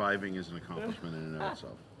just surviving is an accomplishment in and of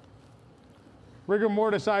itself. Rigor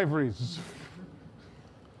mortis ivories.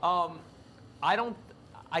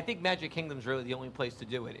 I think Magic Kingdom's really the only place to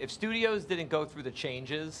do it. If Studios didn't go through the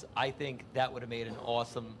changes, I think that would have made an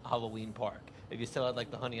awesome Halloween park. If you still had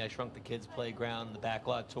like the Honey I Shrunk the Kids playground, the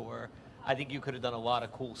backlot tour, I think you could have done a lot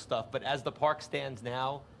of cool stuff. But as the park stands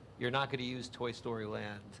now, you're not going to use Toy Story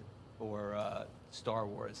Land or Star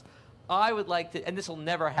Wars. I would like to, and this will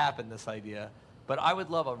never happen, this idea, but I would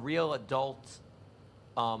love a real adult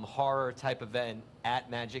horror type event at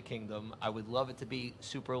Magic Kingdom. I would love it to be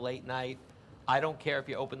super late night. I don't care if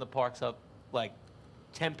you open the parks up like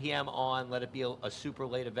 10 p.m. on, let it be a super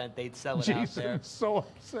late event. They'd sell it out there. Jason's so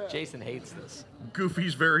upset. Jason hates this.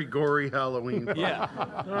 Goofy's very gory Halloween. Yeah.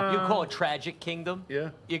 You call it Tragic Kingdom? Yeah.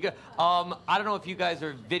 You go, I don't know if you guys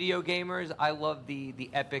are video gamers. I love the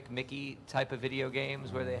Epic Mickey type of video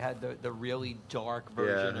games where they had the really dark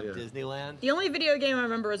version of Disneyland. The only video game I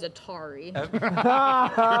remember was Atari.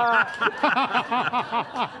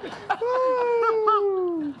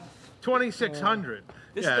 2600.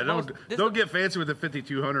 This is Yeah, the most- don't get fancy with the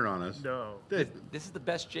 5200 on us. No. This is the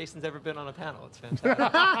best Jason's ever been on a panel. It's fantastic.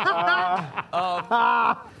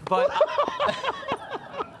 But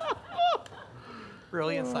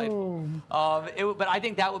really insightful. But I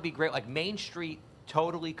think that would be great. Like Main Street,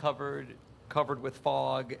 totally covered with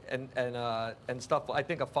fog and stuff. I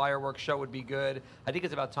think a fireworks show would be good. I think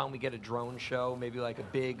it's about time we get a drone show, maybe like a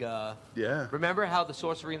big. Yeah. Remember how the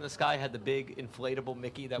Sorcery in the Sky had the big inflatable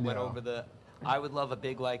Mickey that went over the. I would love a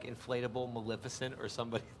big like inflatable Maleficent or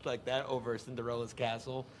somebody like that over Cinderella's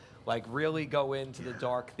castle. Like really go into the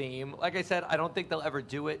dark theme. Like I said, I don't think they'll ever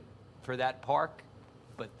do it for that park,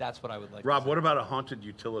 but that's what I would like. Rob, to see. what about a haunted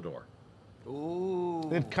utilidor? Ooh.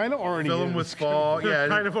 It kind of already Fill 'em is. with fog. Yeah,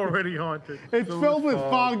 kind of already haunted. It's filled with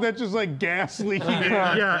fog that's just like gas leaking.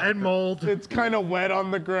 Yeah, and mold. It's kind of wet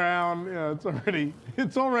on the ground. Yeah,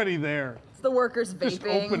 it's already there. It's the workers vaping. Just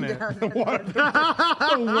open it. down The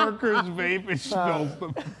workers vape. It spills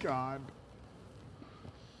them. God.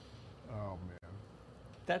 Oh man.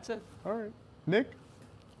 That's it. All right, Nick.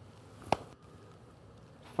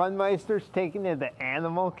 Funmeister's taking to the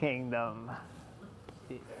Animal Kingdom.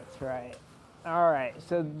 That's right. All right,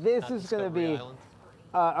 so this is going to be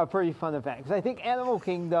a pretty fun event because I think Animal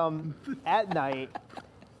Kingdom at night.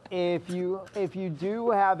 If you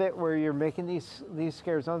do have it where you're making these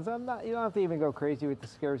scare zones, you don't have to even go crazy with the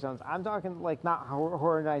scare zones. I'm talking like not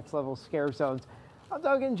Horror Nights level scare zones. I'm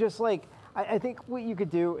talking just like I think what you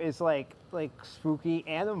could do is like spooky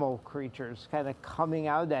animal creatures kind of coming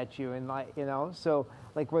out at you and so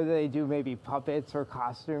like whether they do maybe puppets or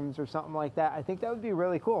costumes or something like that. I think that would be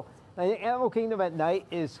really cool. And I think Animal Kingdom at night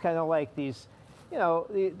is kind of like these,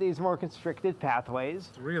 these more constricted pathways.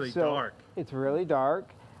 It's really So dark. It's really dark.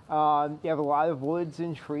 You have a lot of woods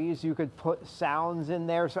and trees. You could put sounds in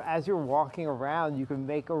there. So as you're walking around, you can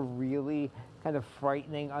make a really kind of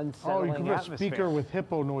frightening, unsettling You could put a atmosphere. speaker with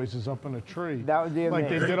hippo noises up in a tree. That would be amazing.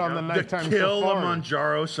 Like they did on the nighttime the safari.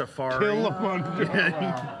 Kilimanjaro safari.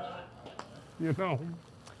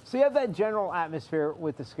 So you have that general atmosphere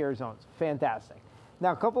with the scare zones. Fantastic.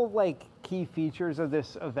 Now, a couple of like key features of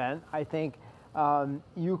this event, I think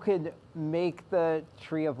you could make the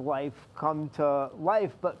Tree of Life come to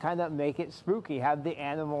life, but kind of make it spooky. Have the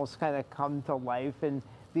animals kind of come to life and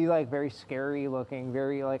be like very scary looking,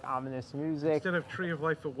 very like ominous music. Instead of Tree of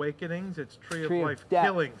Life Awakenings, it's Tree of Tree of Life Death.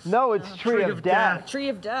 Killings. No, it's Tree of Death. Tree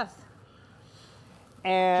of Death.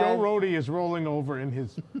 And Joe Rody is rolling over in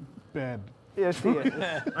his bed. Yes, he is.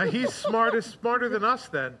 He's smarter than us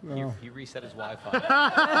then. He reset his Wi-Fi.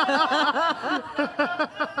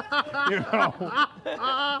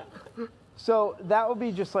 So that would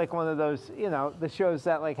be just like one of those, the shows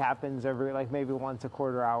that like happens every like maybe once a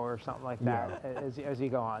quarter hour or something like that as you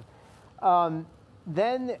go on.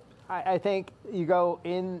 Then I think you go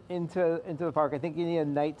into the park. I think you need a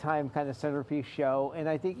nighttime kind of centerpiece show, and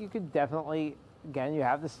I think you could definitely, again, you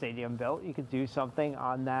have the stadium built. You could do something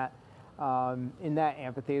on that in that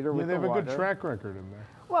amphitheater with They have the a water. good track record in there.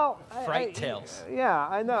 Well, Fright Tales. Yeah,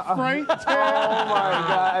 I know. Fright Oh my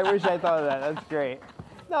God! I wish I thought of that. That's great.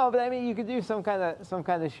 No, but I mean, you could do some kind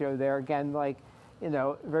of show there. Again, like,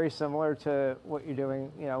 very similar to what you're doing,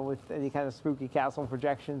 with any kind of spooky castle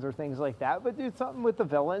projections or things like that. But do something with the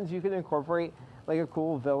villains. You could incorporate like a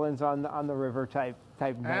cool villains on the river type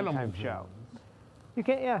nighttime show. You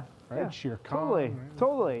can, yeah. Right, yeah. Shere Khan, Totally, right?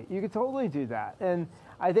 totally. You could totally do that, and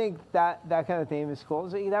I think that kind of theme is cool.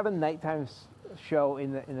 So you could have a nighttime show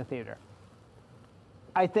in the theater.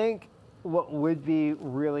 I think what would be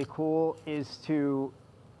really cool is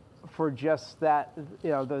for just that,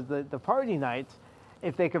 the party nights,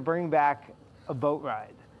 if they could bring back a boat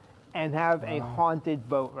ride and have a haunted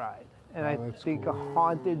boat ride. And I think a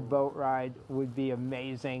haunted boat ride would be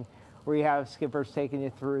amazing, where you have skippers taking you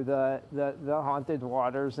through the haunted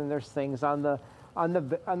waters, and there's things on the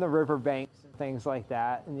river banks and things like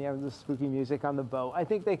that, and you have the spooky music on the boat. I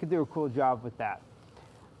think they could do a cool job with that.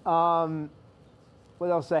 What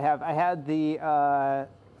else did I have? I had the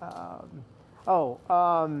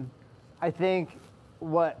I think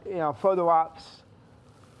photo ops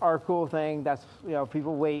are a cool thing. That's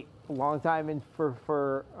people wait a long time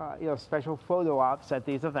for special photo ops at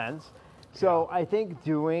these events. So I think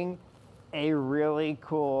doing a really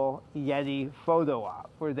cool Yeti photo op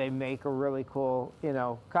where they make a really cool,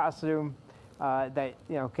 costume,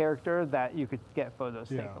 character that you could get photos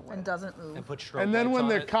taken with. And doesn't move. And put strobe And then lights when on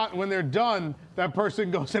they're it. when they're done, that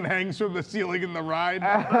person goes and hangs from the ceiling in the ride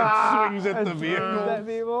and swings at the vehicle.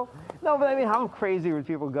 People. No, but I mean, how crazy would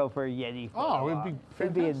people go for a Yeti photo Oh, op?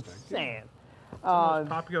 It'd be insane. It's the most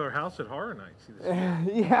popular house at Horror Nights.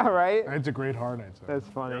 Yeah, right? It's a great Horror Nights. That's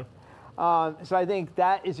funny. So I think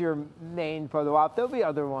that is your main photo op. There'll be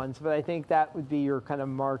other ones, but I think that would be your kind of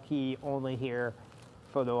marquee, only here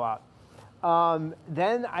photo op.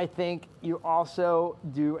 Then I think you also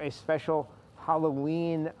do a special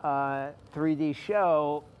Halloween 3D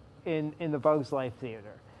show in the Bugs Life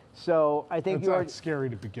Theater. So I think That's not scary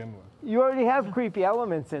to begin with. you already have creepy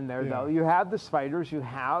elements in there, though. You have the spiders, you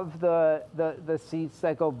have the seats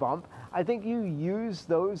that go bump. I think you use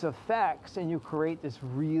those effects and you create this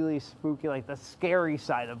really spooky, like the scary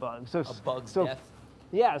side of Bugs. So, Bug's death.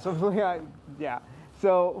 Yeah, so yeah.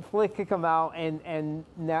 So Flick could come out and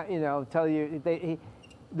now tell you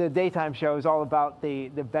the daytime show is all about the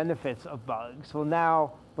benefits of Bugs. Well,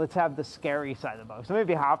 now let's have the scary side of Bugs. So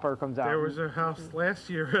maybe Hopper comes out. There was a house last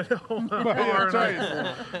year at Horror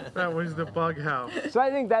Nights. That was the Bug House. So I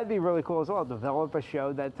think that'd be really cool as well. Develop a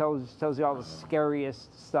show that tells you all the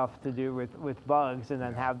scariest stuff to do with bugs, and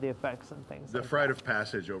then have the effects and things. The Fright of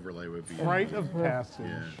Passage overlay would be. Fright of Passage.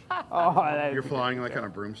 Yeah. Oh, You're flying like on a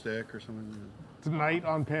broomstick or something. Tonight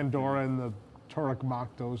on Pandora and the Turok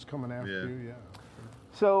Maktos coming after you. Yeah.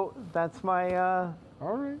 So that's my all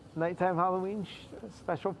right nighttime Halloween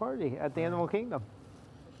special party at the Animal Kingdom.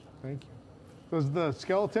 Thank you. Does the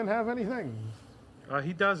skeleton have anything?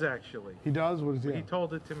 He does actually. He does? What is it? He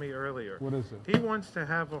told it to me earlier. What is it? He wants to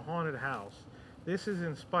have a haunted house. This is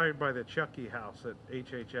inspired by the Chucky house at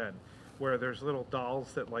HHN, where there's little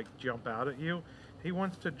dolls that like jump out at you. He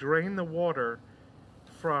wants to drain the water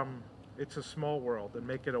from It's a Small World and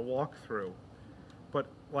make it a walkthrough, but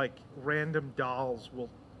like random dolls will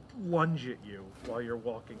lunge at you while you're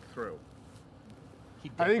walking through.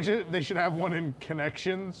 I think they should have one in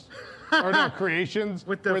Connections, or no, Creations,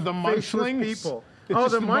 with the where the faceless munchlings. people. It's Oh,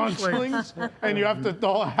 just the munchlings. and you have to. The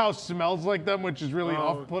whole house smells like them, which is really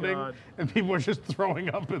Oh, off-putting, God. and people are just throwing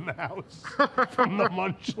up in the house from the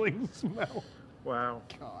munchling smell. Wow.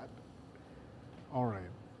 God. All right.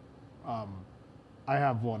 I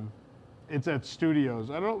have one. It's at Studios.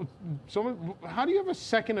 I don't know. How do you have a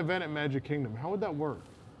second event at Magic Kingdom? How would that work?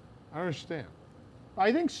 I don't understand.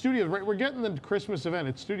 I think Studios, right? We're getting the Christmas event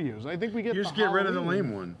at Studios. I think we get You the just get rid of the Halloween.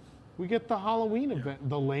 lame one. We get the Halloween event.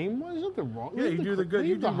 The lame one? Is that the wrong? Yeah, you do the good.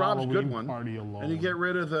 You do Rob's good one, party alone. and you get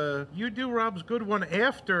rid of the. You do Rob's good one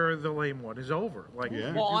after the lame one is over. Like, you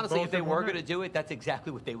Well, do honestly, both if they in were one going to night. do it, that's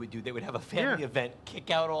exactly what they would do. They would have a family event, kick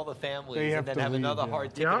out all the families, They have and then to have leave, another yeah.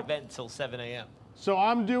 hard ticket event until 7 a.m. So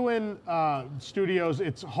I'm doing Studios.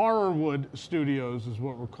 It's Horrorwood Studios is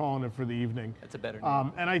what we're calling it for the evening. That's a better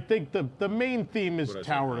name. And I think the main theme is What I said,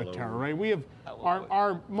 Tower to Halloween. Terror, right? We have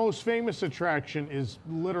our most famous attraction is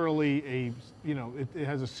literally it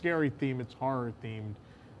has a scary theme. It's horror themed.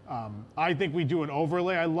 I think we do an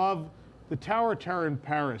overlay. I love the Tower of Terror in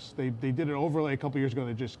Paris. They did an overlay a couple years ago.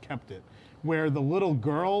 They just kept it, where the little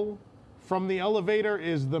girl from the elevator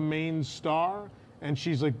is the main star. And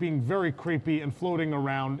she's like being very creepy and floating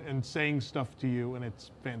around and saying stuff to you, and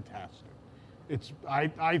it's fantastic.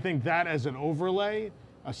 I think that as an overlay,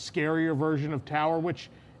 a scarier version of Tower,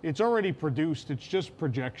 which it's already produced, it's just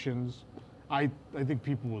projections. I think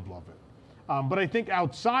people would love it. But I think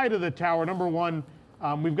outside of the Tower, number one,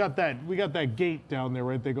 we got that gate down there,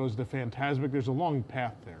 right? That goes to Phantasmic. There's a long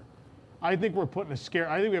path there. I think we're putting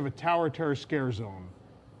I think we have a Tower Terror scare zone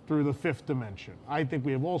through the fifth dimension. I think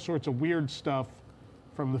we have all sorts of weird stuff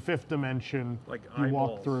from the fifth dimension Like you walk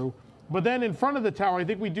eyeballs. through. But then in front of the tower, I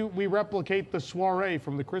think we replicate the soiree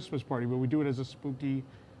from the Christmas party, but we do it as a spooky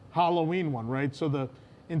Halloween one, right? So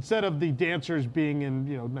instead of the dancers being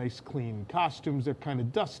in nice clean costumes, they're kind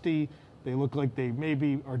of dusty. They look like they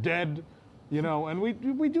maybe are dead, and we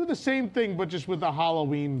do the same thing, but just with a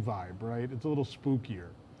Halloween vibe, right? It's a little spookier.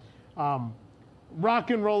 I'm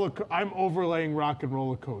overlaying Rock and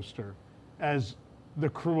Roller Coaster as the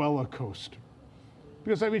Cruella coaster.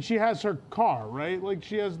 Because, she has her car, right? Like,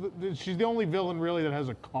 she's the only villain, really, that has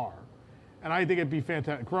a car. And I think it'd be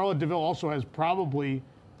fantastic. Cruella de Vil also has probably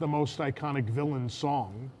the most iconic villain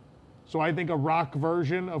song. So I think a rock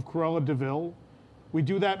version of Cruella de Vil, we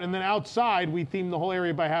do that. And then outside, we theme the whole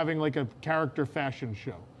area by having, like, a character fashion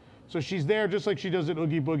show. So she's there just like she does at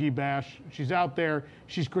Oogie Boogie Bash. She's out there.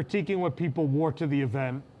 She's critiquing what people wore to the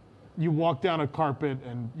event. You walk down a carpet,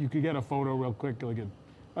 and you could get a photo real quick, like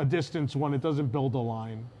a distance one. It doesn't build a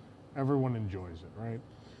line. Everyone enjoys it, right?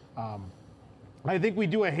 I think we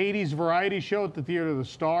do a Hades variety show at the Theater of the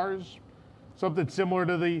Stars, something similar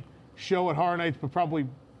to the show at Horror Nights, but probably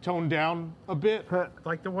toned down a bit.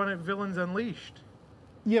 Like the one at Villains Unleashed.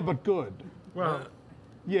 Yeah, but good. Well,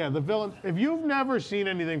 yeah, the Villains. If you've never seen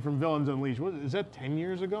anything from Villains Unleashed, is that 10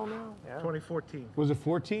 years ago now? 2014. Was it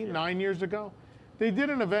 14? 9 years ago? They did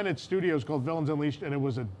an event at Studios called Villains Unleashed, and it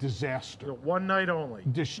was a disaster. One night only.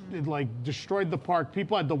 It destroyed the park.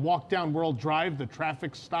 People had to walk down World Drive. The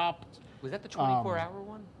traffic stopped. Was that the 24-hour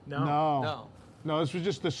one? No, this was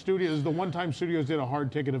just the Studios. The one-time Studios did a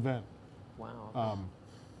hard ticket event. Wow.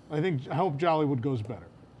 I hope Jollywood goes better.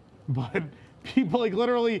 But people, like,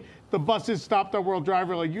 literally, the buses stopped on World Drive.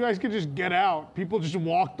 Were like, you guys can just get out. People just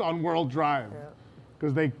walked on World Drive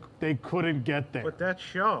because they couldn't get there. But that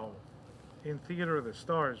show in Theater of the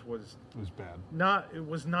Stars was bad. It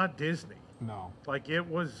was not Disney. No. Like, it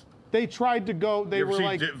was. They tried to go. They you ever were see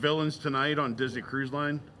like Villains Tonight on Disney Cruise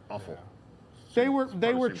Line. Awful. They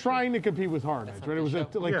were trying to compete with Horror Nights, right? It was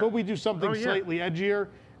could we do something slightly edgier?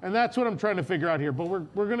 And that's what I'm trying to figure out here. But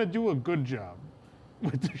we're going to do a good job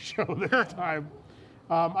with the show this time.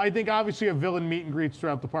 I think obviously a villain meet and greets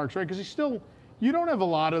throughout the parks, right? Because you don't have a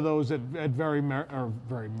lot of those at Very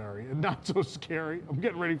Merry and Not So Scary. I'm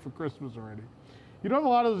getting ready for Christmas already. You don't have a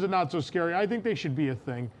lot of those at Not So Scary. I think they should be a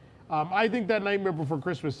thing. I think that Nightmare Before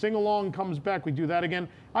Christmas sing-along comes back. We do that again.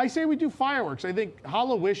 I say we do fireworks. I think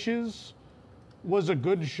Hallowishes was a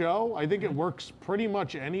good show. I think it works pretty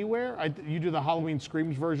much anywhere. You do the Halloween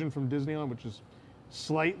Screams version from Disneyland, which is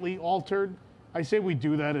slightly altered. I say we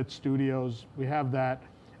do that at Studios. We have that.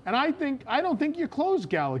 And I don't think you close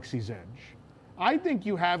Galaxy's Edge. I think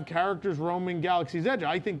you have characters roaming Galaxy's Edge.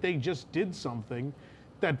 I think they just did something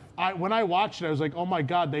that when I watched it, I was like, oh my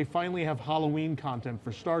God, they finally have Halloween content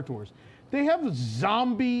for Star Tours. They have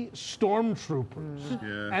zombie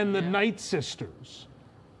stormtroopers and the Night Sisters.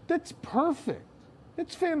 That's perfect.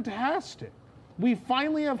 It's fantastic. We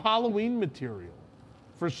finally have Halloween material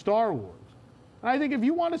for Star Wars. And I think if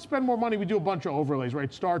you want to spend more money, we do a bunch of overlays,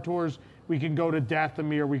 right? Star Tours, we can go to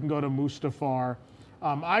Dathomir, we can go to Mustafar.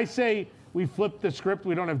 I say we flip the script.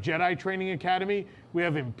 We don't have Jedi Training Academy. We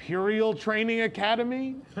have Imperial Training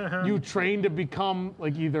Academy. You train to become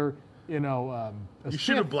like either, you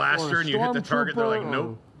shoot a blaster and you hit the target. They're like,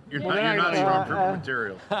 nope, you're not Stormtrooper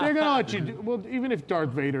material. They're gonna let you do. Well, even if Darth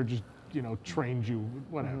Vader just trains you,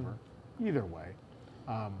 whatever. Either way,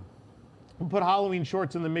 we'll put Halloween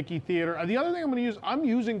shorts in the Mickey Theater. The other thing I'm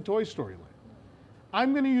using Toy Story Land.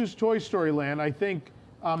 I'm going to use Toy Story Land. I think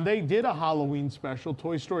they did a Halloween special.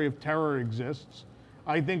 Toy Story of Terror exists.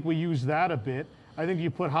 I think we use that a bit. I think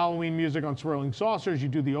you put Halloween music on Swirling Saucers. You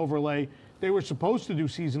do the overlay. They were supposed to do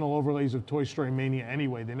seasonal overlays of Toy Story Mania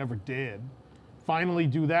anyway. They never did. Finally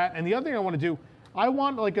do that. And the other thing I want to do, I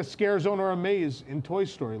want like a scare zone or a maze in Toy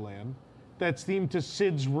Story Land that's themed to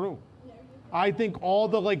Sid's room. I think all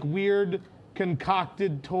the like weird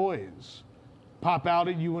concocted toys pop out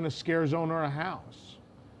at you in a scare zone or a house.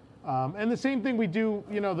 And the same thing we do,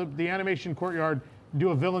 the animation courtyard, do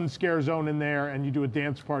a villain scare zone in there and you do a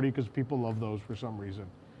dance party because people love those for some reason.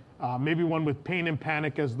 Maybe one with Pain and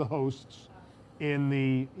Panic as the hosts in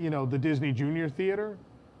the Disney Junior Theater.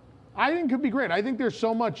 I think could be great. I think there's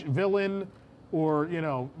so much villain or,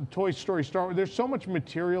 Toy Story, Star Wars. There's so much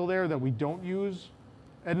material there that we don't use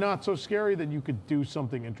and Not So Scary that you could do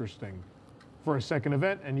something interesting for a second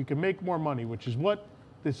event and you can make more money, which is what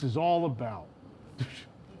this is all about.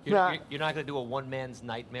 You're not going to do a one-man's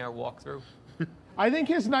nightmare walkthrough? I think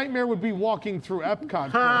his nightmare would be walking through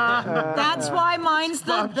Epcot. That's why mine's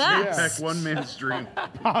the Bob best. Chapek, one man's dream.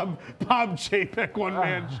 Bob Chapek, one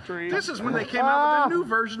man's dream. This is when they came out with a new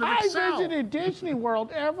version of Excel. I visited Disney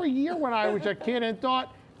World every year when I was a kid and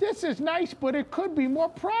thought, this is nice, but it could be more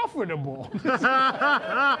profitable.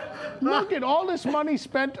 Look at all this money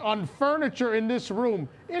spent on furniture in this room.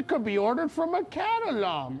 It could be ordered from a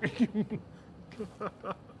catalog.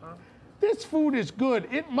 This food is good.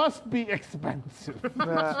 It must be expensive.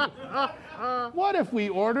 What if we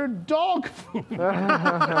ordered dog food?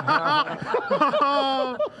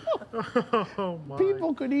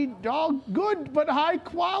 People could eat good but high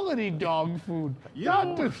quality dog food.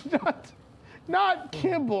 Not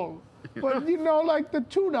kibble, but like the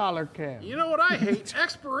 $2 can. You know what I hate?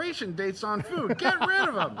 Expiration dates on food. Get rid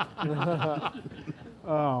of them.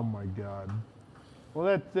 Oh my God. Well,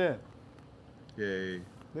 that's it. Yay.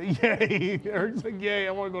 Yay. Eric's like, yay,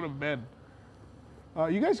 I want to go to bed.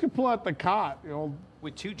 You guys can pull out the cot.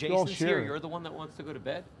 With two Jasons here, you're the one that wants to go to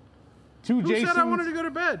bed? Who said I wanted to go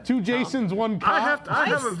to bed? Two Jasons, one cot. I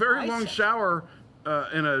have a very long shower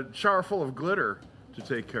and a shower full of glitter to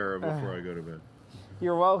take care of before I go to bed.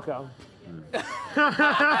 You're welcome.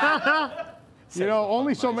 You know,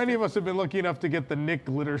 only so many of us have been lucky enough to get the Nick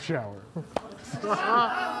glitter shower.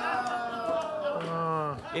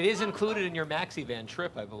 It is included in your Maxi Van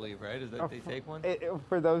trip, I believe, right? Is that they take one?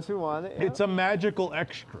 For those who want it. Yeah. It's a magical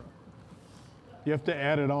extra. You have to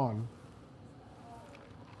add it on.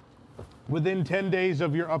 Within 10 days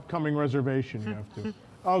of your upcoming reservation, you have to.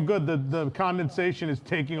 Oh, good. The condensation is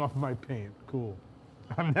taking off my paint. Cool.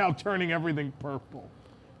 I'm now turning everything purple.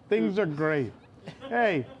 Things are great.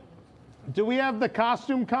 Hey, do we have the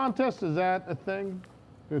costume contest? Is that a thing? I'm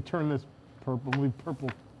going to turn this purple. Leave purple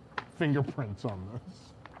fingerprints on this.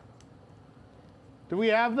 Do we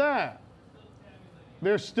have that?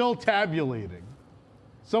 They're still tabulating.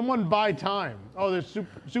 Someone buy time. Oh, there's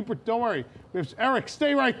super. Don't worry. Eric,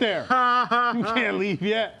 stay right there. You can't leave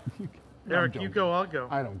yet. Eric, you go, I'll go.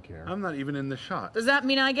 I don't care. I'm not even in the shot. Does that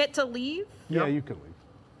mean I get to leave? Yeah, you can leave.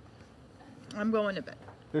 I'm going to bed.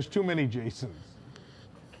 There's too many Jasons.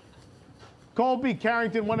 Colby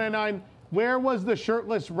Carrington, 199. Where was the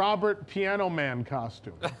shirtless Robert Piano Man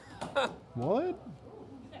costume? What?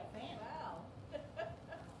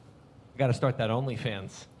 Got to start that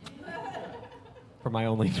OnlyFans. For my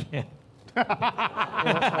OnlyFans.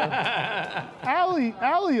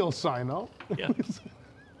 Allie will sign up. Yeah.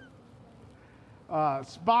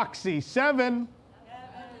 Spoxy, 7.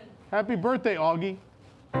 Happy birthday, Augie.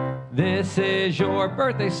 This is your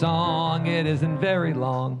birthday song. It isn't very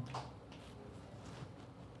long.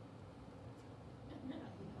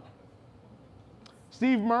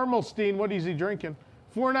 Steve Mermelstein, what is he drinking?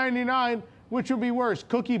 $4.99. Which would be worse?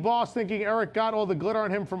 Cookie Boss thinking Eric got all the glitter on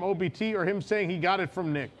him from OBT, or him saying he got it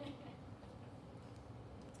from Nick?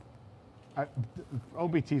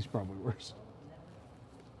 OBT's probably worse.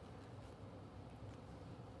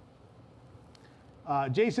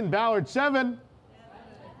 Jason Ballard, 7.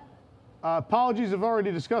 Apologies, I've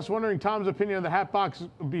already discussed. Wondering Tom's opinion on the Hatbox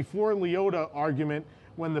before Leota argument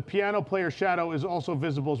when the piano player shadow is also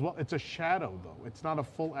visible as well. It's a shadow, though. It's not a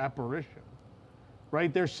full apparition,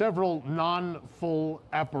 right? There's several non-full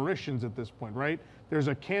apparitions at this point, right? There's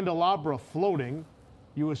a candelabra floating.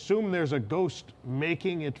 You assume there's a ghost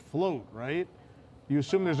making it float, right? You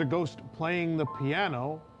assume there's a ghost playing the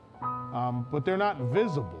piano, but they're not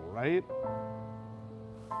visible, right?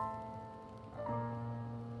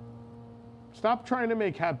 Stop trying to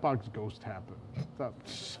make Hatbox Ghost happen. Stop.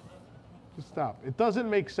 Just stop. It doesn't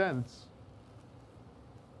make sense.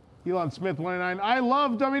 Elon Smith, 109. I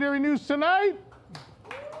love WDW News Tonight.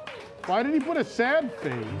 Why did he put a sad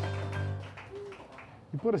face?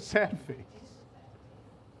 He put a sad face.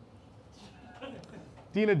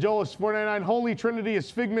 Dina Jolis, 499. Holy Trinity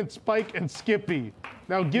is Figment, Spike, and Skippy.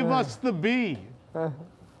 Now give us the B.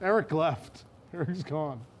 Eric left. Eric's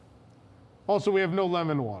gone. Also, we have no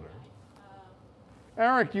lemon water.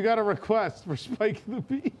 Eric, you got a request for Spike the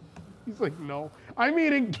Bee? He's like, no. I'm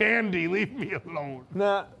eating candy. Leave me alone.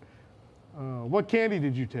 Nah. What candy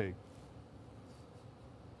did you take?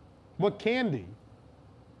 What candy?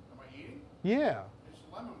 Am I eating? Yeah. It's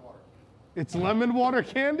lemon water. It's lemon water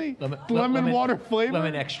candy? Lemon water flavor?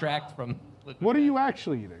 Lemon extract from... What are you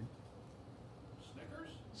actually eating? Snickers?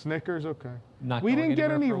 Snickers, okay. Not We going didn't get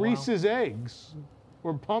anywhere any for a while. Reese's eggs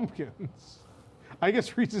or pumpkins. I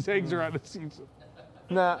guess Reese's eggs are out of season.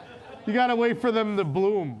 Nah. You gotta wait for them to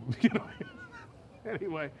bloom.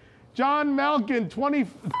 Anyway, John Malkin,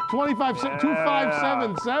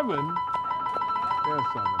 2577.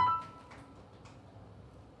 Yeah, 7.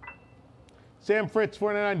 Sam Fritz,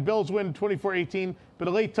 499. Bills win 24-18, but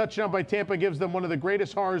a late touchdown by Tampa gives them one of the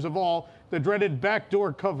greatest horrors of all, the dreaded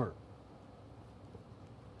backdoor cover.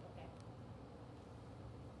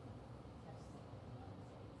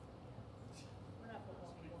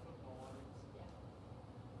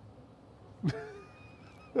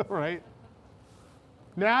 All right.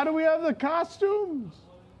 Now do we have the costumes?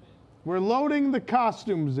 We're loading the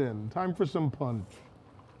costumes in. Time for some punch.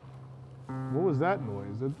 What was that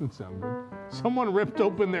noise? That didn't sound good. Someone ripped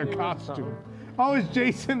open their costume. Oh, is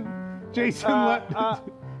Jason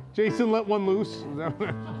let one loose? Is that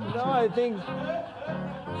what No, I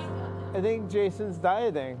think Jason's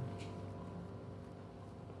dieting.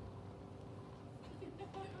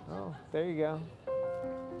 Oh, there you go.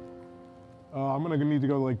 I'm gonna need to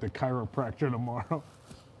go to like the chiropractor tomorrow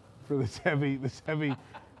for this heavy,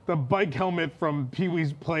 the bike helmet from Pee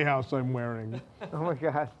Wee's Playhouse I'm wearing. Oh my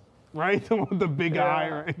God. Right? The one with the big Yeah. eye,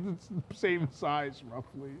 right? It's the same size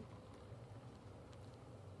roughly.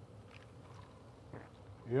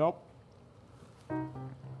 Yep.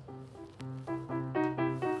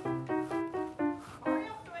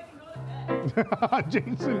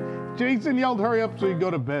 Jason yelled, hurry up so you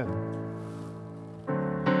go to bed.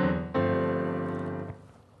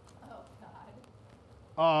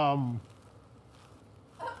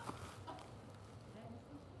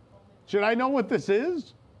 Should I know what this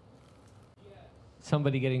is?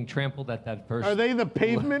 Somebody getting trampled at that first. Are they the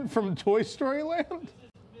pavement from Toy Story Land?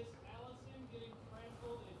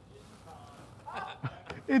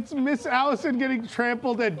 It's Miss Allison getting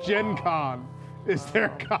trampled at Gen Con. Is their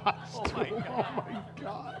costume? Oh my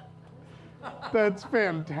God. That's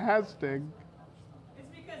fantastic. It's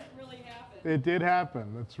because it really happened. It did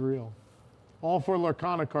happen. That's real. All for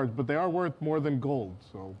Lorcana cards, but they are worth more than gold.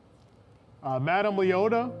 So, Madame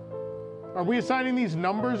Leota, are we assigning these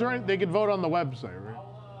numbers or anything? They can vote on the website, right?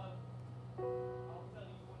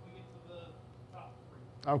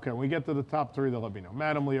 Okay, when we get to the top three, they'll let me know.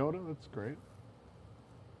 Madame Leota, that's great.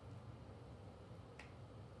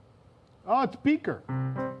 Oh, it's Beaker.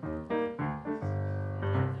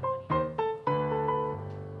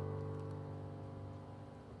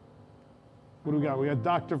 What do we got? We got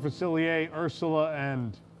Dr. Facilier, Ursula,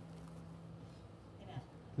 and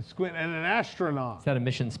the Squint, and an astronaut. Is that a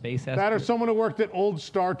Mission Space That or astronaut? someone who worked at Old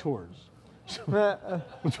Star Tours. It's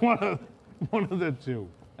one of the two.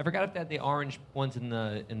 I forgot if they had the orange ones in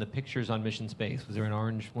the pictures on Mission Space. Was there an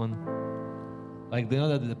orange one? Like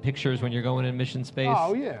the pictures when you're going in Mission Space?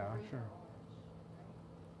 Oh yeah, sure.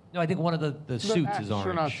 No, I think one of the suits is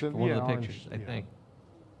orange. astronauts For in- one yeah, of the orange, pictures, I yeah. think.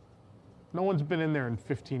 No one's been in there in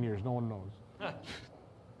 15 years. No one knows.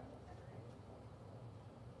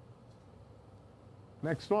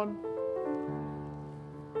 Next one.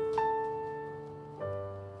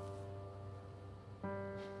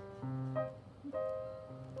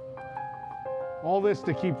 All this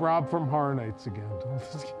to keep Rob from Horror Nights again.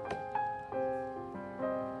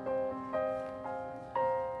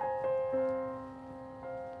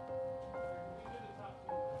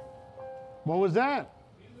 What was that?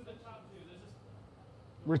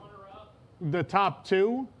 The top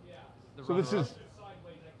two? Yeah. So this is.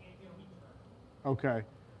 Okay.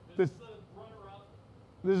 This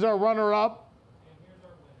is our runner-up.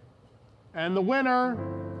 And the winner.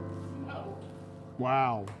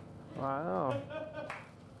 Wow. Wow.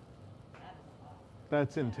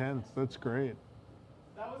 That's intense. That's great.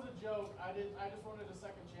 That was a joke. I just wanted a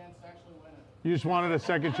second chance to actually win it. You just wanted a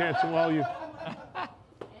second chance while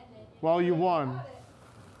you won.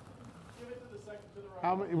 Give it to the second to the right.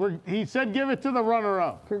 How many, he said give it to the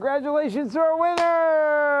runner-up. Congratulations to our winner!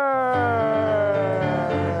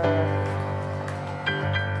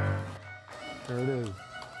 There it is.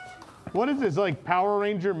 What is this, like Power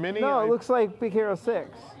Ranger Mini? No, it looks like Big Hero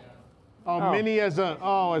 6. Oh, Mini as a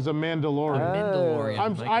Mandalorian.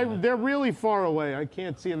 Mandalorian. They're really far away. I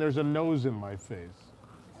can't see, and there's a nose in my face.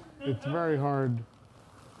 It's very hard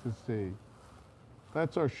to see.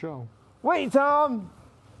 That's our show. Wait, Tom!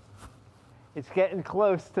 It's getting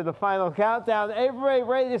close to the final countdown. Everybody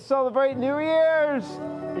ready to celebrate New Year's?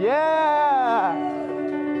 Yeah!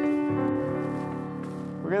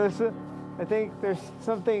 We're gonna. I think there's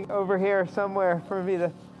something over here somewhere for me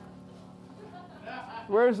to.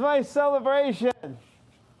 Where's my celebration?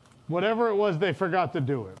 Whatever it was, they forgot to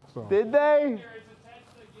do it. So. Did they?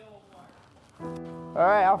 All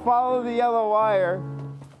right, I'll follow the yellow wire.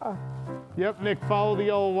 Yep, Nick, follow the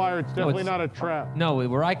yellow wire. It's definitely not a trap. No,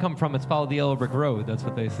 where I come from, it's follow the yellow brick road. That's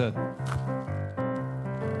what they said.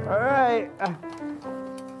 All right.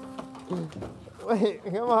 Wait,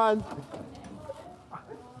 come on.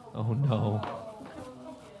 Oh no.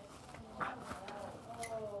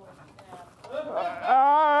 All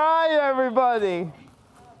right, everybody.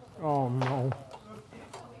 Oh no.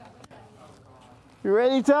 You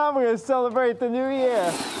ready, Tom? We're going to celebrate the new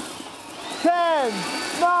year. 10,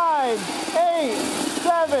 9, 8,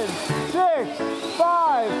 7, 6,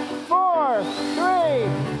 5, 4, 3,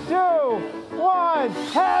 2, 1.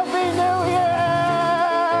 Happy New Year!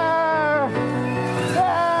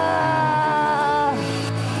 Yeah!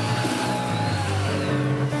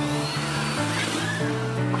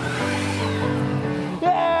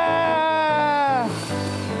 Yeah!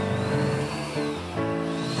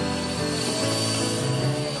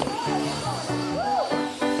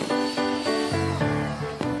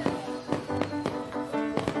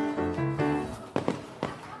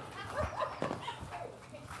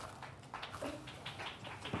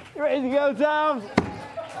 You ready to go, Tom?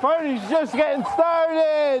 Party's just getting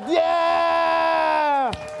started.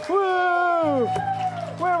 Yeah! Woo!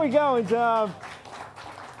 Where are we going, Tom?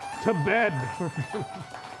 To bed.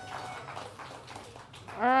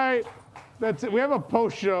 All right, that's it. We have a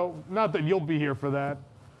post show. Not that you'll be here for that.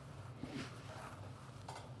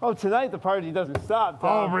 Oh, tonight the party doesn't stop,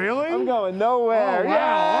 Tom. Oh, really? I'm going nowhere. Oh, wow.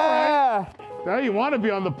 Yeah! All right. Now you want to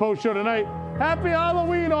be on the post show tonight. Happy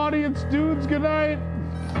Halloween, audience, dudes. Good night.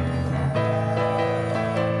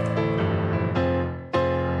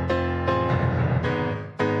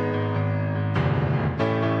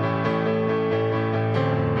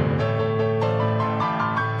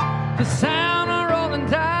 The sound of rolling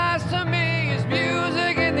dice to me is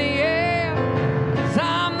music in the air. 'Cause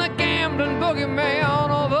I'm the gambling boogeyman,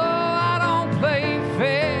 although I don't play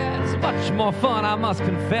fair. It's much more fun, I must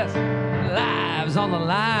confess. Lives on the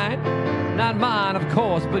line. Not mine, of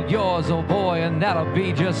course, but yours, oh boy, and that'll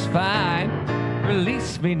be just fine.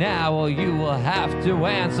 Release me now, or you will have to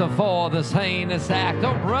answer for this heinous act.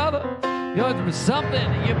 Oh, brother, you're through something.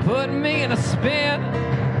 You're putting me in a spin.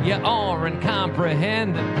 You aren't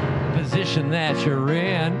comprehending the position that you're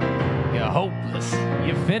in. You're hopeless.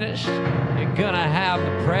 You're finished. You're gonna have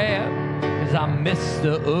the prayer. 'Cause I'm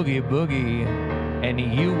Mr. Oogie Boogie, and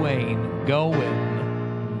you ain't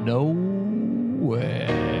going nowhere.